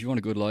job, if you want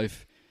a good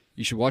life,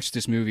 you should watch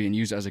this movie and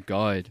use it as a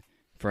guide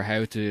for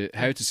how to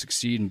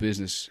succeed in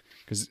business.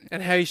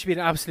 And how you should be an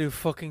absolute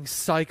fucking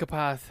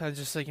psychopath and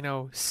just, like, you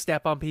know,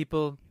 step on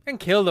people and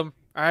kill them,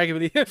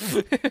 arguably.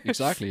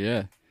 Exactly,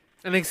 yeah.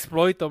 And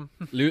exploit them.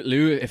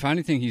 Lou, if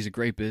anything, he's a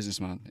great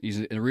businessman.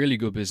 He's a really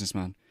good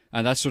businessman.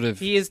 And that's sort of...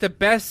 He is the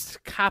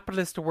best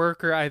capitalist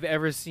worker I've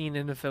ever seen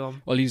in a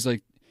film. Well, he's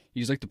like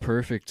the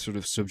perfect sort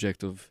of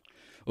subject of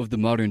the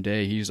modern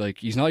day. He's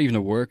not even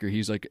a worker.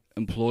 He's like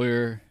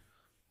employer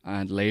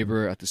and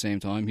laborer at the same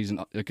time. He's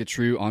like a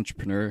true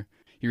entrepreneur.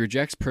 He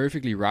rejects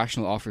perfectly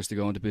rational offers to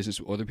go into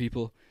business with other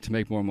people to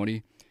make more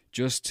money,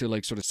 just to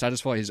like sort of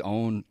satisfy his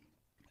own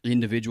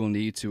individual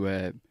need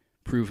to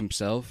prove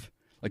himself,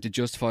 like to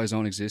justify his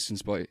own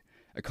existence by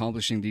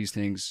accomplishing these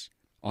things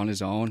on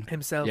his own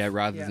himself. Yeah,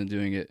 rather than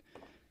doing it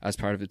as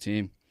part of the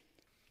team.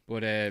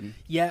 But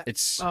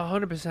it's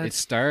 100%. It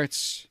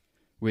starts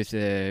with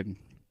him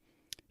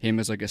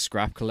as like a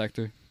scrap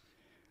collector.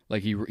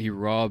 Like he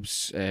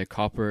robs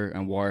copper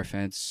and wire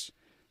fence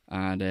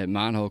and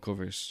manhole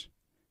covers.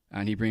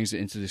 And he brings it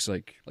into this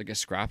like a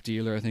scrap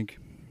dealer, I think.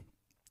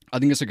 I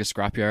think it's like a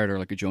scrapyard or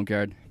like a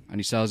junkyard, and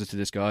he sells it to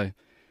this guy.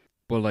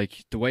 But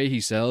like the way he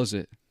sells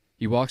it,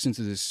 he walks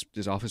into this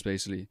office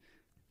basically.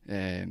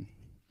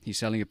 He's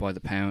selling it by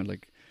the pound,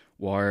 like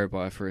wire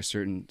for a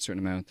certain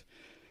amount,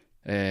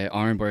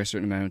 iron by a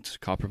certain amount,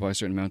 copper by a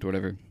certain amount, or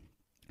whatever.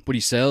 But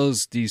he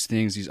sells these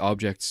things, these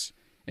objects,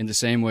 in the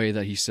same way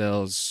that he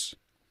sells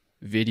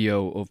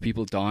video of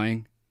people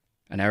dying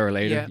an hour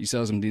later. Yeah. He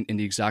sells them in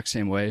the exact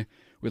same way,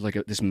 with like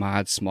this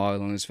mad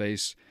smile on his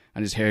face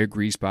and his hair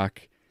greased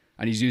back,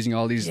 and he's using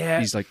all these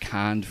like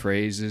canned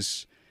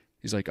phrases.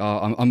 He's like,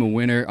 "Oh, I'm a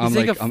winner.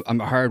 I'm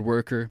a hard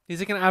worker." He's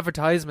like an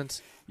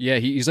advertisement. Yeah,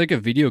 he's like a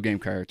video game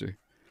character.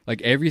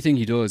 Like everything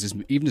he does,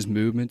 even his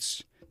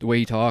movements, the way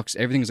he talks,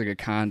 everything's like a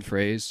canned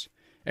phrase.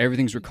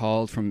 Everything's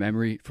recalled from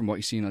memory, from what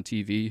you've seen on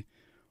TV,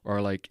 or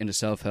like in a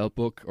self-help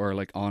book, or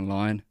like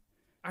online.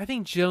 I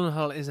think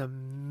Gyllenhaal is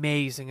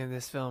amazing in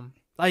this film.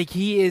 Like,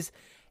 he is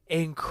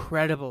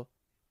incredible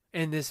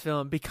in this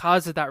film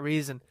because of that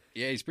reason.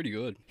 Yeah, he's pretty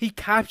good. He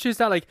captures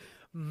that like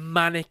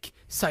manic,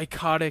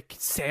 psychotic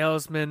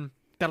salesman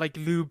that like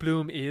Lou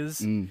Bloom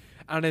is, and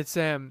it's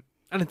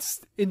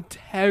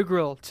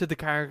integral to the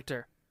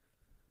character.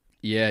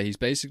 Yeah, he's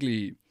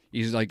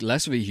like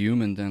less of a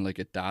human than like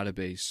a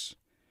database.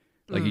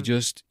 Like he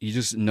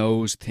just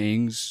knows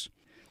things.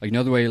 Like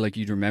another way, like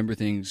you'd remember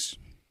things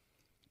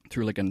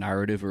through like a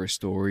narrative or a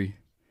story.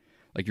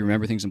 Like you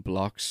remember things in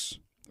blocks,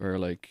 or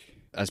like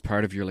as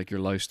part of your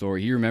life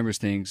story. He remembers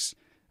things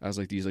as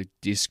like these like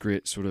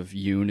discrete sort of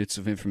units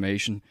of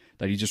information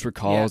that he just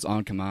recalls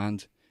on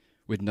command,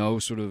 with no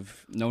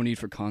need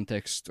for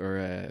context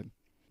or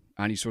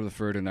any sort of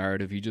further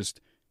narrative. He just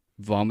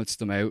vomits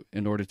them out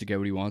in order to get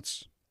what he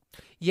wants.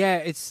 Yeah,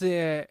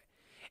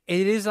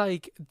 it is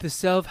like the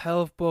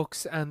self-help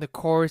books and the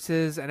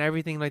courses and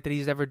everything like that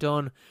he's ever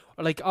done,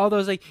 or like all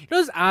those, like, you know,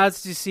 those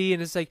ads you see,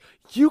 and it's like,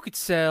 you could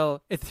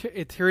sell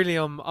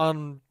Ethereum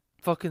on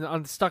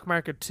the stock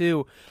market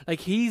too.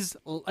 Like he is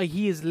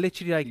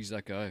literally like, he's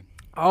that guy.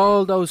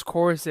 All those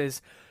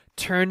courses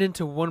turned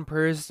into one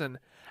person,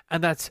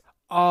 and that's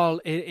all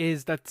it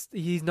is.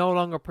 He's no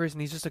longer a person.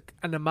 He's just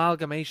an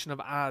amalgamation of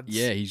ads.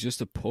 Yeah, he's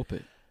just a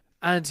puppet.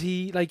 And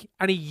he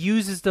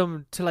uses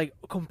them to like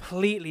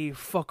completely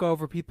fuck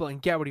over people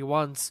and get what he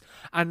wants.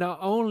 And not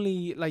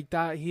only like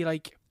that,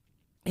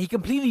 he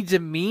completely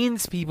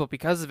demeans people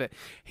because of it.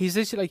 He's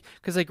literally like,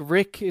 because like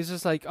Rick is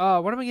just like,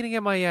 oh, when am I gonna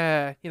get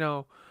my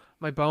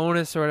my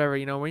bonus or whatever?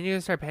 You know, when are you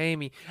gonna start paying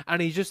me?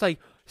 And he just like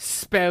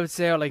spouts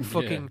out like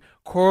fucking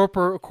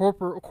corporate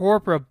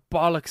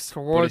bollocks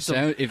towards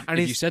him. If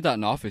you said that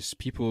in office,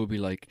 people would be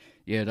like,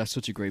 yeah, that's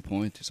such a great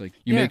point. It's like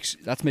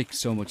that makes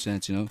so much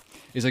sense, you know.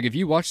 It's like if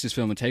you watch this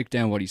film and take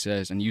down what he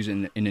says and use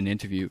it in an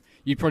interview,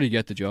 you'd probably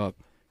get the job.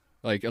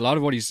 Like a lot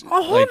of what he's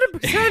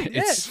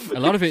 100%. A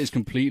lot of it is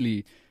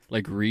completely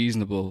like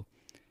reasonable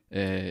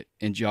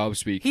in job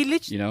speak.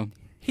 You know.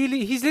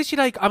 He's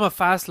literally like, I'm a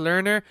fast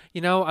learner,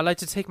 you know, I like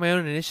to take my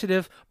own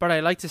initiative, but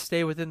I like to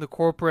stay within the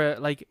corporate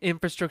like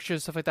infrastructure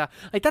and stuff like that.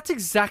 Like that's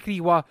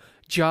exactly what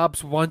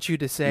jobs want you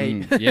to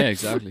say. Yeah,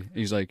 exactly.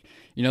 He's like,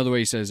 you know, the way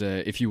he says,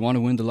 if you want to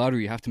win the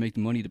lottery, you have to make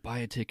the money to buy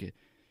a ticket.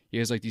 He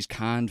has like these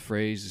canned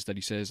phrases that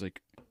he says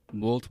like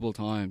multiple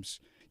times.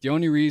 The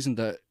only reason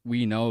that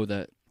we know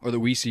that, or that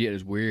we see it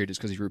as weird, is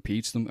because he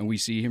repeats them and we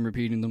see him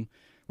repeating them.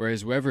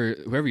 Whereas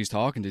whoever he's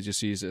talking to just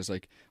sees it as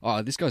like,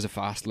 oh, this guy's a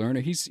fast learner.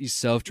 He's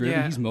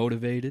self-driven. He's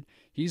motivated.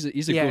 He's a good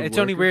it's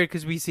worker. only weird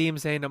because we see him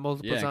saying it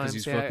multiple times. Yeah, because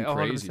he's fucking 100%.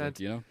 crazy, like,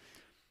 you know.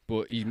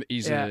 But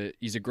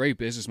he's a great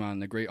businessman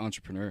and a great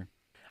entrepreneur.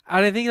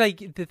 And I think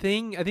like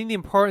the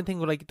important thing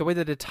with like the way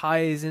that it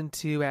ties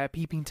into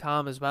Peeping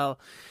Tom as well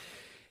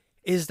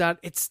is that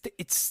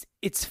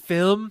it's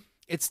film.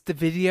 It's the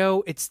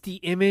video, it's the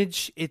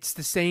image, it's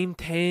the same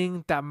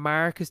thing that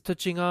Mark is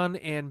touching on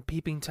in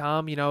Peeping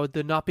Tom, you know,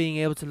 the not being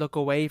able to look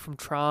away from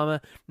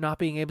trauma, not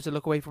being able to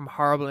look away from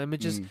horrible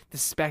images, the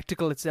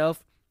spectacle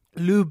itself.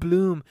 Lou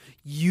Bloom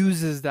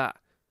uses that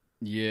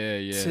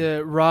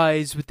to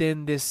rise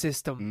within this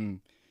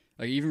system.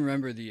 Like, even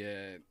remember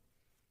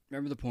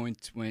the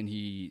point when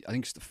I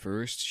think it's the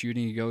first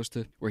shooting he goes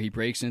to, where he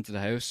breaks into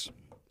the house.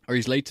 Or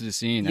he's late to the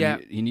scene.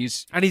 And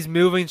he's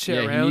moving shit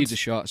around. Yeah, he needs a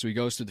shot, so he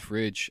goes to the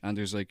fridge, and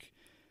there's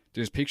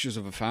pictures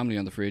of a family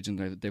on the fridge,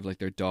 and they've like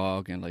their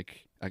dog and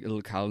like a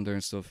little calendar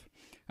and stuff.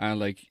 And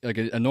like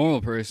a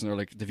normal person, or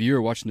like the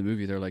viewer watching the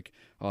movie, they're like,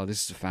 oh,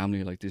 this is a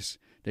family like this.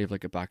 They have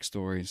like a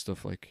backstory and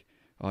stuff. Like,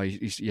 oh,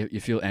 you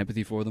feel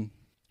empathy for them.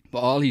 But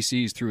all he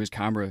sees through his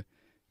camera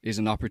is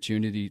an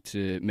opportunity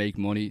to make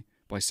money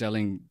by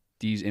selling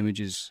these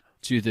images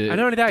to the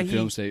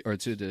film station or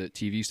to the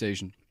TV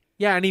station.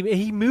 Yeah, and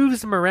he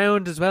moves them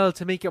around as well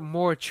to make it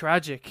more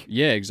tragic.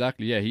 Yeah,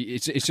 exactly. Yeah,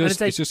 it's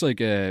just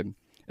like a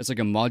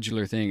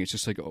modular thing. It's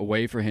just like a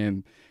way for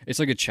him. It's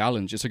like a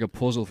challenge. It's like a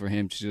puzzle for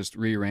him to just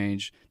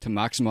rearrange to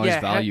maximize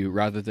value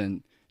rather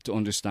than to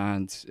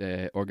understand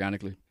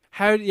organically.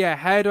 How do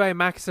I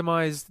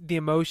maximize the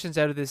emotions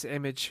out of this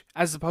image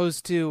as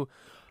opposed to,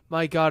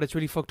 my God, it's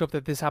really fucked up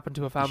that this happened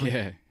to a family.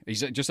 Yeah,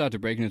 he's just after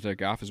breaking into a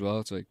gaff as well.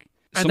 It's like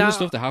some of the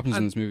stuff that happens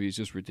in this movie is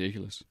just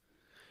ridiculous.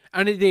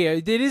 And it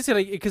is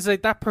like, because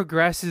like that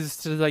progresses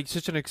to like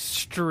such an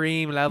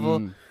extreme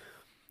level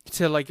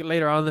to like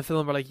later on in the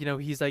film where like, you know,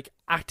 he's like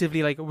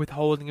actively like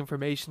withholding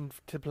information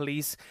to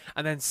police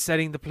and then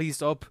setting the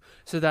police up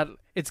so that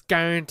it's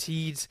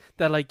guaranteed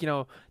that like, you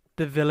know,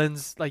 the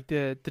villains, like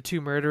the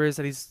two murderers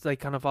that he's like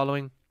kind of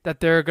following, that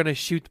they're gonna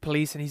shoot the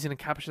police and he's gonna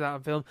capture that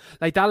on film.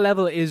 Like that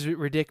level is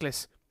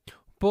ridiculous.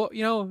 But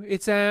you know,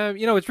 it's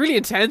it's really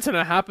intense when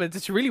it happens.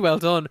 It's really well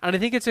done, and I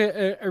think it's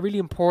a really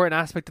important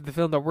aspect of the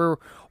film that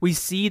we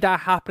see that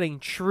happening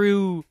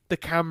through the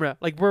camera.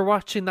 Like we're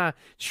watching that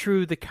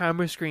through the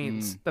camera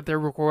screens that they're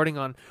recording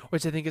on,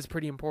 which I think is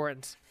pretty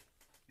important.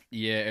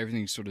 Yeah,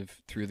 everything's sort of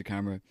through the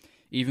camera.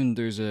 Even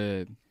there's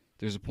a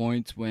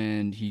point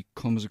when he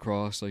comes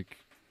across like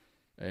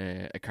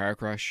a car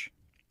crash,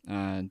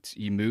 and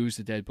he moves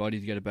the dead body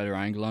to get a better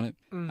angle on it,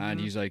 and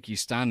he's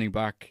standing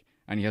back.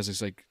 And he has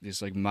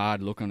this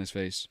mad look on his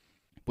face,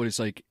 but it's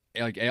like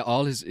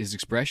all his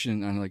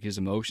expression and like his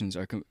emotions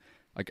are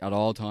like at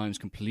all times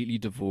completely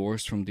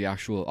divorced from the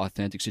actual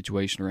authentic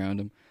situation around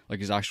him, like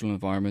his actual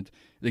environment.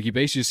 Like you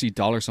basically see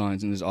dollar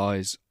signs in his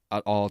eyes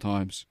at all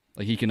times.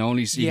 Like he can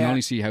only see how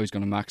he's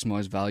going to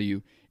maximize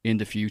value in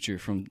the future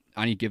from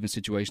any given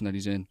situation that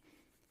he's in.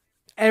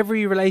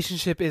 Every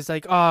relationship is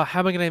like, oh,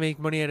 how am I going to make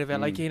money out of it?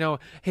 Like, you know,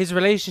 his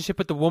relationship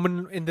with the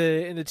woman in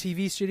the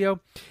TV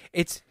studio,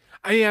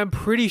 I'm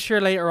pretty sure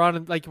later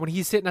on, like when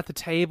he's sitting at the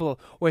table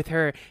with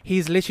her,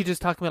 he's literally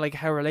just talking about like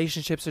how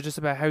relationships are just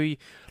about how you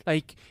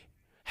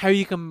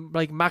can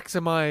like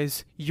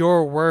maximize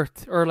your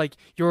worth or like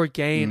your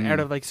gain out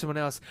of like someone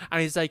else.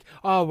 And he's like,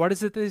 oh, what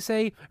is it they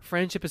say?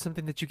 Friendship is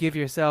something that you give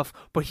yourself.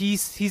 But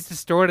he's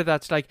distorted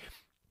that to like,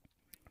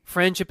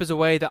 friendship is a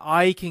way that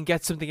I can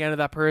get something out of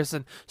that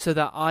person so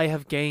that I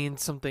have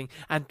gained something,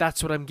 and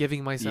that's what I'm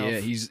giving myself. Yeah,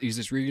 he's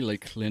this really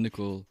like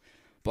clinical,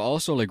 but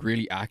also like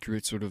really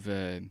accurate sort of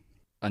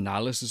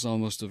analysis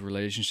almost of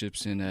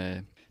relationships in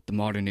the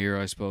modern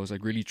era, I suppose.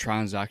 Like really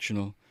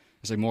transactional.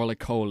 It's like more like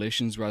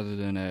coalitions rather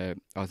than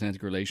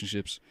authentic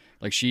relationships.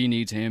 Like she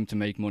needs him to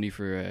make money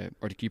for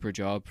or to keep her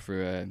job for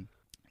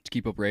to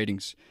keep up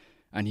ratings,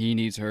 and he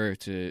needs her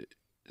to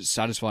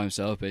satisfy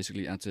himself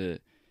basically and to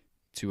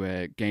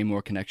gain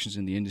more connections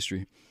in the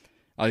industry.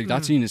 I think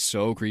that scene is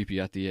so creepy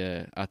at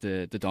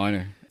the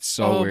diner. It's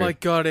so weird. Oh my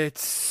god,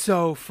 it's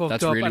so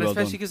fucked up. Really and well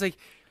especially because like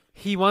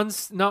he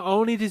wants, not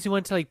only does he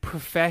want to like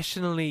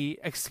professionally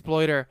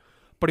exploit her,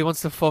 but he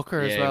wants to fuck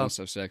her as well. Yeah, he wants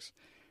to have sex.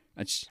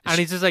 And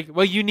he's just like,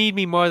 well, you need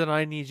me more than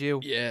I need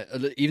you. Yeah,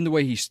 even the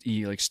way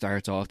he like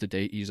starts off the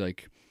date, he's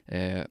like,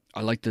 I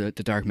like the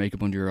dark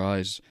makeup under your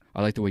eyes.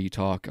 I like the way you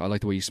talk. I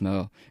like the way you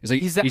smell. It's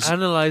like he's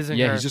analyzing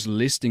her. Yeah, he's just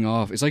listing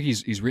off. It's like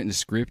he's written the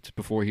script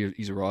before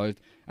he's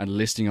arrived and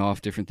listing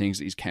off different things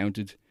that he's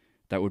counted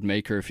that would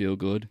make her feel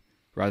good,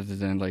 rather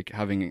than like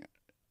having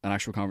an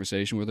actual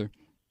conversation with her.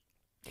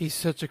 He's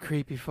such a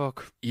creepy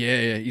fuck.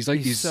 Yeah,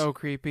 he's so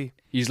creepy.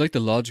 He's like the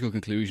logical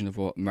conclusion of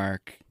what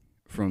Mark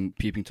from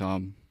Peeping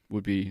Tom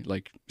would be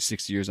like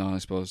 60 years on, I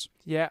suppose.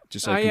 Yeah,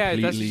 just like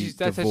completely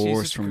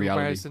divorced from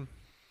reality. Comparison.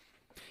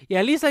 Yeah,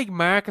 at least like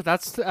Mark at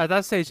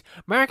that stage,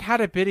 Mark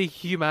had a bit of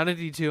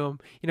humanity to him.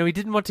 You know, he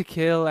didn't want to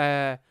kill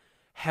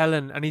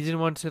Helen, and he didn't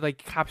want to like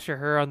capture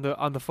her on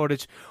the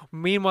footage.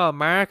 Meanwhile,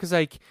 Mark is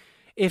like,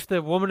 if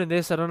the woman in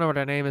this, I don't know what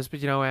her name is,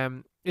 but you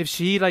know, if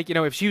she like, you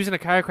know, if she was in a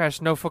car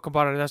crash, no fucking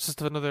bother. That's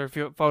just another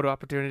photo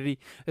opportunity.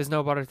 There's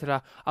no bother to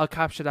that. I'll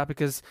capture that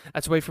because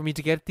that's a way for me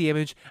to get the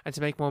image and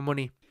to make more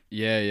money.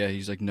 Yeah.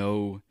 He's like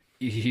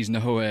he's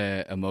no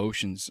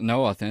emotions,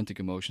 no authentic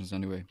emotions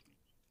anyway.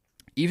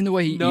 Even the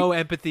way no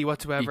empathy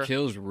whatsoever. He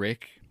kills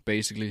Rick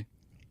basically.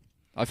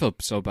 I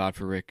felt so bad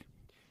for Rick.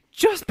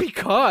 Just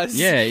because.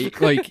 Yeah, he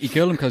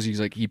killed him because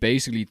he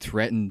basically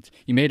threatened.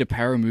 He made a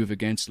power move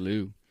against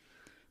Lou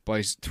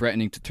by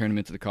threatening to turn him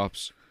into the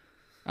cops,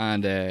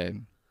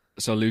 and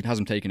so Lou has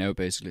him taken out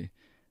basically,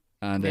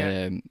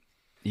 and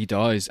he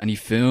dies, and he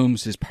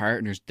films his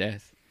partner's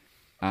death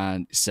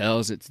and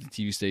sells it to the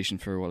TV station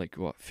for what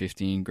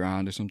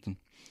 $15,000 or something.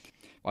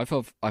 I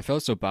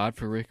felt so bad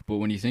for Rick, but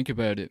when you think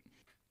about it,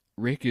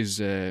 Rick is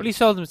well, he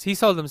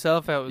sold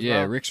himself out as well.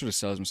 Yeah, Rick sort of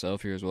sells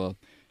himself here as well,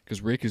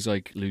 because Rick is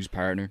like Lou's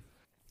partner.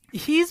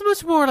 He's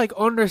much more like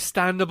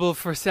understandable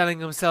for selling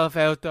himself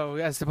out though,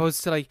 as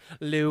opposed to like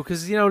Lou,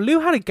 because you know Lou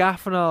had a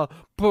gaff and all,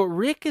 but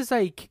Rick is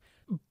like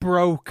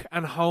broke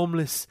and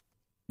homeless.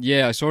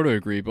 Yeah, I sort of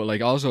agree, but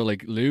like also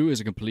like Lou is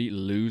a complete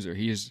loser.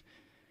 He is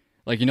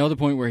like, you know, the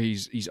point where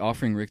he's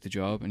offering Rick the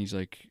job and he's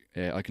like,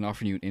 I can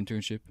offer you an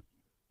internship.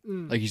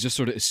 Like he's just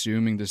sort of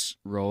assuming this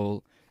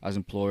role as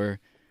employer,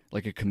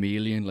 like a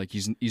chameleon. Like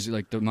he's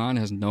like, the man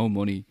has no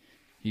money.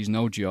 He's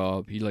no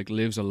job. He like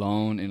lives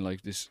alone in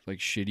like this like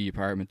shitty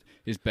apartment.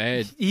 His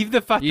bed. Even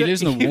the fact he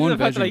lives in a one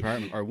bedroom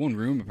apartment or 1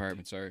 room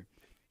apartment. Sorry.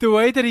 The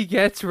way that he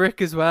gets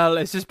Rick as well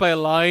is just by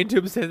lying to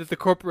him, saying that the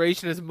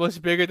corporation is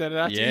much bigger than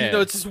that. Yeah. Even though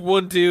it's just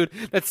one dude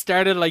that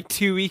started like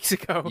 2 weeks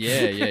ago.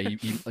 Yeah.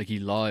 He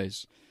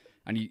lies,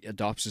 and he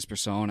adopts his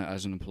persona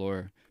as an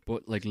employer.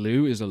 But like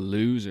Lou is a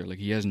loser. Like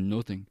he has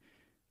nothing.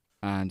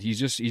 and he's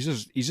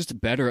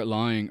just better at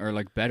lying, or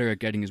like better at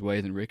getting his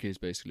way than Rick is.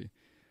 Basically,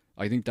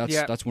 I think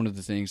that's one of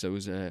the things that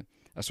was that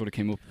sort of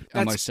came up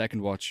on my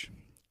second watch,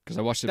 because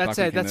I watched it back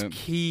when it came that's out.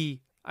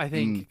 key, I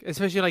think,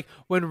 especially like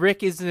when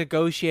Rick is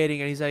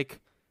negotiating and he's like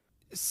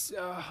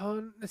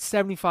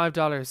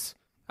 $75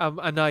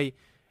 a night.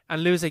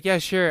 And Lou's like, yeah,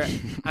 sure.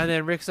 And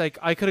then Rick's like,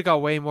 I could have got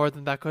way more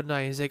than that, couldn't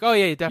I? He's like, oh,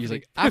 yeah, definitely. He's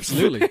like,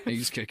 absolutely. And he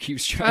just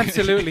keeps trying.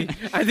 Absolutely.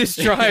 And this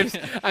drives.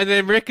 And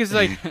then Rick is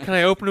like, can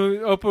I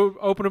open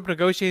up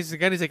negotiations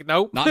again? He's like,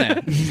 nope. Not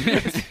now.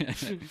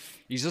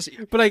 He's just...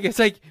 But like, it's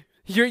like,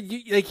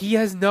 like he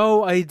has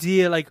no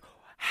idea like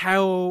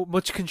how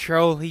much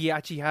control he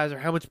actually has, or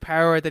how much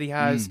power that he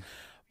has.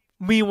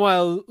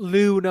 Meanwhile,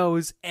 Lou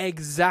knows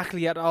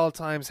exactly at all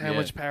times how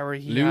much power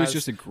he has. Lou is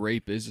just a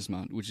great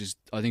businessman, which is,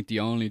 I think, the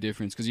only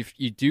difference. Because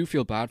you do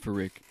feel bad for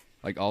Rick,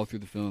 like, all through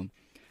the film.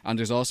 And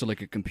there's also,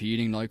 like, a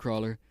competing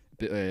Nightcrawler,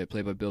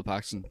 played by Bill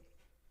Paxton.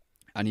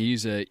 And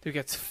he's who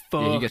gets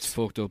fucked. Yeah, he gets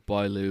fucked up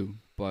by Lou,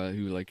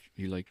 who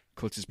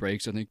cuts his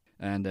brakes, I think.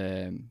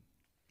 And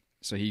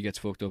so he gets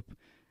fucked up.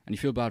 And you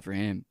feel bad for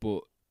him. But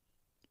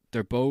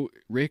they're both...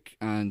 Rick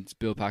and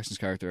Bill Paxton's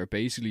character are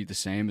basically the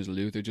same as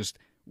Lou. They're just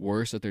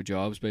worse at their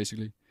jobs,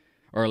 basically,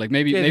 or like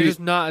maybe they're just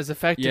not as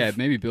effective. Yeah,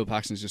 maybe Bill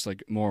Paxton's just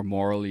like more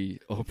morally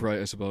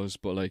upright, I suppose,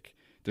 but like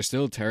they're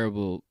still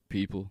terrible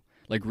people.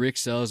 Like Rick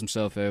sells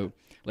himself out.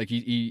 Like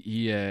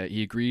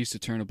he agrees to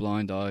turn a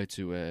blind eye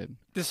to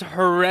this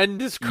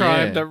horrendous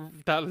crime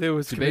that Lou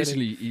was committing.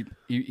 Basically,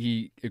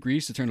 he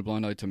agrees to turn a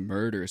blind eye to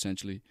murder,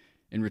 essentially,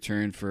 in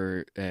return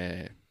for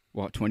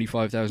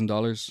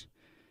 $25,000,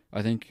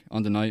 I think,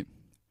 on the night.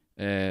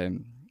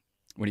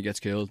 When he gets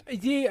killed.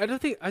 Yeah, I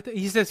think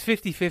he says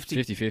 50-50.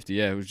 50-50,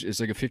 yeah.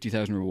 It's like a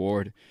 50,000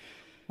 reward.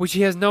 Which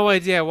he has no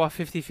idea what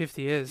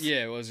 50-50 is.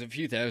 Yeah, it was a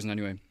few thousand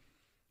anyway.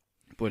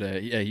 But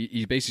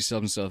he basically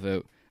sells himself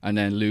out. And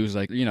then Lou's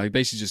like, he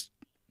basically just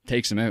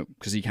takes him out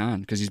because he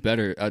can, because he's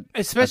better at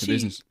the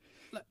business.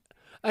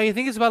 I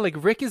think it's about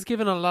like Rick is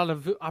given a lot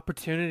of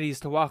opportunities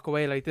to walk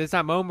away. Like there's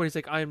that moment where he's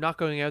like, I am not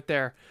going out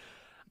there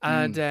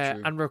and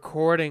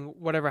recording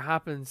whatever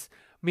happens.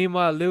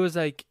 Meanwhile, Lou is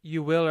like,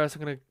 you will, or else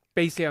I'm going to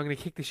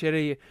kick the shit out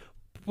of you.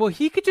 Well,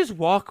 he could just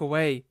walk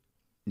away.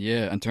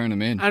 Yeah, and turn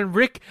him in. And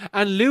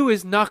Lou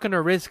is not going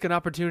to risk an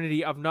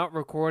opportunity of not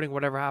recording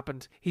whatever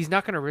happened. He's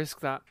not going to risk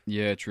that.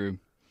 Yeah, true.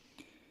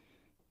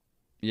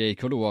 Yeah, he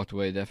could have walked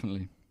away,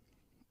 definitely.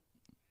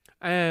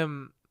 I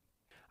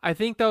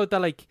think though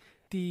that like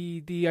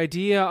the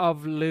idea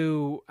of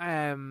Lou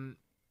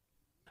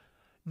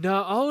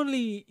not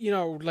only,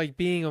 like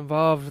being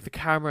involved with the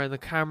camera and the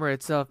camera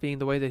itself being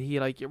the way that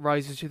he like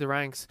rises through the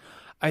ranks,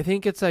 I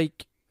think it's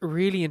like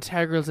really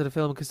integral to the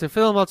film, because the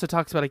film also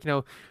talks about like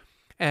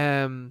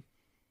the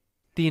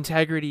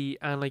integrity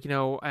and like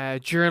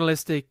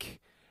journalistic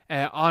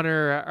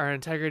honor or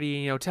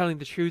integrity, telling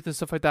the truth and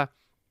stuff like that.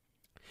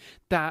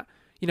 That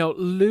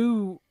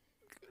Lou,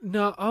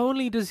 not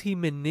only does he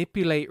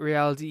manipulate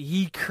reality,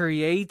 he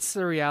creates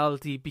a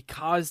reality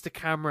because the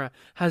camera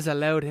has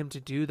allowed him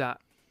to do that.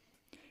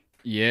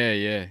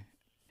 Yeah.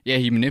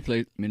 He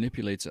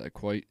manipulates it at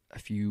quite a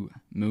few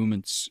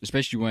moments,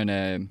 especially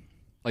when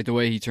like the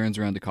way he turns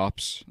around the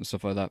cops and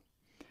stuff like that.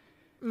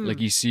 Like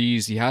he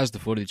has the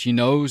footage. He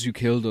knows who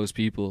killed those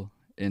people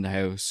in the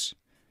house,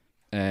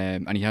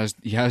 and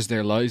he has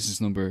their license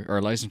number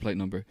or license plate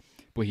number.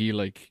 But he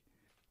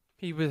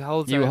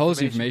withholds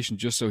the information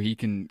just so he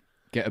can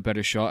get a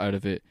better shot out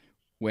of it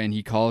when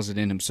he calls it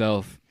in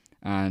himself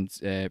and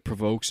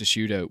provokes a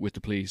shootout with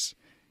the police.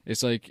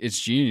 It's like, it's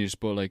genius,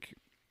 but like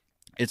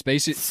it's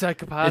basically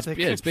psychopathic.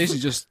 It's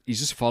basically just he's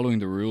just following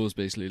the rules,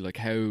 basically, like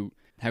how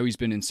he's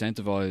been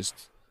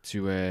incentivized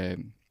to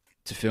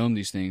film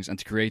these things and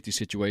to create these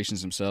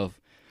situations himself.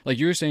 Like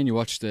you were saying, you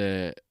watched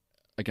an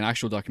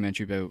actual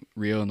documentary about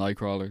real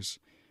Nightcrawlers,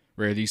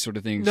 where these sort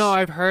of things. No,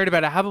 I've heard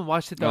about it. I haven't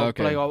watched it though. Oh,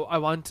 okay. But I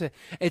want to.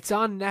 It's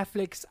on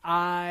Netflix.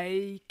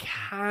 I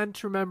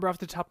can't remember off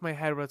the top of my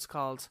head what it's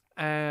called.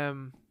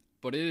 But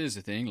it is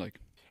a thing, like.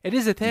 It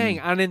is a thing,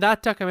 and in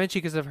that documentary,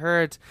 because I've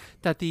heard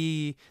that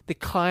the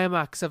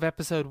climax of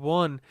episode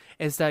 1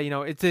 is that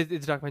it's a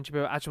documentary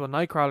about actual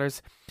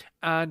Nightcrawlers,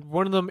 and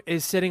one of them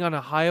is sitting on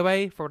a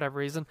highway for whatever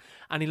reason,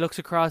 and he looks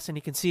across and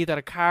he can see that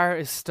a car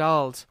is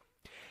stalled,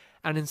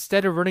 and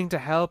instead of running to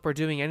help or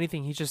doing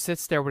anything, he just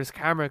sits there with his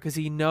camera because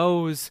he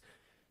knows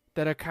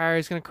that a car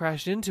is going to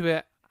crash into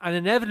it, and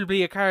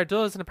inevitably a car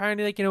does, and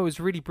apparently it was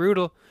really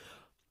brutal.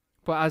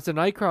 But as the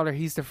Nightcrawler,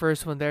 he's the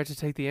first one there to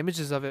take the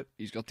images of it.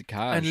 He's got the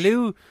cash. And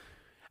Lou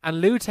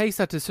takes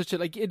that to such a,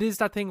 like, it is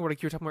that thing where,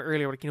 like you were talking about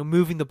earlier, like,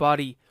 moving the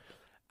body.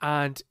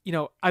 And,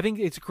 I think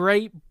it's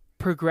great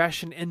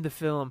progression in the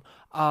film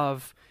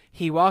of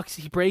he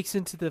breaks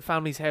into the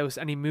family's house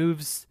and he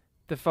moves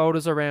the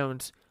photos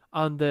around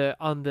on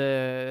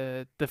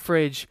the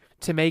fridge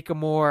to make a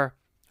more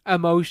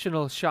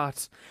emotional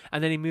shot.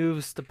 And then he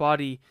moves the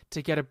body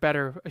to get a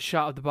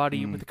shot of the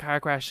body with the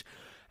car crash,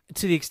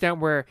 to the extent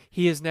where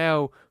he is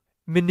now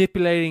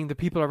manipulating the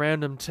people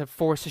around him to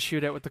force a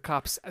shootout with the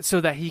cops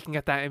so that he can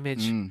get that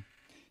image.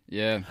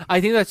 Yeah. I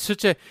think that's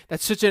such an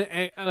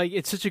like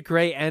it's such a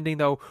great ending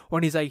though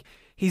when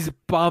he's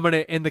bombing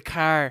it in the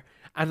car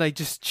and like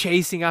just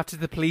chasing after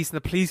the police and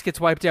the police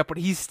gets wiped out but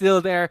he's still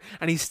there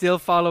and he's still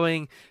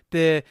following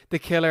the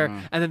killer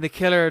and then the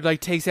killer like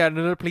takes out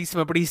another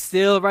policeman but he's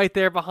still right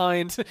there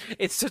behind.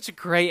 It's such a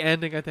great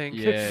ending, I think.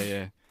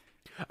 Yeah.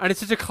 And it's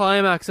such a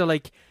climax of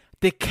like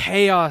the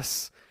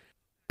chaos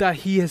that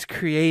he has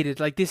created.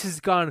 Like this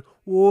has gone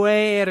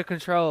way out of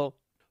control.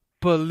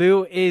 But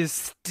Lou is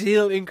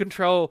still in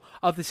control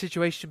of the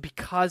situation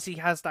because he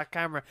has that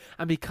camera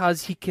and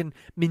because he can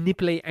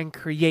manipulate and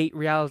create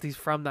realities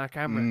from that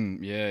camera.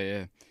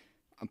 Yeah.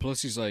 And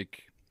plus, he's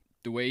like,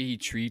 the way he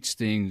treats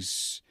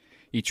things,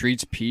 he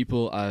treats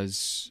people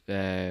as,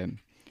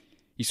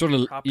 he sort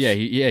of, Props.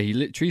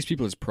 he treats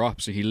people as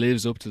props. So he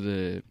lives up to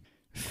the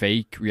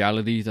fake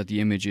reality that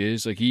the image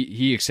is. Like,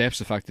 he accepts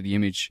the fact that the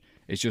image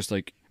is just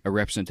like a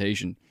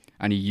representation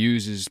and he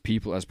uses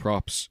people as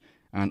props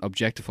and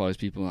objectifies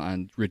people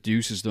and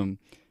reduces them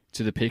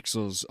to the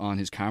pixels on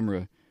his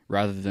camera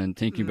rather than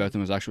thinking about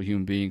them as actual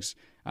human beings.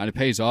 And it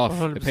pays off.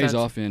 100%. It pays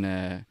off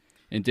in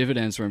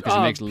dividends for him because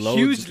he makes loads.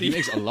 Hugely. He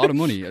makes a lot of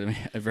money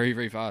very,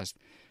 very fast.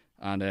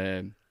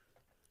 And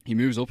he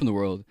moves up in the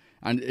world.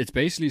 And it's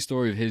basically a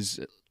story of his,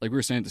 like we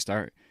were saying at the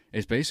start,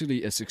 it's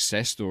basically a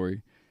success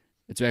story.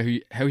 It's about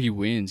how he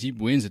wins. He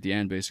wins at the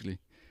end, basically.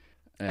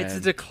 It's a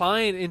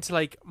decline into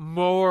like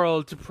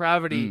moral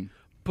depravity.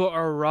 But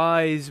a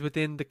rise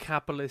within the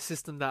capitalist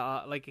system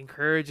that like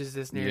encourages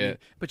this nearly. Yeah.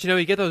 But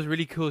you get those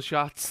really cool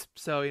shots,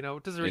 so it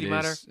doesn't really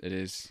matter. It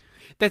is.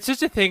 That's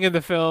such a thing in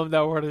the film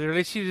though, where they're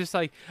literally just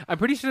like, I'm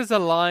pretty sure there's a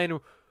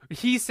line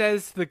he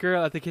says to the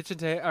girl at the kitchen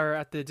table or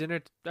at the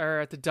dinner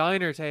or at the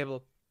diner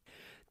table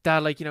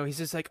that like he's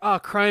just like, oh,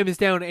 crime is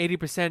down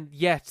 80%,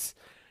 yet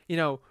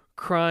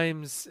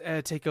crimes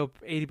take up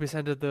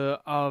 80% of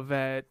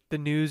the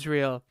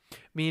newsreel.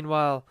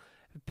 Meanwhile,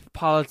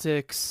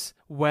 politics,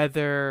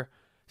 weather,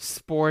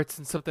 sports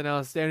and something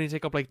else, they only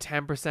take up like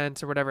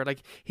 10% or whatever.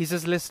 Like he's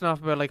just listing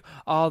off about like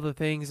all the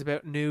things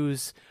about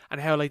news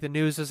and how like the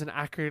news doesn't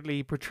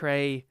accurately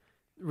portray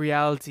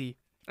reality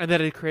and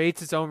that it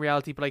creates its own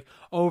reality, but like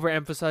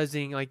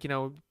overemphasizing like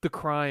the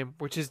crime,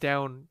 which is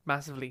down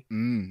massively.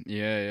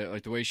 Yeah,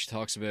 like the way she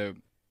talks about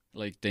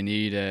like they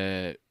need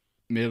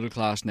middle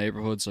class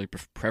neighborhoods, like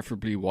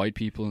preferably white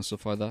people and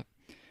stuff like that.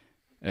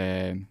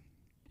 Yeah,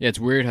 it's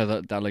weird how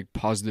that like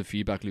positive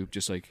feedback loop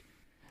just like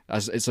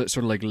as it's sort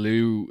of like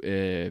Lou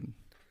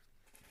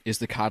is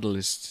the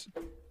catalyst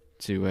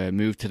to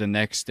move to the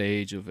next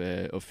stage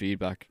of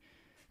feedback.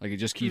 Like it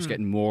just keeps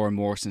getting more and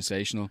more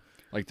sensational.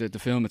 Like the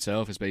film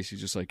itself is basically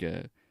just like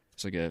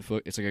it's like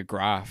a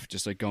graph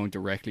just like going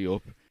directly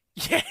up.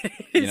 Yeah,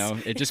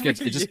 it just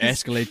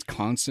escalates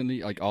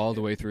constantly, like all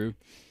the way through.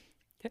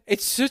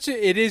 It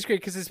is great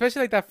because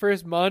especially like that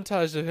first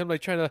montage of him like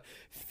trying to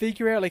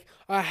figure out like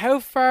how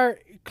far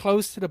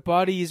close to the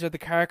bodies or the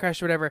car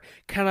crash or whatever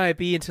can I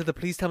be until the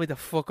police tell me to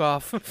fuck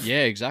off.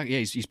 Yeah, exactly.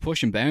 Yeah, he's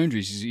pushing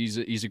boundaries.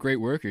 He's a great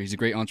worker. He's a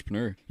great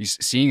entrepreneur. He's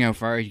seeing how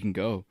far he can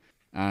go,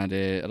 and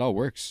it all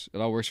works. It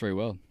all works very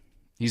well.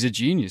 He's a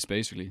genius,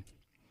 basically.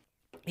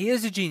 He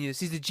is a genius.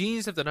 He's the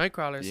genius of the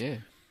Nightcrawlers.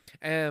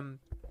 Yeah.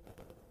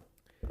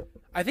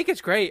 I think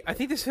it's great. I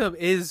think this film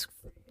is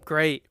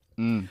great.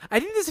 I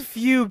think there's a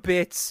few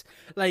bits,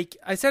 like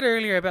I said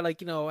earlier about like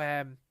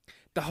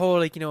the whole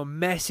like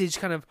message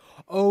kind of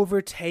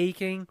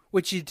overtaking,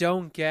 which you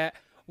don't get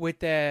with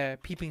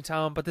Peeping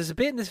Tom. But there's a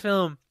bit in this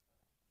film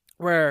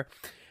where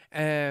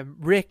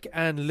Rick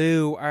and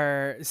Lou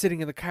are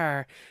sitting in the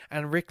car,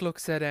 and Rick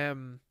looks at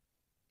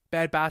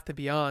Bed Bath &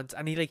 Beyond,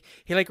 and he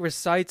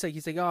recites like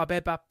he's like, oh,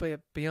 Bed Bath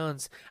 &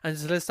 Beyond, and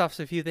just lists off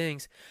a few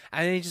things,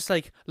 and then he just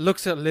like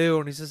looks at Lou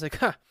and he's just like,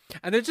 huh,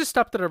 and they're just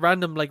stopped at a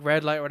random like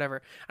red light or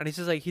whatever, and he's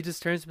just like, he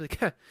just turns to me like,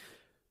 huh,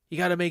 you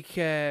gotta make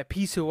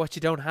peace with what you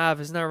don't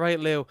have, isn't that right,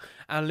 Lou?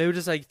 And Lou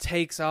just like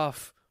takes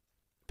off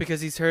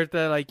because he's heard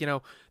that like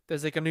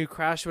there's like a new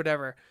crash or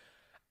whatever.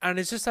 And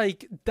it's just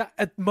like that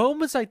at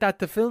moments like that,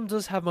 the film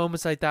does have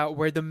moments like that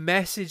where the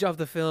message of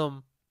the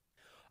film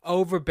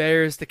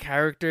overbears the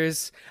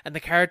characters, and the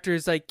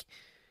characters, like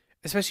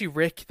especially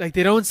Rick, like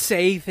they don't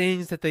say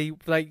things that they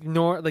like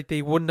nor like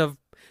they wouldn't have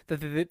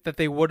that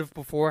they would have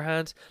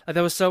beforehand. Like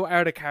that was so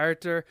out of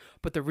character,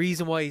 but the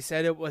reason why he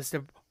said it was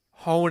to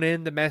hone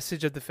in the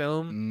message of the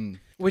film,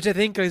 which I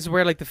think is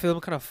where like the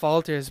film kind of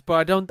falters.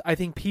 But I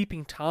think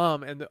Peeping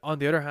Tom on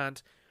the other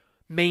hand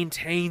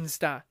maintains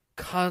that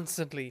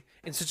constantly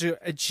in such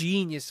a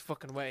genius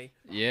fucking way.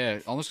 Yeah,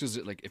 almost because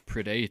it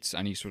predates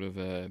any sort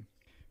of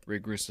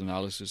rigorous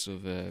analysis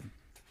of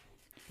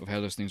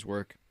how those things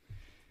work.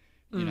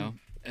 You know,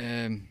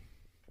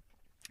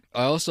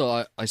 I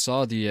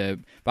saw the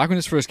back when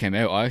this first came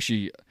out.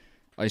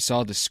 I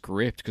saw the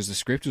script because the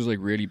script was like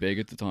really big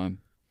at the time.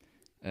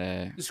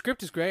 The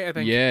script is great, I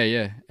think.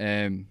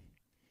 Yeah.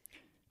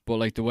 But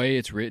like the way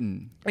it's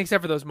written,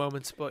 except for those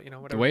moments, but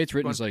whatever. The way it's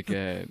written is like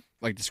the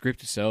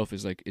script itself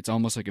is like it's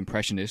almost like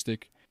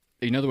impressionistic.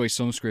 You know the way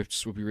some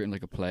scripts would be written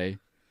like a play,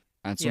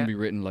 and some would be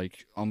written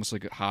like almost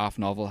like a half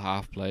novel,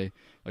 half play.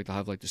 Like they'll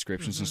have like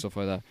descriptions and Mhm. stuff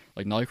like that.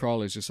 Like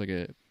Nightcrawler is just like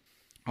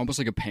almost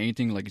like a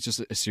painting. Like it's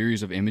just a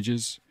series of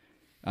images,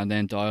 and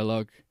then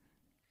dialogue.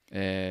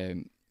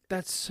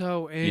 That's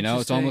so interesting. You know,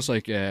 it's almost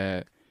like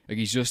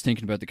he's just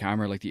thinking about the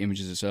camera, like the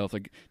images itself.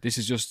 Like this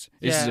is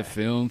a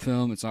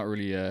film. It's not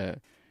really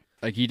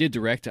like he did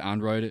direct it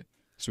and write it,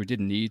 so he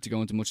didn't need to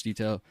go into much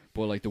detail.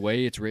 But like the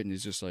way it's written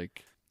is just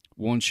like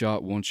one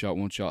shot,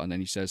 and then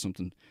he says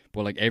something.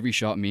 But like every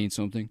shot means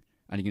something,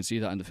 and you can see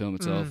that in the film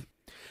itself.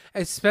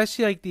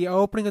 Especially like the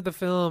opening of the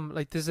film,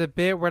 like there's a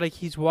bit where like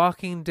he's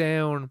walking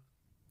down,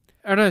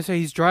 or no, so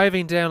he's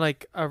driving down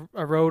like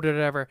a road or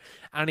whatever,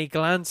 and he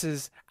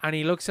glances and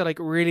he looks at like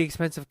really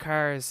expensive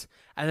cars,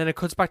 and then it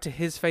cuts back to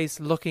his face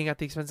looking at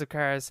the expensive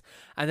cars,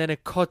 and then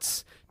it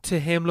cuts to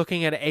him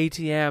looking at an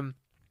ATM,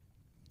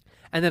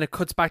 and then it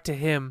cuts back to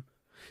him.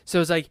 So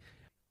it's like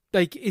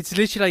it's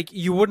literally like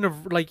you wouldn't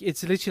have like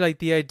it's literally like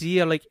the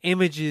idea of, like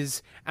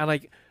images and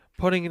like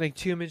putting like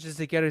two images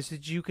together so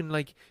that you can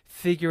like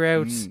figure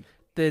out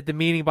the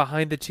meaning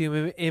behind the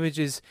two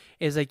images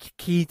is like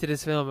key to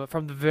this film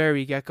from the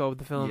very get-go of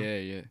the film.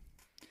 Yeah,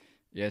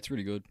 it's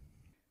really good.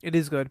 It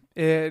is good.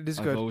 It is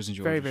good. I've always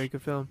enjoyed very, it. very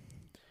good film.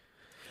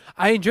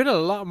 I enjoyed it a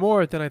lot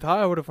more than I thought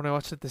I would have when I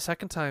watched it the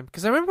second time.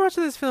 Because I remember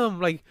watching this film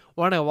like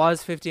when I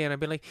was 15 and I'd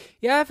been like,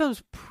 yeah, that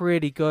film's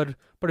pretty good.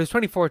 But it was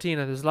 2014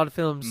 and there's a lot of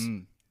films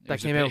that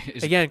came out.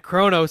 Again,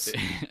 Chronos.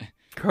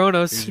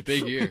 Chronos. It was a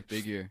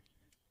big year.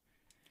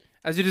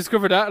 As you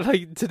discovered that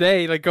like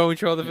today, like going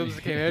through all the films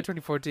that came out in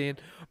 2014.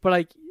 But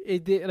like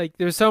it did, like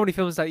there were so many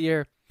films that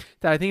year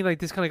that I think like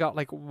this kind of got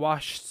like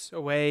washed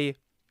away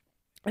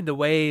in the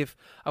wave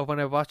of when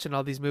I was watching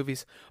all these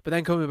movies. But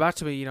then coming back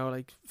to it, you know,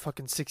 like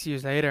fucking 6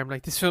 years later, I'm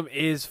like, this film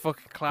is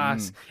fucking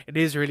class. It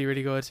is really,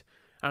 really good,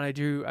 and I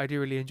do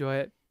really enjoy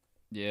it.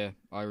 Yeah,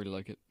 I really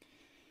like it.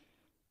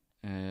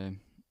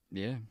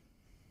 Yeah,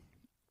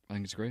 I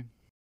think it's great.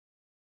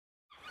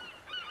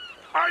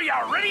 Are you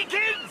ready,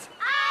 kids?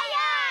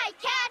 Aye,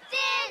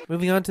 Captain!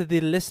 Moving on to the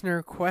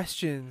listener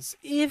questions.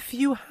 If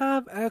you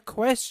have a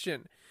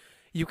question,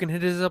 you can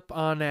hit us up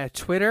on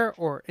Twitter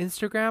or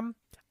Instagram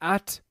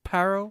at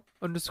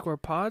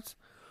paro_pod,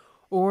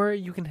 or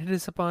you can hit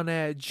us up on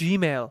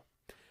Gmail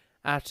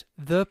at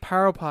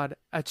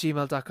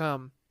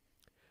theparopod@gmail.com.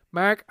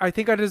 Mark, I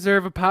think I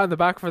deserve a pat on the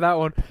back for that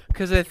one,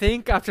 because I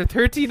think after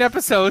 13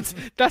 episodes,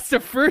 that's the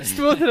first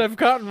one that I've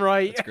gotten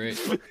right. That's great.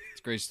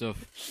 It's great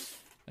stuff.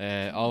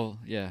 All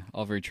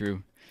very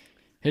true.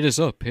 Hit us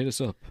up.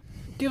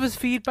 Give us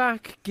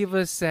feedback. Give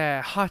us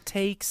hot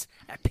takes,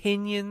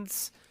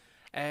 opinions,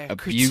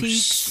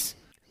 critiques.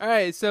 All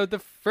right, so the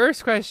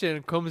first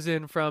question comes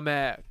in from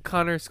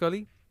Connor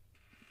Scully.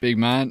 Big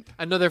man.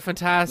 Another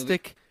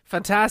fantastic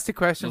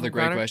question. Another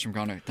great question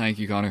from Connor. Thank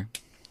you, Connor.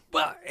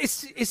 Well,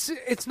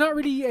 it's not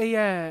really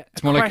a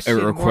it's more question,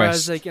 like a request. more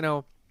as like, you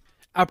know,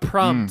 a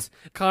prompt.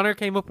 Connor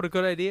came up with a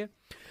good idea,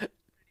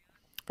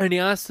 and he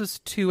asked us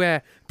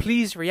to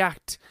please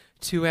react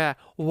to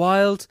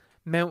Wild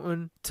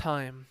Mountain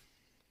Thyme,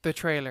 the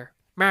trailer.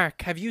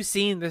 Mark, have you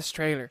seen this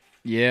trailer?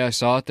 Yeah, I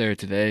saw it there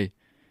today.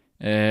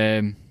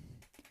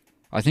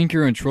 I think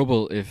you're in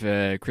trouble if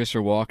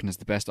Christopher Walken has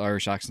the best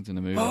Irish accent in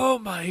the movie. Oh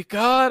my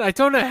god, I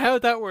don't know how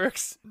that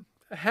works.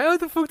 How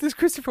the fuck does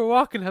Christopher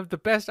Walken have the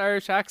best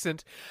Irish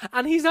accent?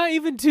 And he's not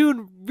even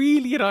doing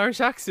really an Irish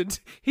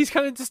accent. He's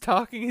kind of just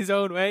talking his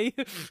own way.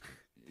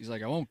 He's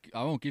like, I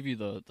won't give you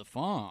the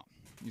farm.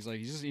 He's like,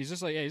 he's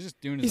just like, yeah, he's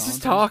just doing his He's own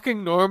just thing.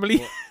 talking normally.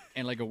 But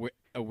in like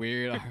a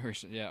weird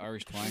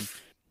Irish twang.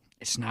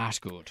 It's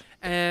not good.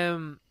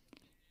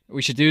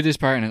 We should do this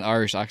part in an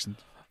Irish accent.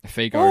 A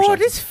fake Irish accent.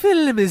 This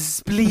film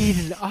is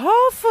bleeding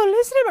awful,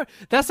 isn't it, Mark?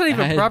 That's not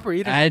even proper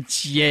either.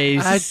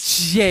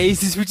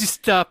 Jesus, would you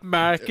stop,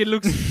 Mark? It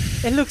looks,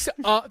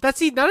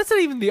 that's not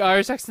even the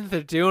Irish accent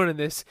they're doing in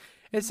this.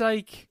 It's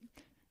like,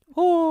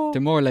 they're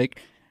more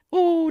like,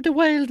 the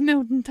Wild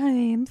Mountain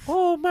Thyme.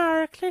 Oh,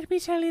 Mark, let me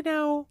tell you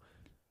now.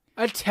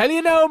 I'll tell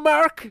you now,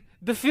 Mark.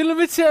 The film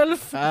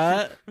itself.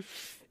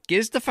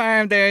 Gives the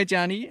farm there,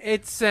 Johnny.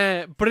 It's,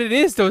 but it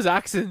is those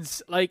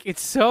accents. Like,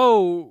 it's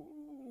so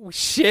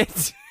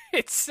shit.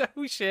 It's so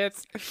shit.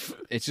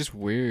 It's just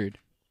weird,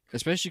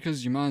 especially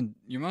because your man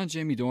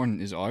Jamie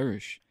Dornan is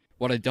Irish.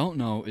 What I don't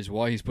know is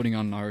why he's putting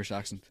on an Irish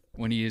accent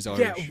when he is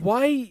Irish. Yeah,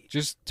 why?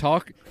 Just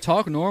talk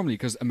normally,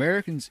 because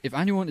Americans, if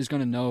anyone is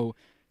going to know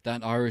that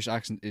an Irish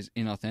accent is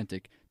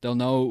inauthentic, they'll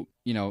know,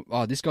 you know,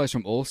 this guy's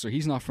from Ulster,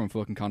 he's not from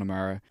fucking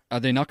Connemara. Are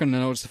they not going to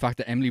notice the fact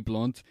that Emily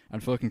Blunt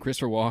and fucking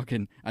Christopher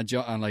Walken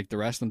and like the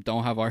rest of them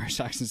don't have Irish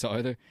accents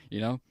either, you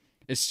know?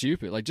 It's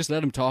stupid. Like, just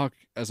let him talk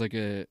as like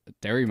a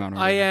dairyman.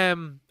 I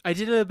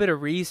did a little bit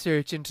of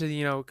research into,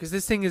 you know, because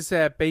this thing is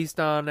based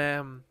on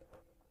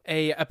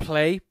a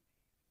play,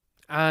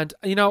 and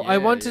you know, I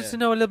wanted to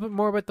know a little bit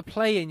more about the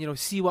play and, you know,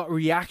 see what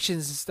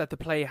reactions that the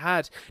play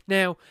had.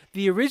 Now,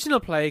 the original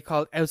play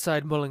called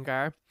Outside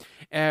Mullingar,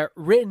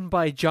 written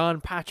by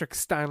John Patrick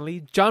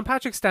Stanley. John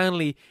Patrick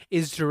Stanley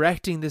is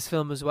directing this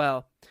film as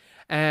well,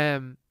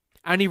 and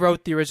he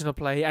wrote the original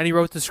play and he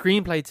wrote the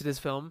screenplay to this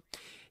film.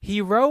 He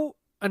wrote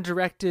and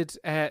directed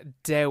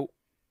Doubt,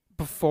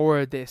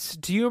 before this.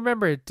 Do you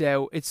remember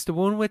Doubt? It's the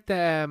one with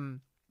The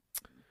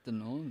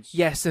Nuns.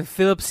 yes, and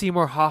Philip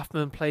Seymour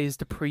Hoffman plays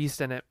the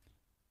priest in it.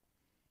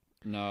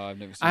 No, I've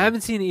never seen. I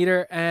haven't seen it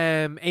either.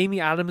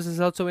 Amy Adams is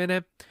also in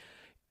it.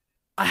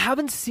 I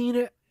haven't seen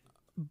it,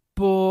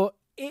 but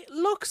it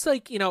looks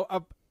like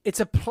it's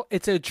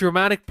a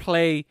dramatic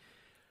play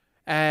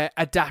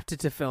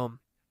adapted to film.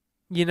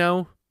 You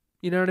know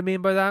what I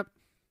mean by that.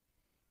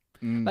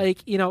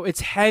 Like,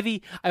 it's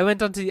heavy. I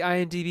went onto the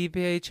IMDb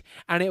page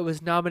and it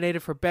was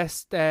nominated for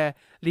Best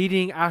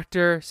Leading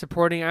Actor,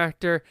 Supporting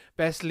Actor,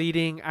 Best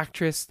Leading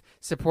Actress,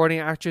 Supporting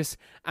Actress,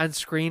 and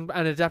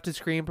Adapted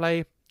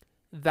Screenplay.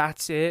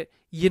 That's it.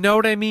 You know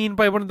what I mean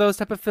by one of those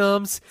type of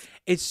films?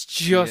 It's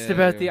just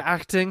about the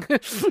acting.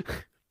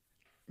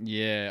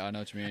 Yeah, I know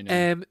what you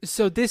mean.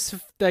 So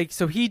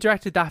he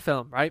directed that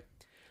film, right?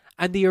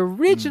 And the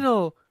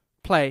original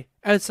play,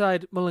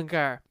 Outside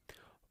Mullingar,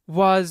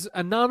 was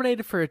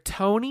nominated for a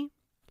Tony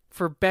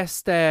for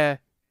Best Play,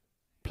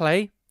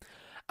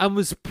 and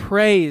was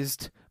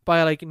praised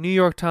by like New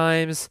York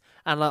Times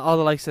and all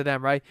the likes of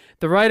them, right?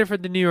 The writer for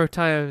the New York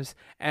Times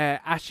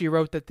actually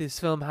wrote that this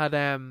film had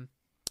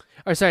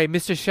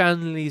Mr.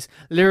 Shanley's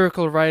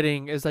lyrical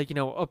writing is like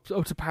up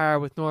to par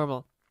with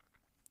normal,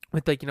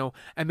 with like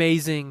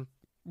amazing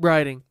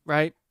writing,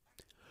 right?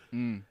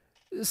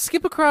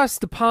 Skip across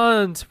the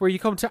pond where you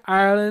come to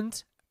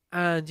Ireland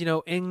and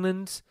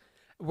England,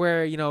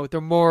 where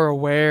they're more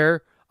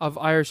aware of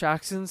Irish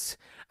accents,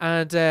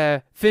 and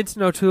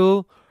Fintan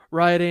O'Toole,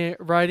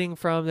 writing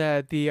from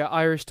the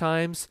Irish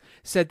Times,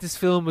 said this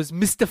film was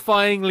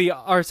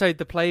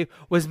the play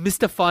was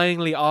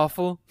mystifyingly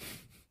awful.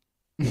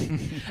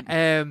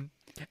 And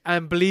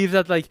believe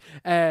that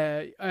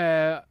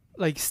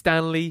like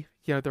Stanley,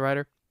 the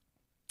writer,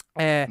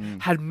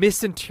 had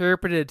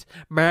misinterpreted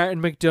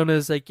Martin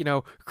McDonagh's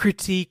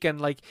critique and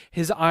like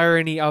his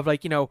irony of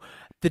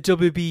the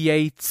W.B.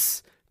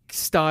 Yeats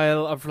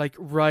style of like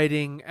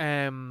writing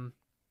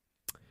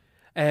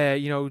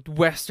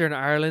Western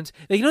Ireland,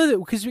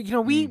 because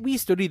we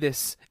study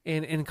this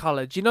in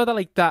college,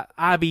 that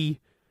Abbey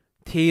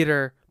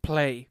theater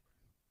play.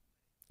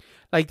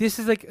 Like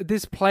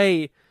this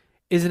play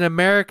is an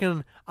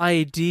American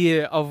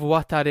idea of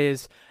what that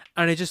is,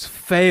 and it just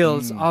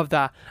fails of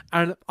that.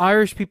 And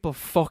Irish people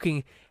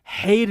fucking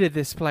hated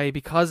this play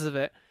because of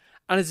it,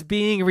 and it's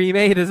being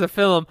remade as a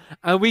film,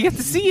 and we get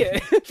to see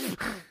it.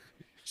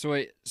 So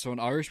wait, so an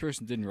Irish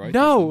person didn't write?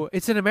 No,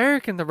 it's an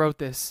American that wrote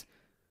this.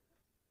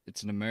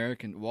 It's an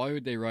American. Why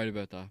would they write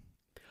about that?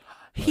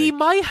 He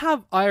might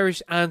have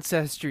Irish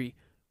ancestry.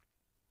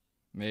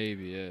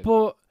 Maybe, yeah.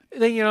 But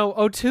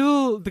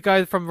O'Toole, the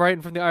guy from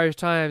writing from the Irish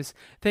Times,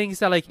 thinks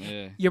that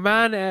your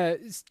man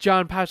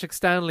John Patrick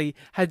Stanley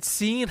had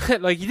seen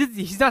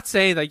he's not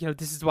saying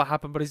this is what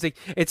happened, but he's like,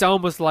 it's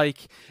almost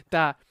like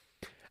that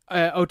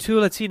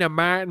O'Toole had seen a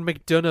Martin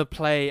McDonagh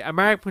play. And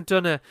Martin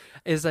McDonagh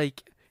is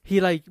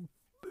he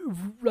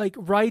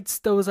writes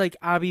those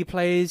Abbey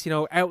plays,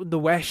 out in the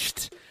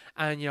West,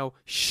 and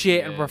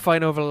shit, and we're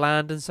fighting over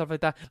land and stuff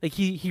like that. Like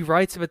he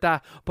writes about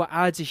that, but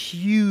adds a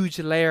huge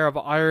layer of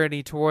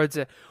irony towards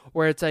it,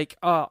 where it's like,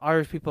 oh,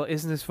 Irish people,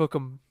 isn't this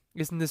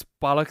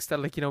bollocks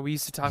that we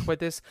used to talk about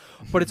this?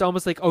 But it's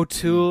almost like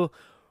O'Toole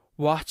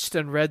watched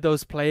and read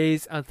those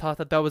plays and thought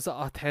that was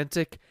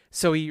authentic,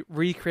 so he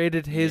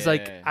recreated his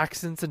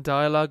accents and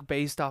dialogue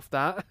based off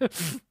that.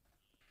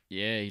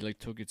 Yeah, he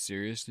took it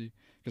seriously,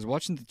 because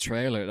watching the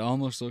trailer, it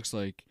almost looks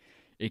like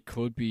it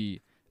could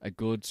be a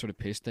good sort of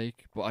piss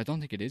take, but I don't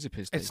think it is a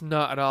piss take. It's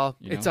not at all.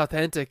 It's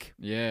authentic.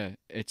 Yeah,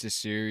 it's a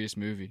serious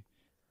movie.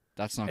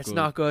 That's not good. It's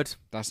not good.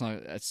 That's not.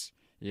 It's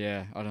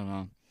I don't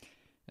know.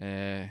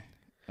 I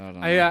don't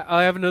know.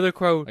 I have another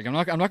quote. I'm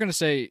not going to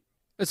say.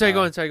 Sorry,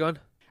 go on.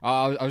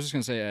 I was just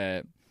going to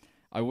say.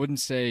 I wouldn't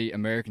say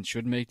Americans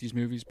should make these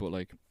movies,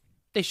 but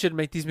they should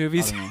make these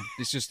movies. I don't know.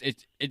 It's just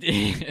it.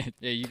 Yeah,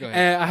 you go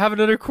ahead. I have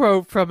another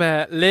quote from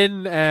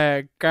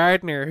Lynn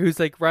Gardner, who's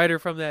writer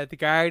from the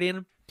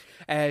Guardian.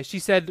 She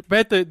said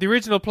about the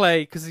original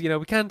play, because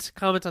we can't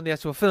comment on the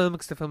actual film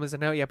because the film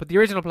isn't out yet, but the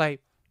original play,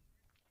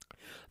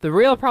 the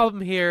real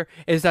problem here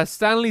is that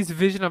Stanley's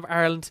vision of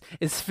Ireland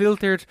is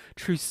filtered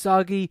through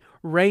soggy,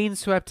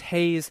 rain-swept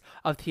haze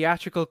of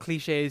theatrical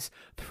cliches.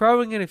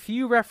 Throwing in a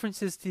few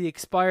references to the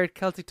expired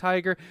Celtic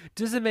tiger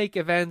doesn't make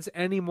events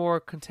any more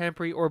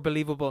contemporary or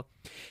believable.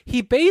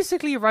 He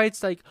basically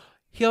writes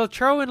he'll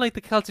throw in the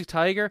Celtic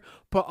tiger,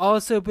 but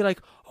also be like,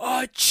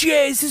 oh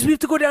Jesus, we have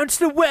to go down to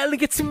the well and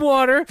get some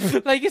water.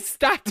 It's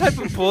that type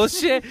of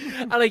bullshit.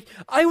 And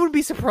I wouldn't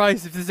be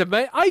surprised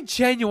if I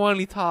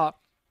genuinely thought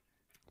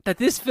that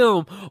this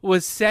film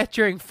was set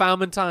during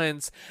famine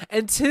times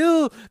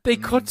until they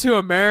cut to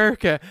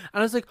America, and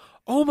I was like,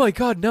 oh my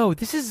god, no,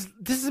 this is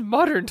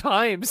modern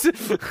times.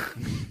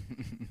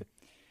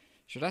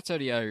 Sure, that's how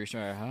the Irish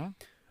are, huh?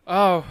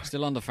 Oh,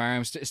 still on the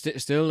farm,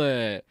 still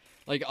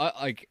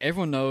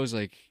everyone knows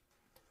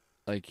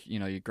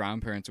your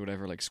grandparents or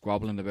whatever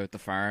squabbling about the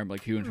farm,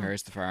 who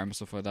inherits the farm and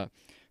stuff like that.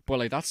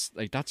 But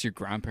that's your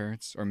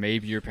grandparents, or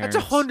maybe your parents.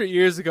 That's 100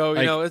 years ago.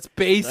 It's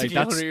basically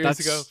 100 years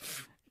ago.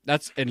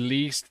 That's at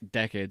least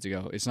decades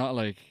ago. It's not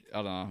like,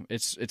 I don't know.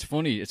 It's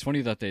funny. It's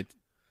funny that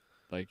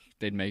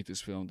they'd make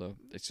this film though.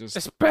 It's just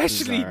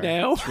Especially bizarre.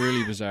 now. It's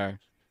really bizarre.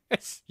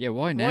 Yeah,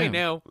 why now? Why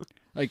now?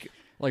 Like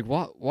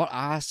what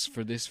asks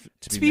for this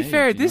to be made,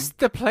 fair, you know?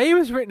 the play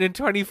was written in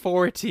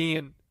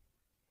 2014.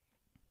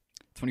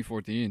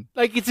 2014.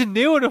 Like, it's a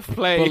new enough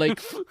play. But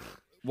like,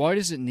 why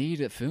does it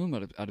need a film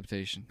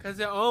adaptation? Because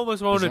it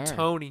almost won a Bizarre.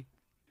 Tony.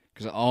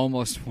 Because I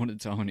almost won a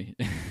Tony.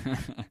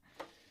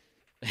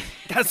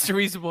 That's the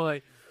reason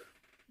why.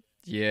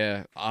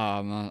 Yeah,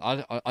 man,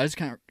 I just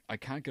can't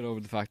get over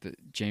the fact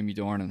that Jamie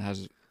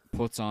Dornan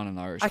puts on an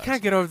Irish. I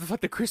can't get over the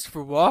fact that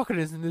Christopher Walken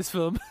is in this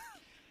film.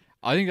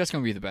 I think that's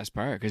gonna be the best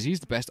part because he's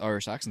the best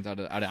Irish accent out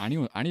of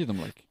any of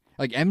them.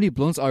 Like Emily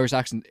Blunt's Irish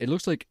accent, it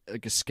looks like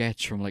a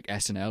sketch from like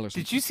SNL or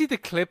something. Did you see the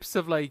clips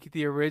of like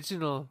the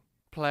original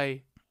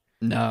play?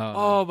 No.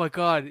 Oh my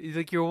god! It's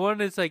like your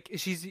one is like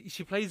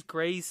she plays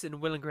Grace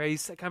in Will and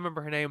Grace. I can't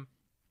remember her name,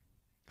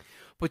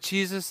 but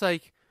she's just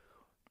like.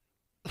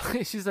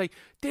 She's like,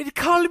 they'd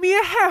call me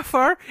a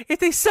heifer. If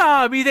they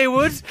saw me, they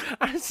would.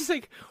 And it's just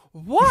like,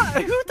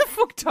 what? Who the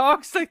fuck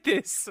talks like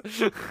this?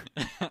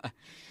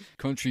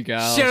 Country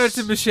gal. Shout out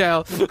to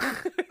Michelle.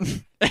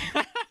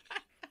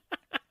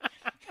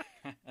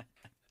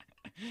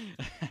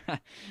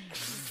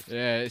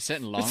 Yeah, it's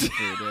set in Longford.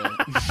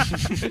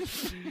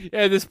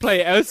 Yeah, this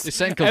play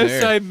outside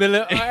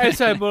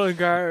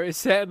Mullingar is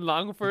set in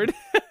Longford.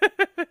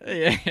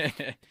 Yeah.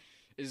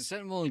 Is it set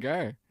in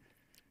Mullingar?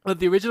 Well,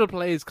 the original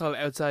play is called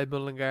Outside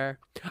Mullingar.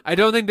 I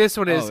don't think this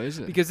one is, is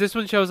it? because this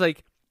one shows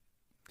like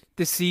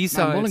the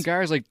seaside.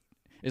 Mullingar is like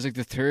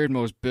the third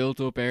most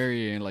built up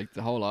area in like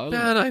the whole island.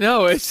 Man, I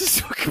know, it's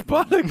just fucking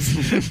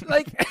bollocks.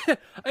 Like,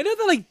 I know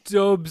that like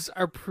dubs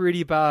are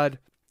pretty bad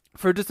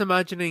for just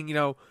imagining, you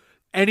know,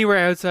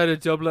 anywhere outside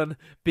of Dublin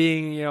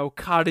being, you know,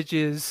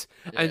 cottages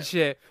and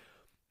shit.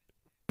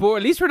 But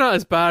at least we're not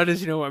as bad as,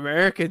 you know,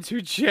 Americans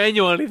who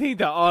genuinely think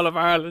that all of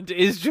Ireland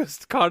is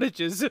just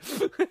cottages.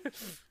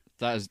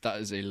 That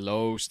is a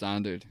low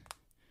standard,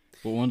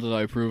 but one that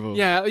I approve of.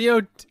 Yeah, you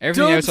know,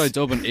 everything dubs, outside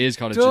Dublin is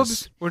cottages.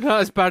 Dubs, we're not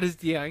as bad as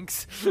the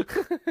Yanks.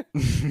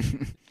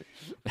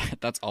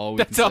 That's all we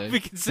That's can all say. we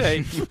can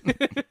say.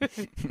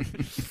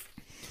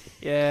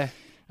 Yeah.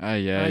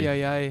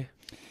 Yeah. Aye.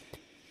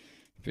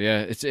 But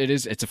yeah,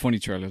 it's a funny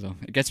trailer though.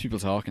 It gets people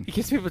talking. It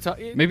gets people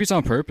talking. Maybe it's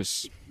on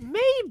purpose.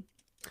 Maybe.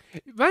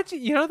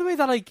 Imagine, you know the way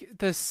that like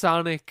the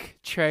Sonic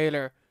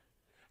trailer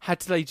had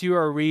to like do a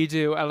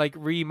redo and like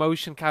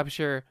re-motion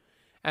capture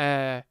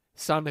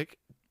Sonic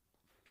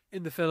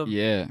in the film.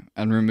 Yeah,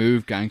 and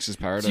remove Gangsta's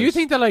Paradise. Do you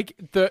think that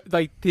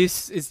like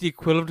this is the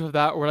equivalent of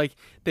that, where like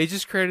they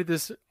just created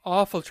this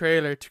awful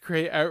trailer to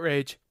create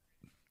outrage,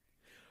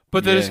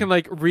 but they're just gonna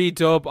like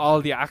redub all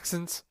the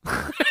accents?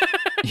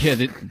 Yeah,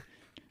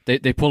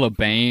 they pull a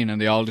Bane and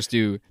they all just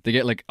they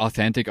get like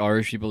authentic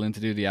Irish people in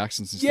to do the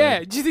accents instead.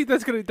 Yeah, do you think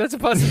that's a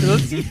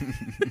possibility?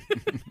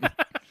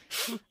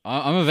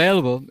 I'm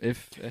available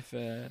if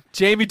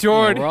Jamie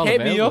Dorn, we're all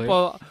hit me up.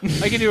 available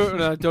I can do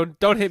it. No,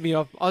 don't hit me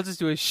up. I'll just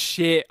do a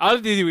shit. I'll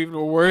do even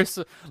worse,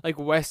 like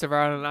West of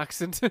Ireland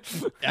accent.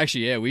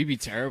 Actually, yeah, we'd be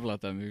terrible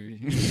at that movie.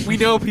 We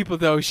know people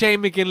though.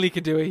 Shane McGinley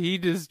can do it. He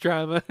does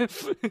drama.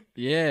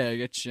 Yeah, I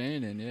get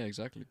Shane in. Yeah,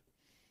 exactly.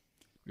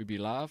 We'd be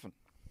laughing.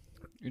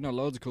 You know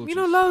loads of cultures.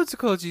 We know loads of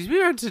cultures. We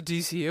went to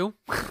DCU.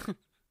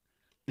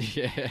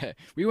 Yeah,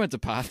 we went to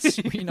Pats.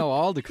 We know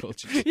all the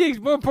cultures. Yeah,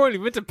 more importantly,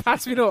 we went to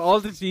Pats. We know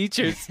all the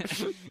teachers.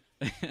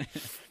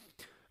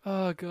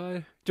 Oh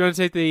god. Do you want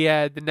to take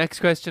the next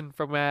question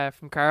from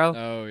Carl?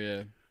 Oh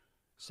yeah.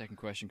 Second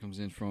question comes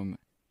in from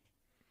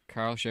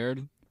Carl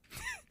Sheridan.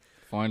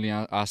 Finally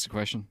asked a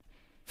question.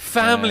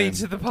 Family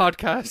to the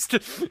podcast.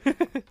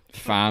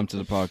 Fam to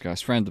the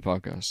podcast. Friend to the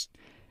podcast.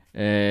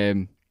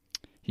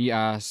 He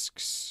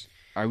asks,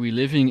 are we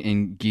living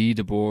in Guy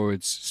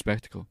Debord's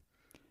spectacle?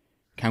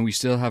 Can we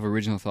still have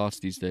original thoughts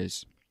these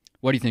days?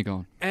 What do you think,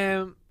 Owen?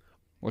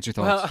 What's your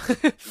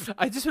thoughts? Well,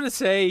 I just want to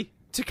say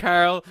to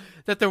Carl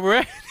that the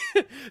way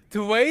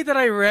that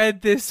I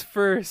read this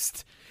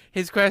first,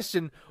 his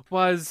question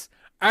was,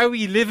 are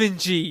we living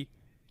G?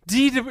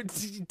 Debord's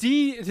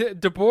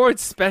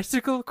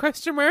spectacle?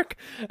 Question mark.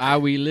 Are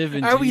we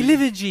living? Are we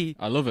living G?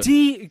 I love it.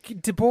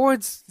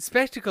 Debord's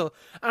spectacle,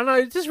 and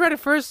I just read it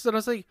first, and I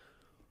was like,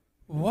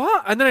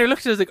 what? And then I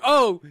looked at it, I was like,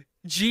 oh,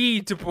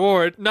 G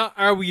Debord, not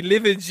are we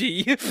living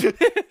G?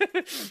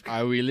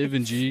 Are we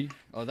living G?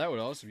 Oh, that would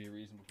also be a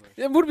reasonable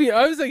question. It would be.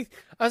 I was like,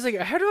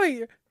 how do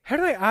I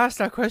ask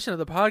that question on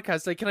the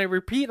podcast? Like, can I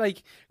repeat?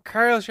 Like,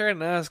 Carl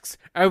Sheridan asks,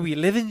 "Are we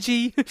living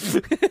G?"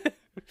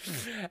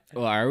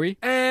 Well, are we?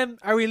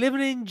 Are we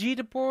living in G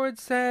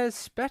Debord's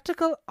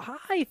spectacle?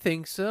 I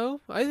think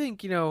so. I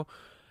think, you know,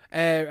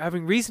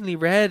 having recently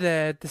read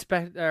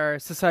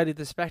Society of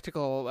the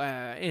Spectacle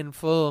in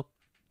full,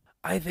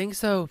 I think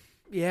so.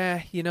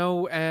 Yeah, you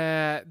know,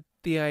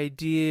 the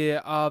idea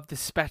of the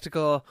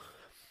spectacle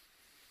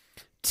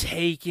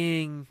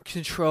taking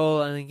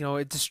control and, you know,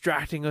 it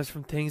distracting us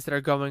from things that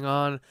are going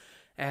on.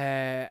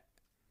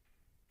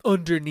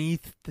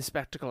 underneath the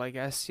spectacle, I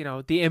guess. You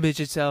know, the image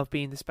itself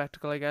being the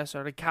spectacle, I guess,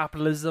 or the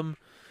capitalism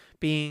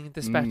being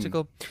the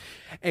spectacle.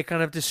 It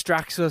kind of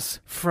distracts us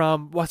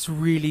from what's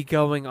really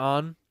going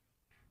on.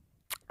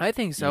 I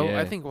think so. Yeah.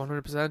 I think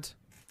 100%.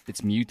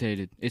 It's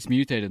mutated. It's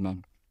mutated,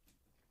 man.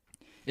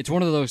 It's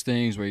one of those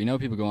things where, you know,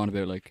 people go on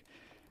about like,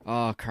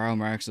 oh, Karl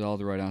Marx had all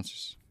the right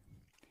answers.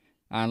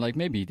 And like,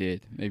 maybe he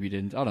did, maybe he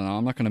didn't. I don't know.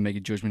 I'm not going to make a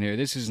judgment here.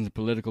 This isn't a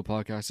political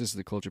podcast. This is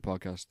a culture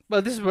podcast.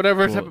 Well, this is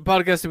whatever But- type of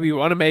podcast that we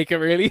want to make it,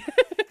 really.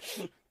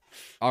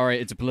 All right,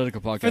 it's a political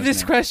podcast. For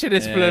this now. question,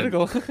 it's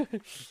political.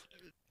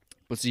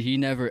 But see, he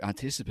never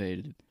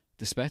anticipated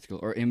the spectacle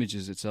or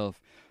images itself,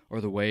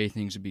 or the way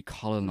things would be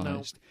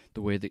colonized,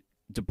 the way that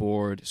the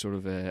board sort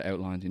of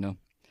outlined, you know.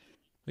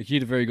 Like, he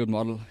had a very good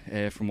model,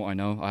 from what I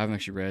know. I haven't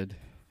actually read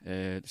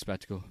the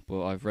spectacle,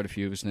 but I've read a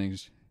few of his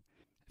things,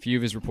 a few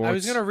of his reports. I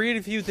was going to read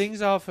a few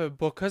things off it,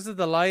 but because of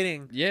the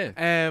lighting,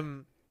 Yeah.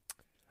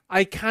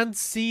 I can't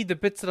see the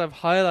bits that I've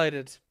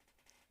highlighted.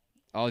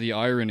 Oh, the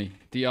irony.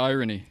 The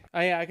irony.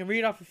 I can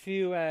read off a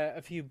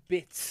few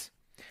bits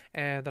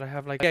that I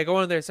have. Like, yeah, go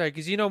on there, sorry,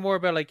 because you know more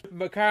about like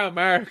Karl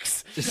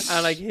Marx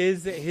and like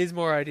his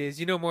more ideas.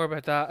 You know more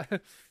about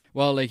that.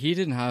 Well, like,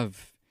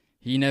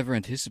 he never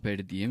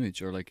anticipated the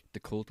image, or like the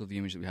cult of the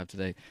image that we have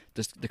today.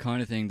 The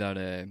kind of thing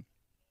that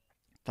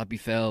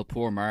befell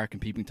poor Mark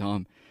and Peeping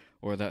Tom,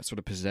 or that sort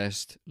of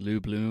possessed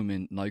Lou Bloom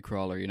in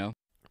Nightcrawler, you know?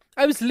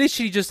 I was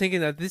literally just thinking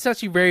that this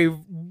actually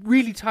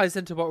really ties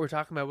into what we're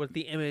talking about with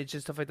the image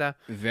and stuff like that.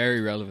 Very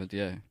relevant,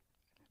 yeah.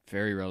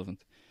 Very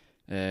relevant.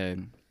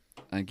 And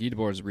Guy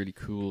Debord is a really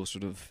cool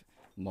sort of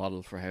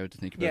model for how to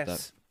think about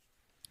that.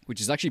 Which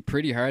is actually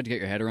pretty hard to get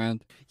your head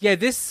around. Yeah,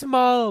 this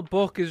small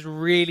book is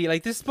really,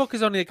 like, this book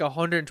is only like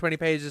 120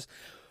 pages,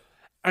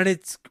 and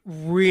it's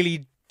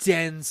really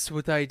dense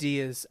with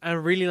ideas,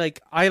 and really,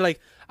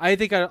 I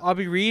think I'll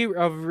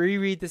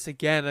reread this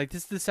again. Like,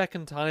 this is the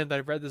second time that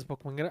I've read this book.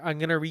 I'm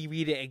gonna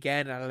reread it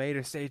again at a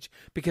later stage,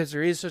 because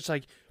there is such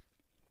like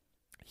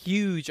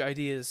huge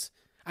ideas,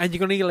 and you're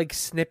gonna get like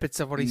snippets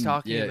of what he's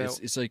talking about.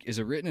 It's like, is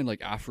it written in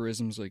like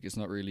aphorisms? Like, it's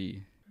not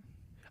really.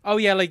 Oh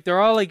yeah, like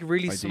they're all like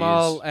really Ideas.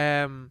 small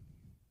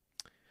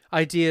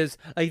ideas.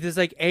 Like there's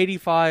like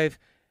 85,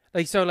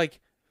 like so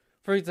like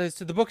for example,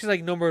 so the book is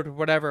like numbered or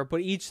whatever,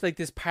 but each like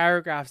there's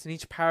paragraphs and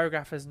each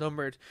paragraph is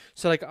numbered.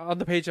 So like on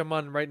the page I'm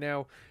on right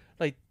now,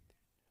 like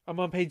I'm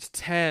on page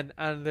 10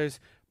 and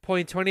there's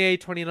point 28,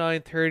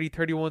 29, 30,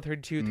 31,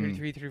 32,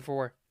 33,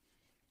 34.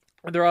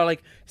 And they're all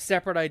like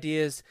separate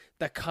ideas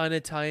that kind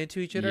of tie into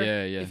each other.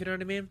 Yeah, yeah. If you know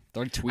what I mean.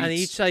 They're like tweets. And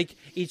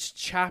each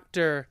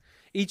chapter,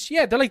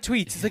 they're like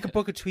tweets. It's like a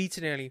book of tweets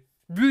nearly.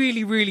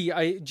 Really,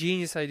 really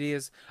genius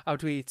ideas of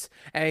tweets.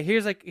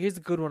 Here's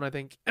a good one, I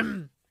think.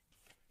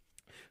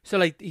 So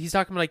like he's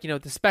talking about like, you know,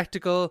 the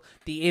spectacle,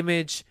 the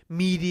image,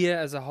 media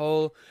as a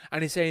whole,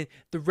 and he's saying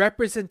the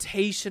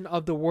representation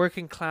of the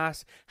working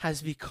class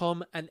has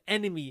become an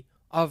enemy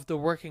of the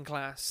working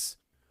class,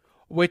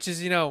 which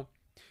is, you know,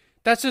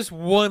 that's just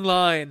one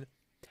line.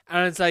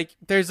 And it's like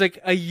there's like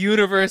a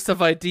universe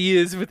of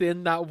ideas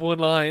within that one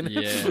line.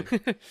 Yeah.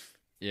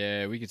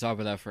 Yeah, we could talk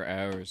about that for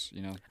hours,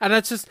 you know. And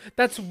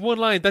that's one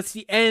line. That's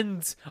the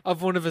end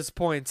of one of his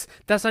points.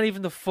 That's not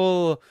even the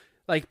full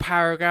like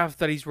paragraph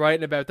that he's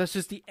writing about. That's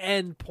just the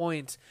end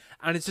point.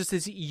 And it's just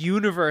this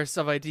universe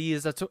of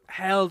ideas that's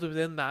held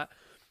within that.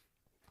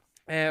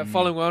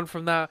 Following on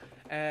from that,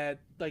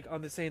 like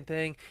on the same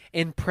thing,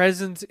 in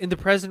the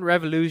present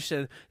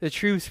revolution, the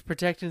troops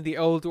protecting the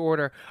old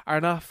order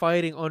are not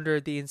fighting under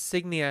the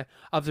insignia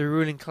of the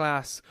ruling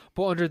class,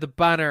 but under the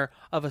banner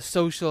of a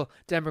social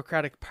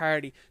democratic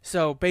party.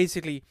 So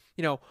basically,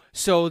 you know,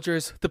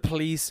 soldiers, the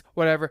police,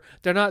 whatever,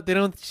 they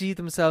don't see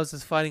themselves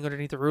as fighting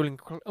underneath the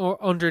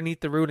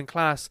ruling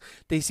class.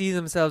 They see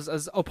themselves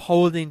as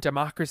upholding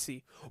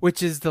democracy,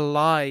 which is the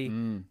lie,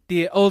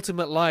 the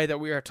ultimate lie that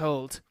we are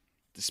told.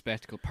 The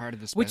spectacle, part of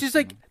the spectacle. Which is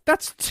like,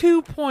 that's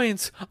 2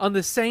 points on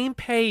the same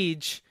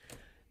page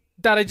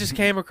that I just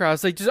came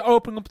across. Like, just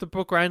opening up the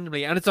book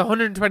randomly, and it's a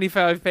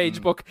 125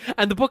 page book,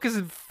 and the book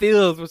isn't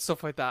filled with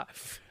stuff like that.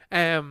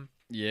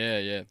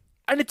 Yeah.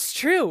 And it's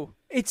true.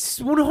 It's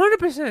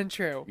 100%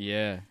 true.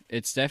 Yeah,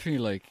 it's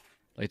definitely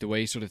like the way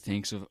he sort of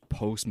thinks of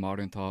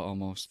postmodern thought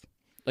almost.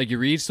 Like, you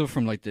read stuff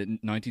from like the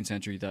 19th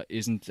century that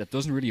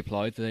doesn't really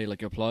apply today.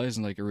 Like, it applies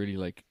in like a really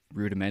like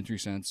rudimentary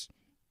sense.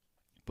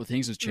 But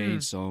things have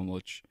changed so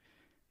much,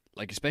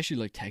 like especially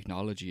like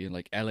technology and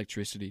like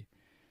electricity,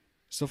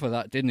 stuff like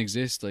that didn't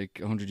exist like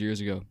 100 years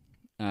ago,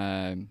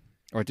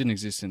 or it didn't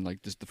exist in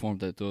like the form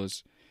that it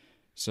does.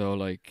 So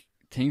like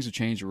things have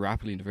changed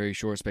rapidly in a very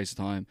short space of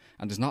time,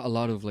 and there's not a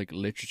lot of like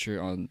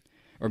literature on,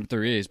 or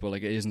there is, but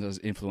like it isn't as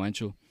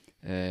influential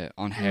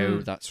on how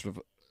that sort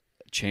of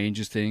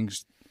changes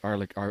things, or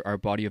like our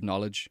body of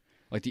knowledge.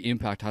 Like the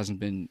impact hasn't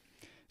been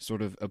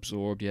sort of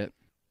absorbed yet.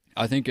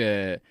 I think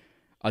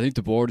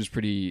the board is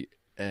pretty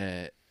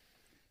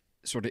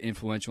sort of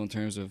influential in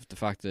terms of the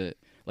fact that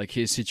like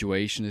his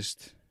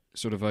situationist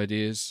sort of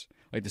ideas,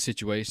 like the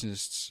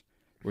situationists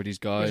were these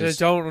guys. Which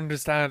I don't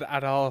understand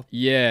at all.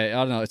 Yeah, I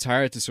don't know. It's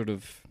hard to sort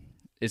of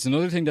it's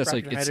another thing that's wrap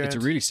like your head it's a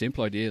around. really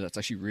simple idea that's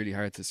actually really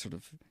hard to sort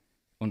of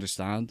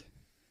understand,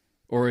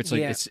 or it's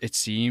like Yeah. it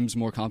seems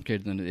more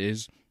complicated than it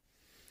is.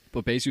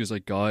 But basically, it was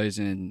like guys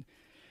in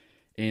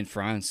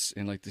France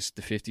in like the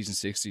 50s and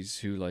 60s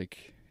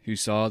who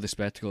saw the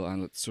spectacle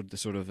and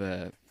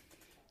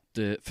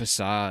the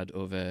facade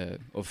of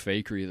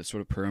fakery that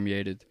sort of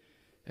permeated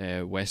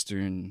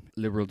Western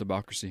liberal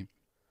democracy,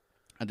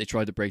 and they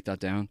tried to break that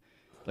down.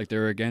 Like they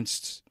were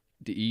against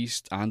the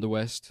East and the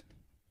West.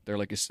 They're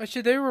like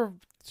Actually, they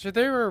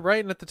were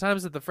writing at the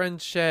times of the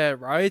French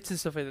riots and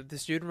stuff like that, the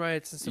student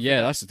riots and stuff. yeah,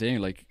 like that's the thing.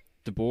 Like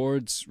the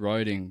board's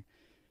writing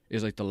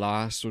is like the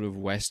last sort of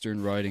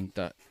Western writing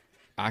that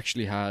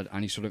actually had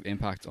any sort of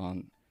impact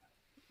on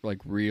like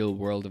real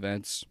world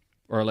events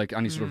or like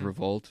any sort of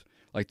revolt.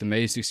 Like the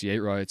May '68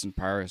 riots in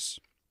Paris,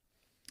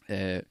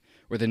 where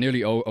they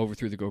nearly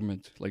overthrew the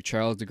government. Like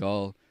Charles de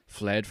Gaulle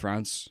fled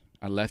France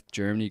and left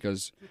Germany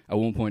because at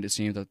one point it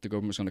seemed that the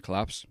government was going to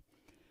collapse,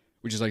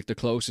 which is like the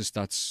closest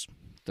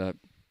that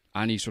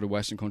any sort of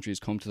Western country has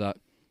come to that.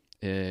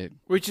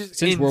 which is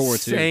Since insane. World War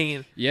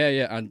II.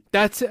 Yeah, and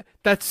That's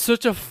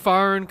such a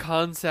foreign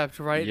concept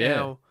right Yeah.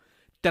 now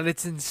that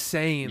it's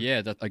insane.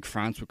 yeah, that like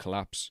France would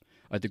collapse,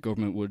 like the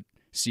government would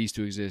cease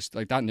to exist.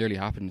 Like that nearly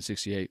happened in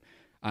 '68,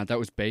 and that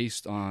was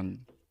based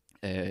on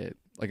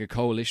like a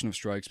coalition of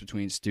strikes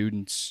between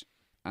students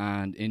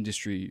and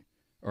industry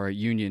or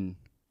union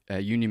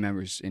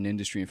members in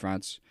industry in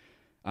France,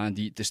 and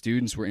the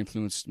students were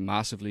influenced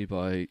massively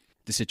by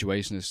the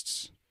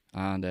Situationists.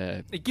 And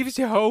It gives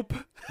you hope.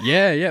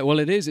 yeah, well,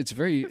 it is. It's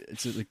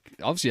like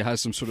obviously it has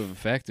some sort of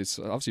effect. It's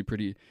obviously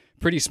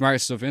pretty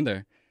smart stuff in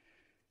there,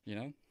 you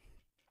know.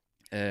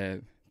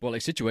 But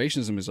like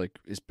situationism is a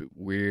bit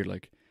weird.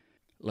 Like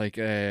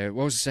what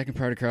was the second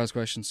part of Carl's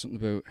question? Something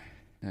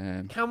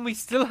about Can we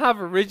still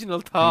have original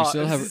thought?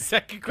 still Is have- the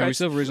second can we question.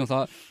 still have original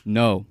thought?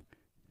 No.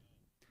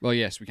 Well,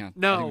 yes, we can. I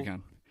No. think we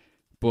can.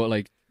 But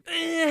like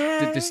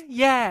this-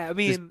 Yeah, I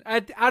mean,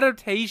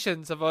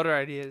 adaptations of other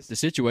ideas. the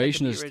That could be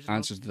situationist original.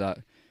 answer to that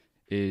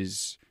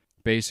is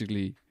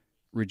basically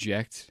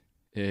reject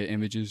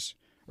images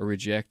or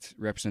reject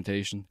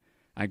representation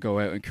and go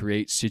out and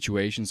create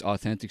situations,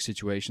 authentic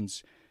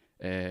situations,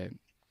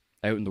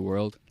 out in the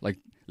world. Like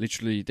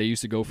literally, they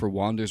used to go for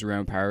wanders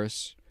around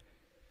Paris,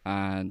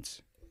 and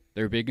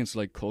they were big into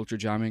like culture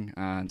jamming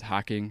and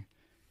hacking,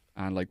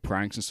 and like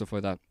pranks and stuff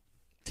like that.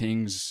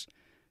 Things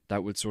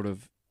that would sort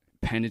of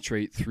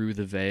penetrate through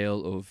the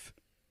veil of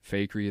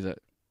fakery that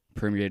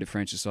permeated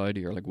French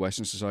society or like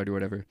Western society or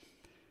whatever.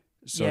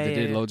 So Yeah, they yeah,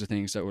 did yeah. loads of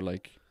things that were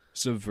like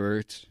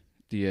subvert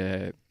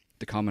the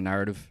common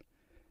narrative,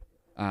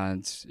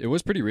 and it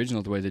was pretty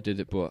original the way they did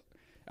it. But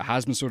it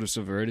has been sort of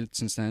subverted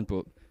since then.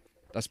 But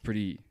that's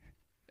pretty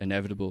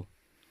inevitable.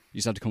 You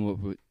just have to come up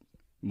with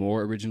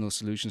more original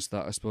solutions to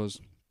that, I suppose.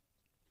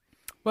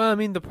 Well, I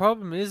mean, the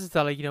problem is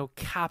that, like, you know,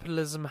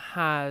 capitalism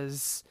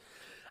has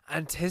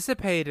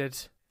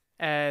anticipated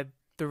the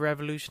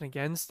revolution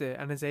against it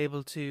and is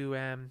able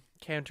to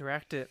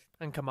counteract it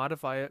and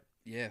commodify it.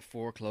 Yeah,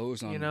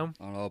 foreclose on You know?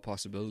 on all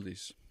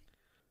possibilities.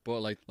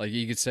 But like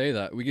you could say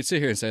that, we could sit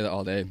here and say that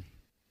all day,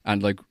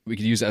 and like we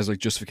could use it as like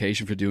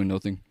justification for doing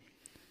nothing.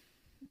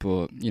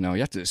 But you know, you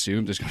have to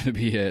assume there's going to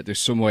be there's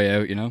some way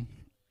out. You know,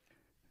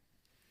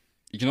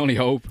 you can only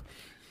hope.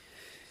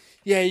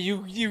 Yeah,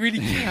 you really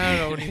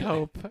can only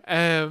hope.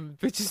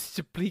 Which is such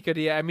a bleak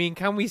idea. I mean,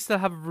 can we still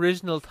have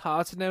original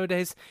thoughts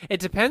nowadays? It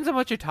depends on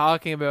what you're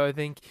talking about, I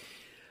think.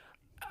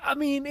 I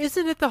mean,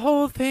 isn't it the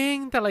whole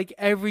thing that like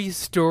every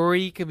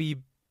story can be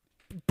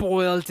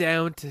boiled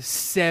down to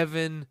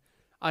 7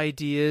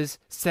 ideas,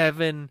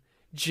 7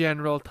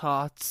 general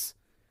thoughts?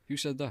 Who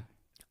said that?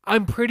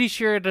 I'm pretty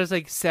sure there's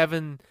like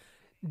 7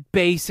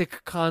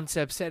 basic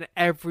concepts and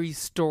every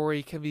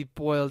story can be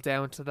boiled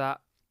down to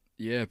that.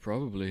 Yeah,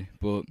 probably.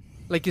 But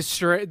Like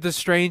the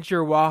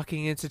stranger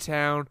walking into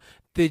town,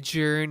 the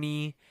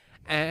journey,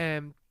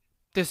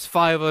 there's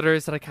 5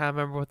 others that I can't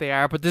remember what they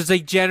are, but there's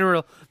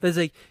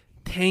like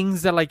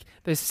things that like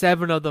there's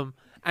 7 of them,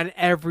 and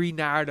every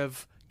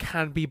narrative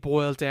can be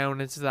boiled down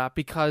into that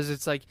because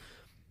it's like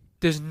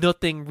there's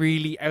nothing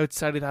really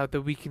outside of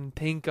that we can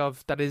think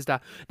of that is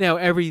that. Now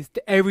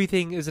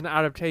everything is an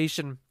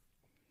adaptation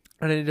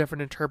and a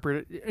different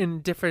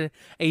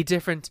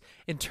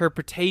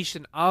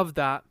interpretation of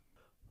that,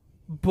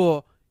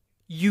 but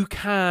you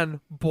can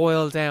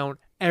boil down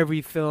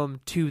every film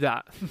to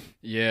that.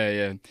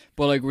 yeah.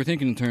 But like we're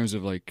thinking in terms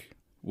of like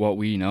what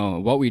we know.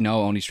 What we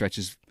know only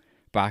stretches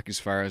back as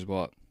far as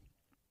what,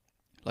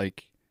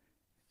 like,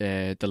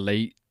 the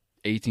late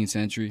 18th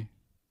century.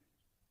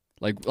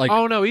 Like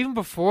Oh no, even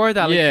before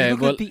that, like, Yeah, you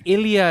look well- at the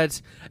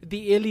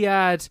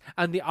Iliad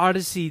and the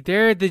Odyssey.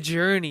 They're the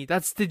journey.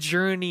 That's the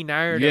journey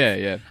narrative.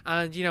 yeah.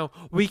 And you know,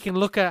 we can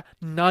look at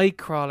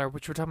Nightcrawler,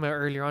 which we're talking about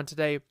earlier on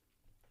today,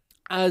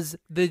 as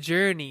the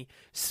journey.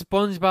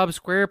 Spongebob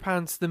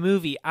Squarepants, the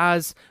movie,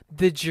 as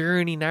the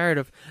journey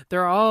narrative.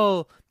 They're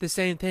all the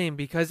same thing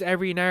because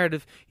every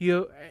narrative,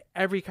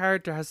 every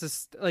character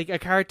has a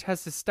character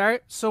has to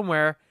start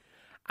somewhere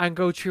and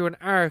go through an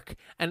arc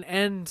and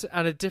end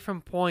at a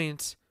different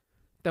point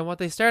than what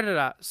they started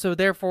at. So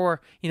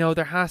therefore,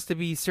 there has to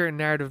be certain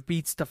narrative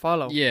beats to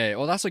follow. Yeah,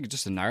 well, that's like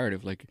just a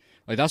narrative. Like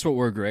that's what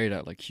we're great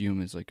at, like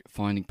humans, like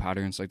finding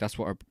patterns. Like that's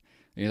what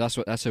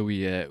that's how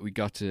we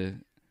got to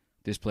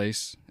this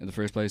place in the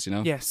first place.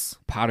 Yes.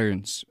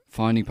 Patterns,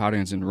 finding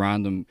patterns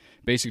in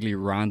basically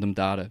random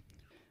data,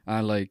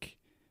 and like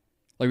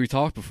we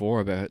talked before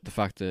about the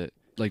fact that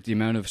like the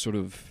amount of sort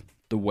of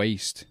the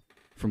waste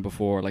from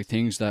before, like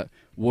things that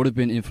would have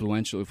been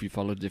influential if we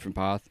followed a different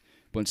path,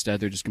 but instead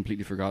they're just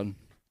completely forgotten.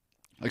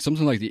 Like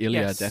something like the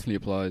Iliad definitely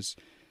applies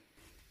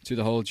to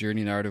the whole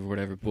journey narrative or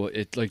whatever, but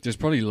it like there's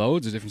probably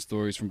loads of different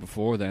stories from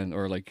before then,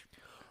 or like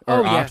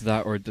after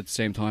that, or at the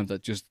same time,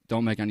 that just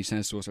don't make any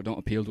sense to us or don't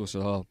appeal to us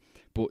at all.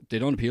 But they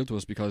don't appeal to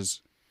us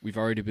because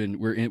within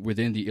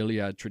the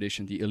Iliad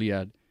tradition, the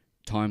Iliad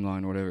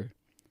timeline or whatever.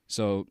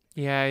 So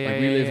we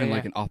live in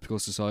like an optical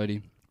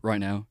society right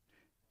now.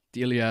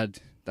 The Iliad,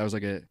 that was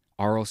like a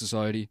oral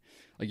society.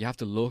 Like you have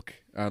to look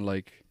and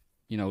like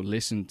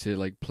listen to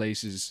like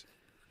places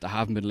that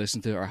haven't been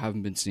listened to or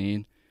haven't been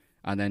seen,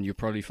 and then you'll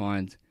probably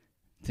find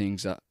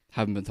things that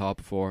haven't been taught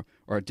before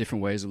or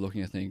different ways of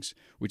looking at things,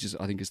 which is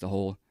I think is the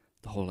whole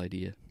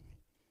idea.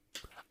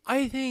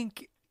 I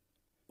think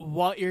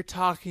what you're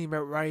talking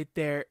about right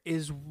there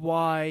is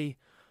why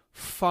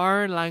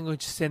foreign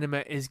language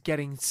cinema is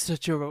getting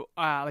such a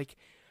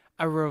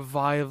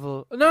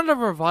revival, not a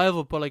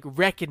revival, but like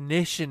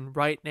recognition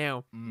right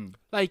now.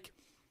 Like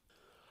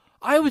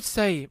I would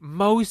say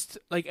most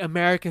like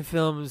American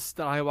films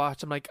that I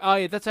watch, I'm like, oh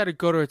yeah, that's either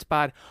good or it's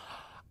bad.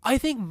 I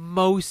think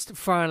most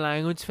foreign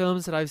language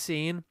films that I've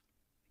seen,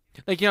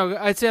 like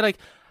I'd say like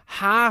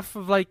half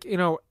of like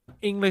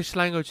English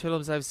language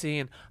films I've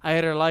seen, I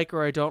either like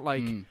or I don't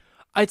like.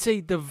 I'd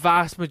say the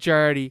vast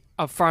majority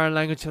of foreign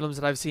language films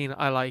that I've seen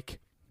I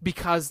like,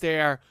 because they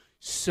are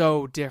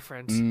so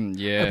different.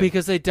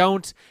 Because they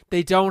don't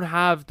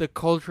have the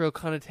cultural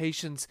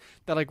connotations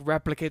that like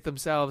replicate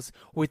themselves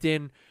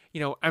within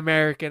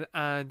American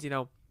and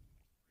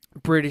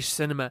British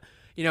cinema.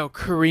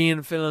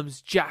 Korean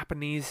films,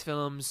 Japanese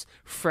films,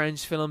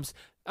 French films.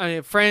 I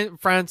mean,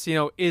 France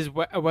is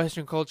a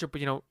Western culture,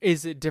 but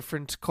is a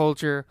different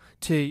culture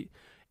to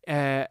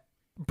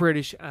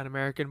British and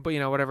American, but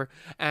whatever.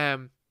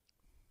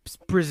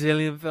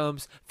 Brazilian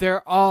films,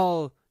 they're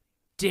all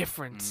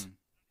different,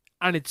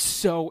 and it's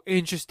so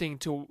interesting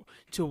to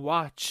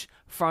watch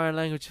foreign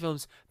language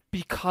films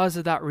because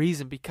of that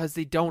reason, because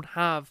they don't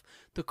have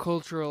the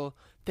cultural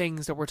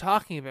things that we're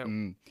talking about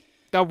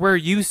that we're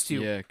used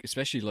to. Yeah,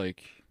 especially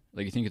like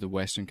you think of the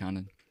Western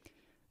canon,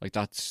 like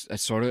it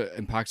sort of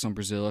impacts on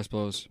Brazil, I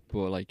suppose,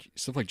 but like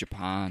stuff like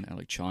Japan and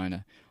like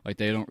China, like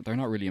they're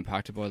not really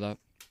impacted by that.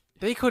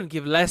 They couldn't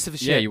give less of a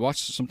shit. Yeah, you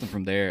watch something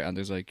from there and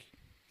there's like,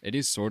 it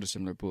is sort of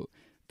similar, but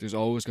there's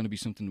always going to be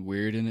something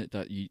weird in it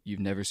that you've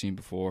never seen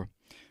before,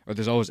 or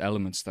there's always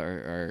elements that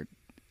are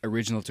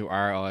original to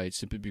our eye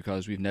simply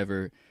because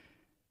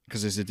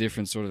because there's a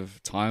different sort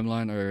of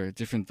timeline or a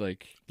different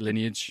like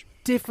lineage,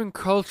 different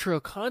cultural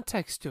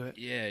context to it.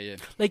 Yeah.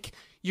 Like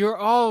you're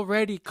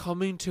already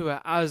coming to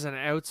it as an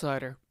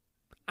outsider,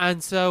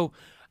 and so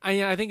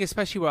I think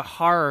especially with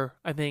horror,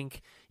 I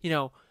think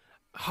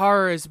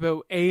horror is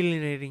about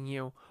alienating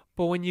you.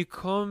 But when you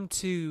come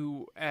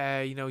to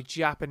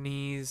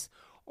Japanese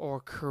or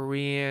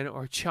Korean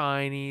or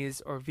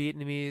Chinese or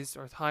Vietnamese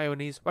or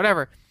Taiwanese,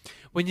 whatever,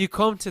 when you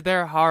come to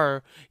their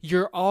horror,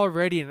 you're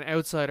already an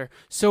outsider.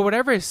 So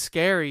whatever is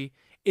scary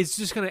is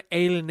just going to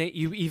alienate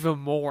you even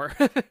more.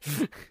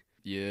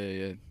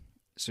 Yeah.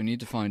 So you need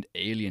to find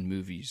alien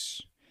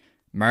movies,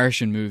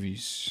 Martian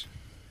movies.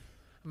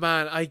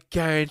 Man, I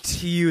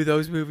guarantee you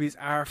those movies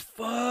are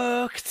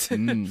fucked.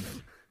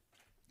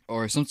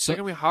 Or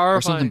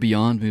something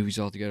beyond movies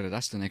altogether.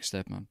 That's the next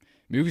step, man.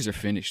 Movies are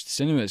finished.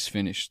 Cinema is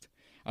finished.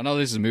 I know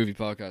this is a movie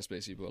podcast,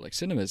 basically, but like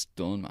cinema is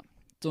done, man.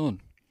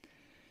 Done.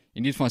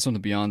 You need to find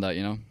something beyond that,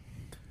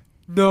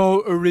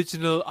 No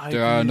original ideas.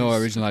 There are no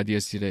original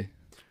ideas today.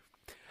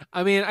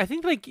 I mean, I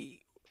think like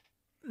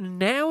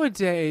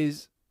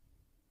nowadays,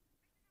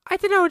 I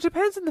don't know, it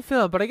depends on the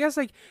film, but I guess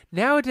like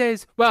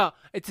nowadays, well,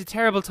 it's a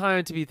terrible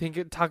time to be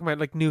talking about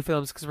like new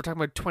films because we're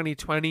talking about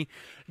 2020.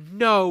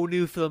 No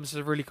new films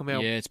have really come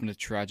out. Yeah, it's been a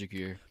tragic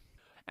year.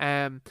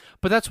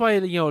 But that's why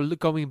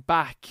going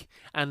back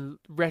and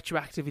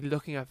retroactively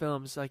looking at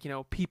films like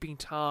Peeping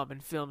Tom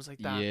and films like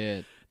that.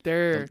 Yeah,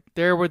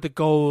 they're where the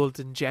gold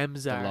and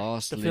gems are. The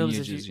lost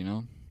lineages,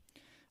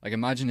 Like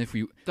imagine if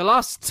we the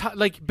lost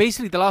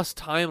basically the lost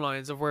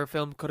timelines of where a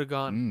film could have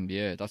gone.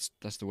 Yeah, that's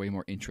the way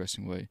more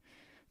interesting way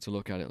to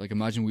look at it. Like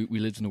imagine we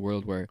lived in a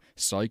world where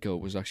Psycho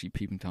was actually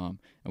Peeping Tom,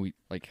 and we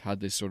like had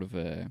this sort of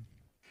I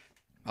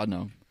don't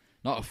know,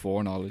 not a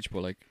foreknowledge,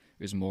 but like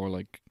it was more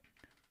like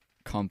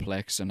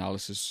complex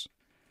analysis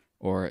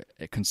or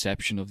a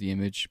conception of the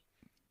image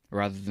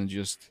rather than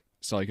just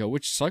Psycho.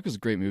 Which Psycho's a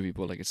great movie,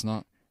 but like it's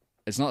not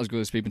as good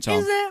as Peeping Tom.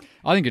 Is it?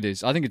 I think it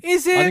is. I think it.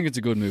 Is it? I think it's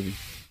a good movie.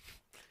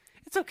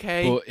 It's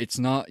okay, but it's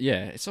not.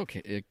 Yeah, it's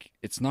okay.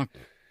 It's not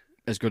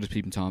as good as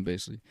Peeping Tom,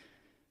 basically.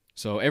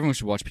 So everyone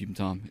should watch Peeping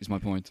Tom. Is my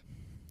point.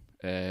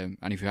 And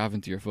if you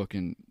haven't, you're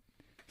fucking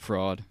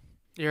fraud.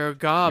 You're a You're a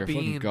gobbeen.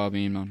 fucking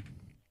gobbeen, man.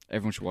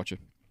 Everyone should watch it.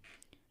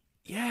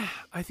 Yeah,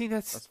 I think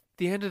that's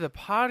the end of the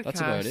podcast.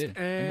 That's about it. I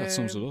think that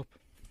sums it up.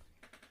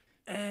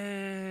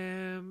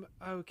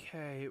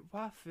 Okay,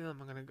 what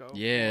film am I gonna go?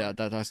 Yeah,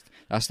 that's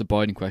the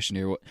biting question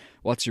here.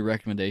 What's your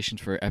recommendation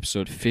for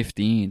episode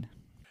 15?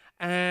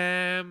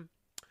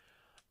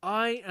 I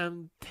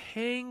am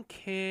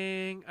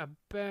thinking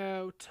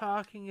about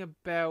talking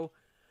about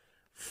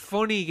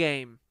Funny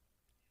Game.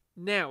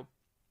 Now,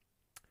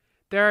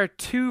 there are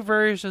two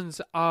versions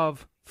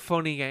of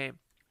Funny Game.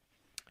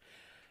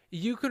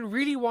 You can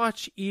really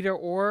watch either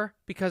or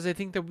because I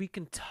think that we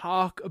can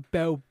talk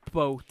about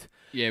both.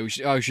 Yeah, we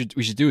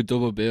should do a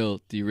double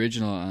bill, the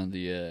original and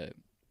the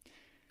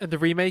And the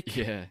remake.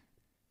 yeah,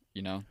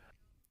 you know.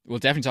 We'll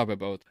definitely talk about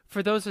both.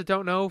 For those that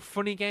don't know,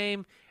 Funny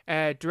Game,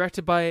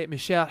 directed by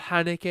Michel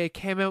Haneke,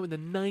 came out in the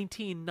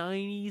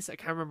 1990s. I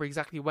can't remember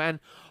exactly when,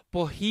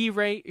 but he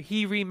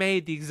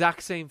remade the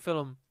exact same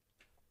film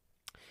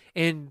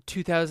in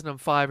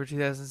 2005 or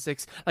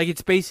 2006. Like,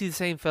 it's basically the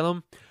same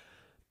film,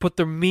 but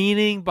the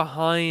meaning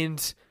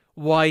behind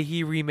why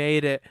he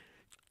remade it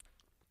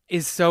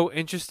is so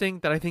interesting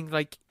that I think,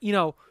 like, you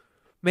know,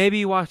 maybe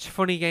you watch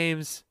Funny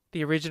Games,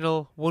 the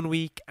original, 1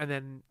 week, and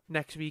then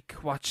next week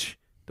watch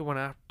the one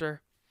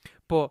after.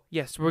 But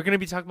yes, we're going to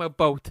be talking about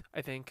both,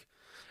 I think,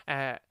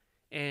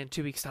 in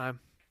 2 weeks' time.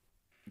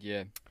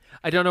 Yeah.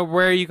 I don't know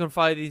where you can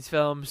find these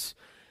films.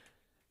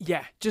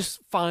 Yeah,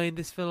 just find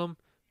this film.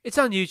 It's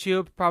on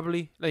YouTube,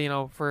 probably, you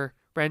know, for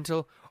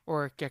rental,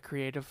 or get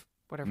creative,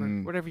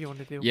 whatever you want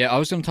to do. Yeah, I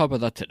was going to talk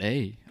about that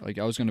today. Like,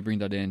 I was going to bring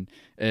that in.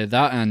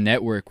 That and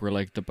Network were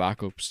like the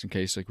backups in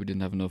case like we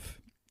didn't have enough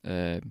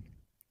to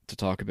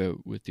talk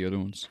about with the other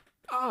ones.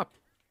 Ah,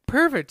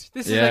 perfect.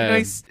 This is Yeah, like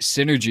nice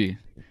synergy.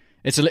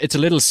 It's a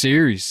little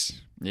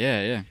series.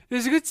 Yeah.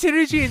 There's a good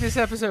synergy in this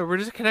episode. We're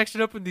just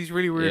connected up in these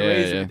really weird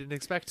ways that I didn't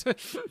expect.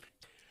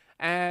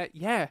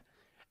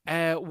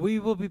 We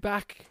will be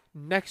back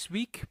next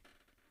week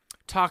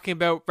talking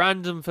about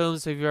random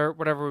films of your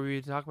whatever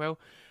we talk about.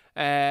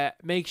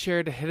 Make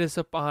sure to hit us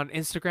up on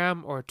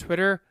Instagram or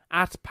Twitter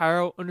at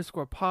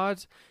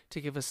 @paro_pod to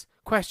give us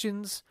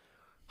questions,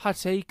 hot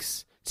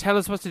takes, tell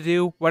us what to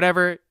do,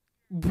 whatever.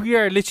 We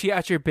are literally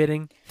at your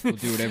bidding. We'll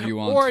do whatever you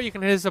want. Or you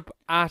can hit us up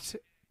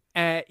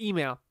at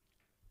email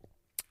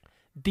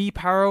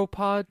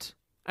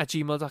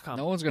theparopod@gmail.com.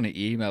 No one's gonna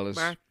email us.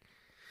 Mark?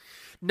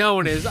 No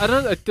one is. I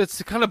don't.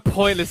 That's kind of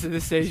pointless at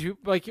this stage.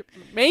 Like,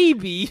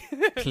 maybe.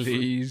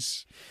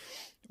 Please.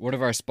 What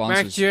of our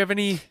sponsors? Mark, do you have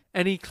any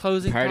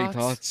closing Party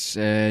thoughts?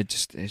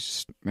 Just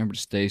remember to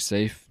stay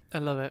safe. I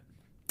love it.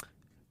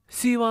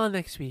 See you all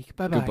next week.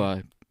 Bye bye.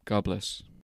 Goodbye. God bless.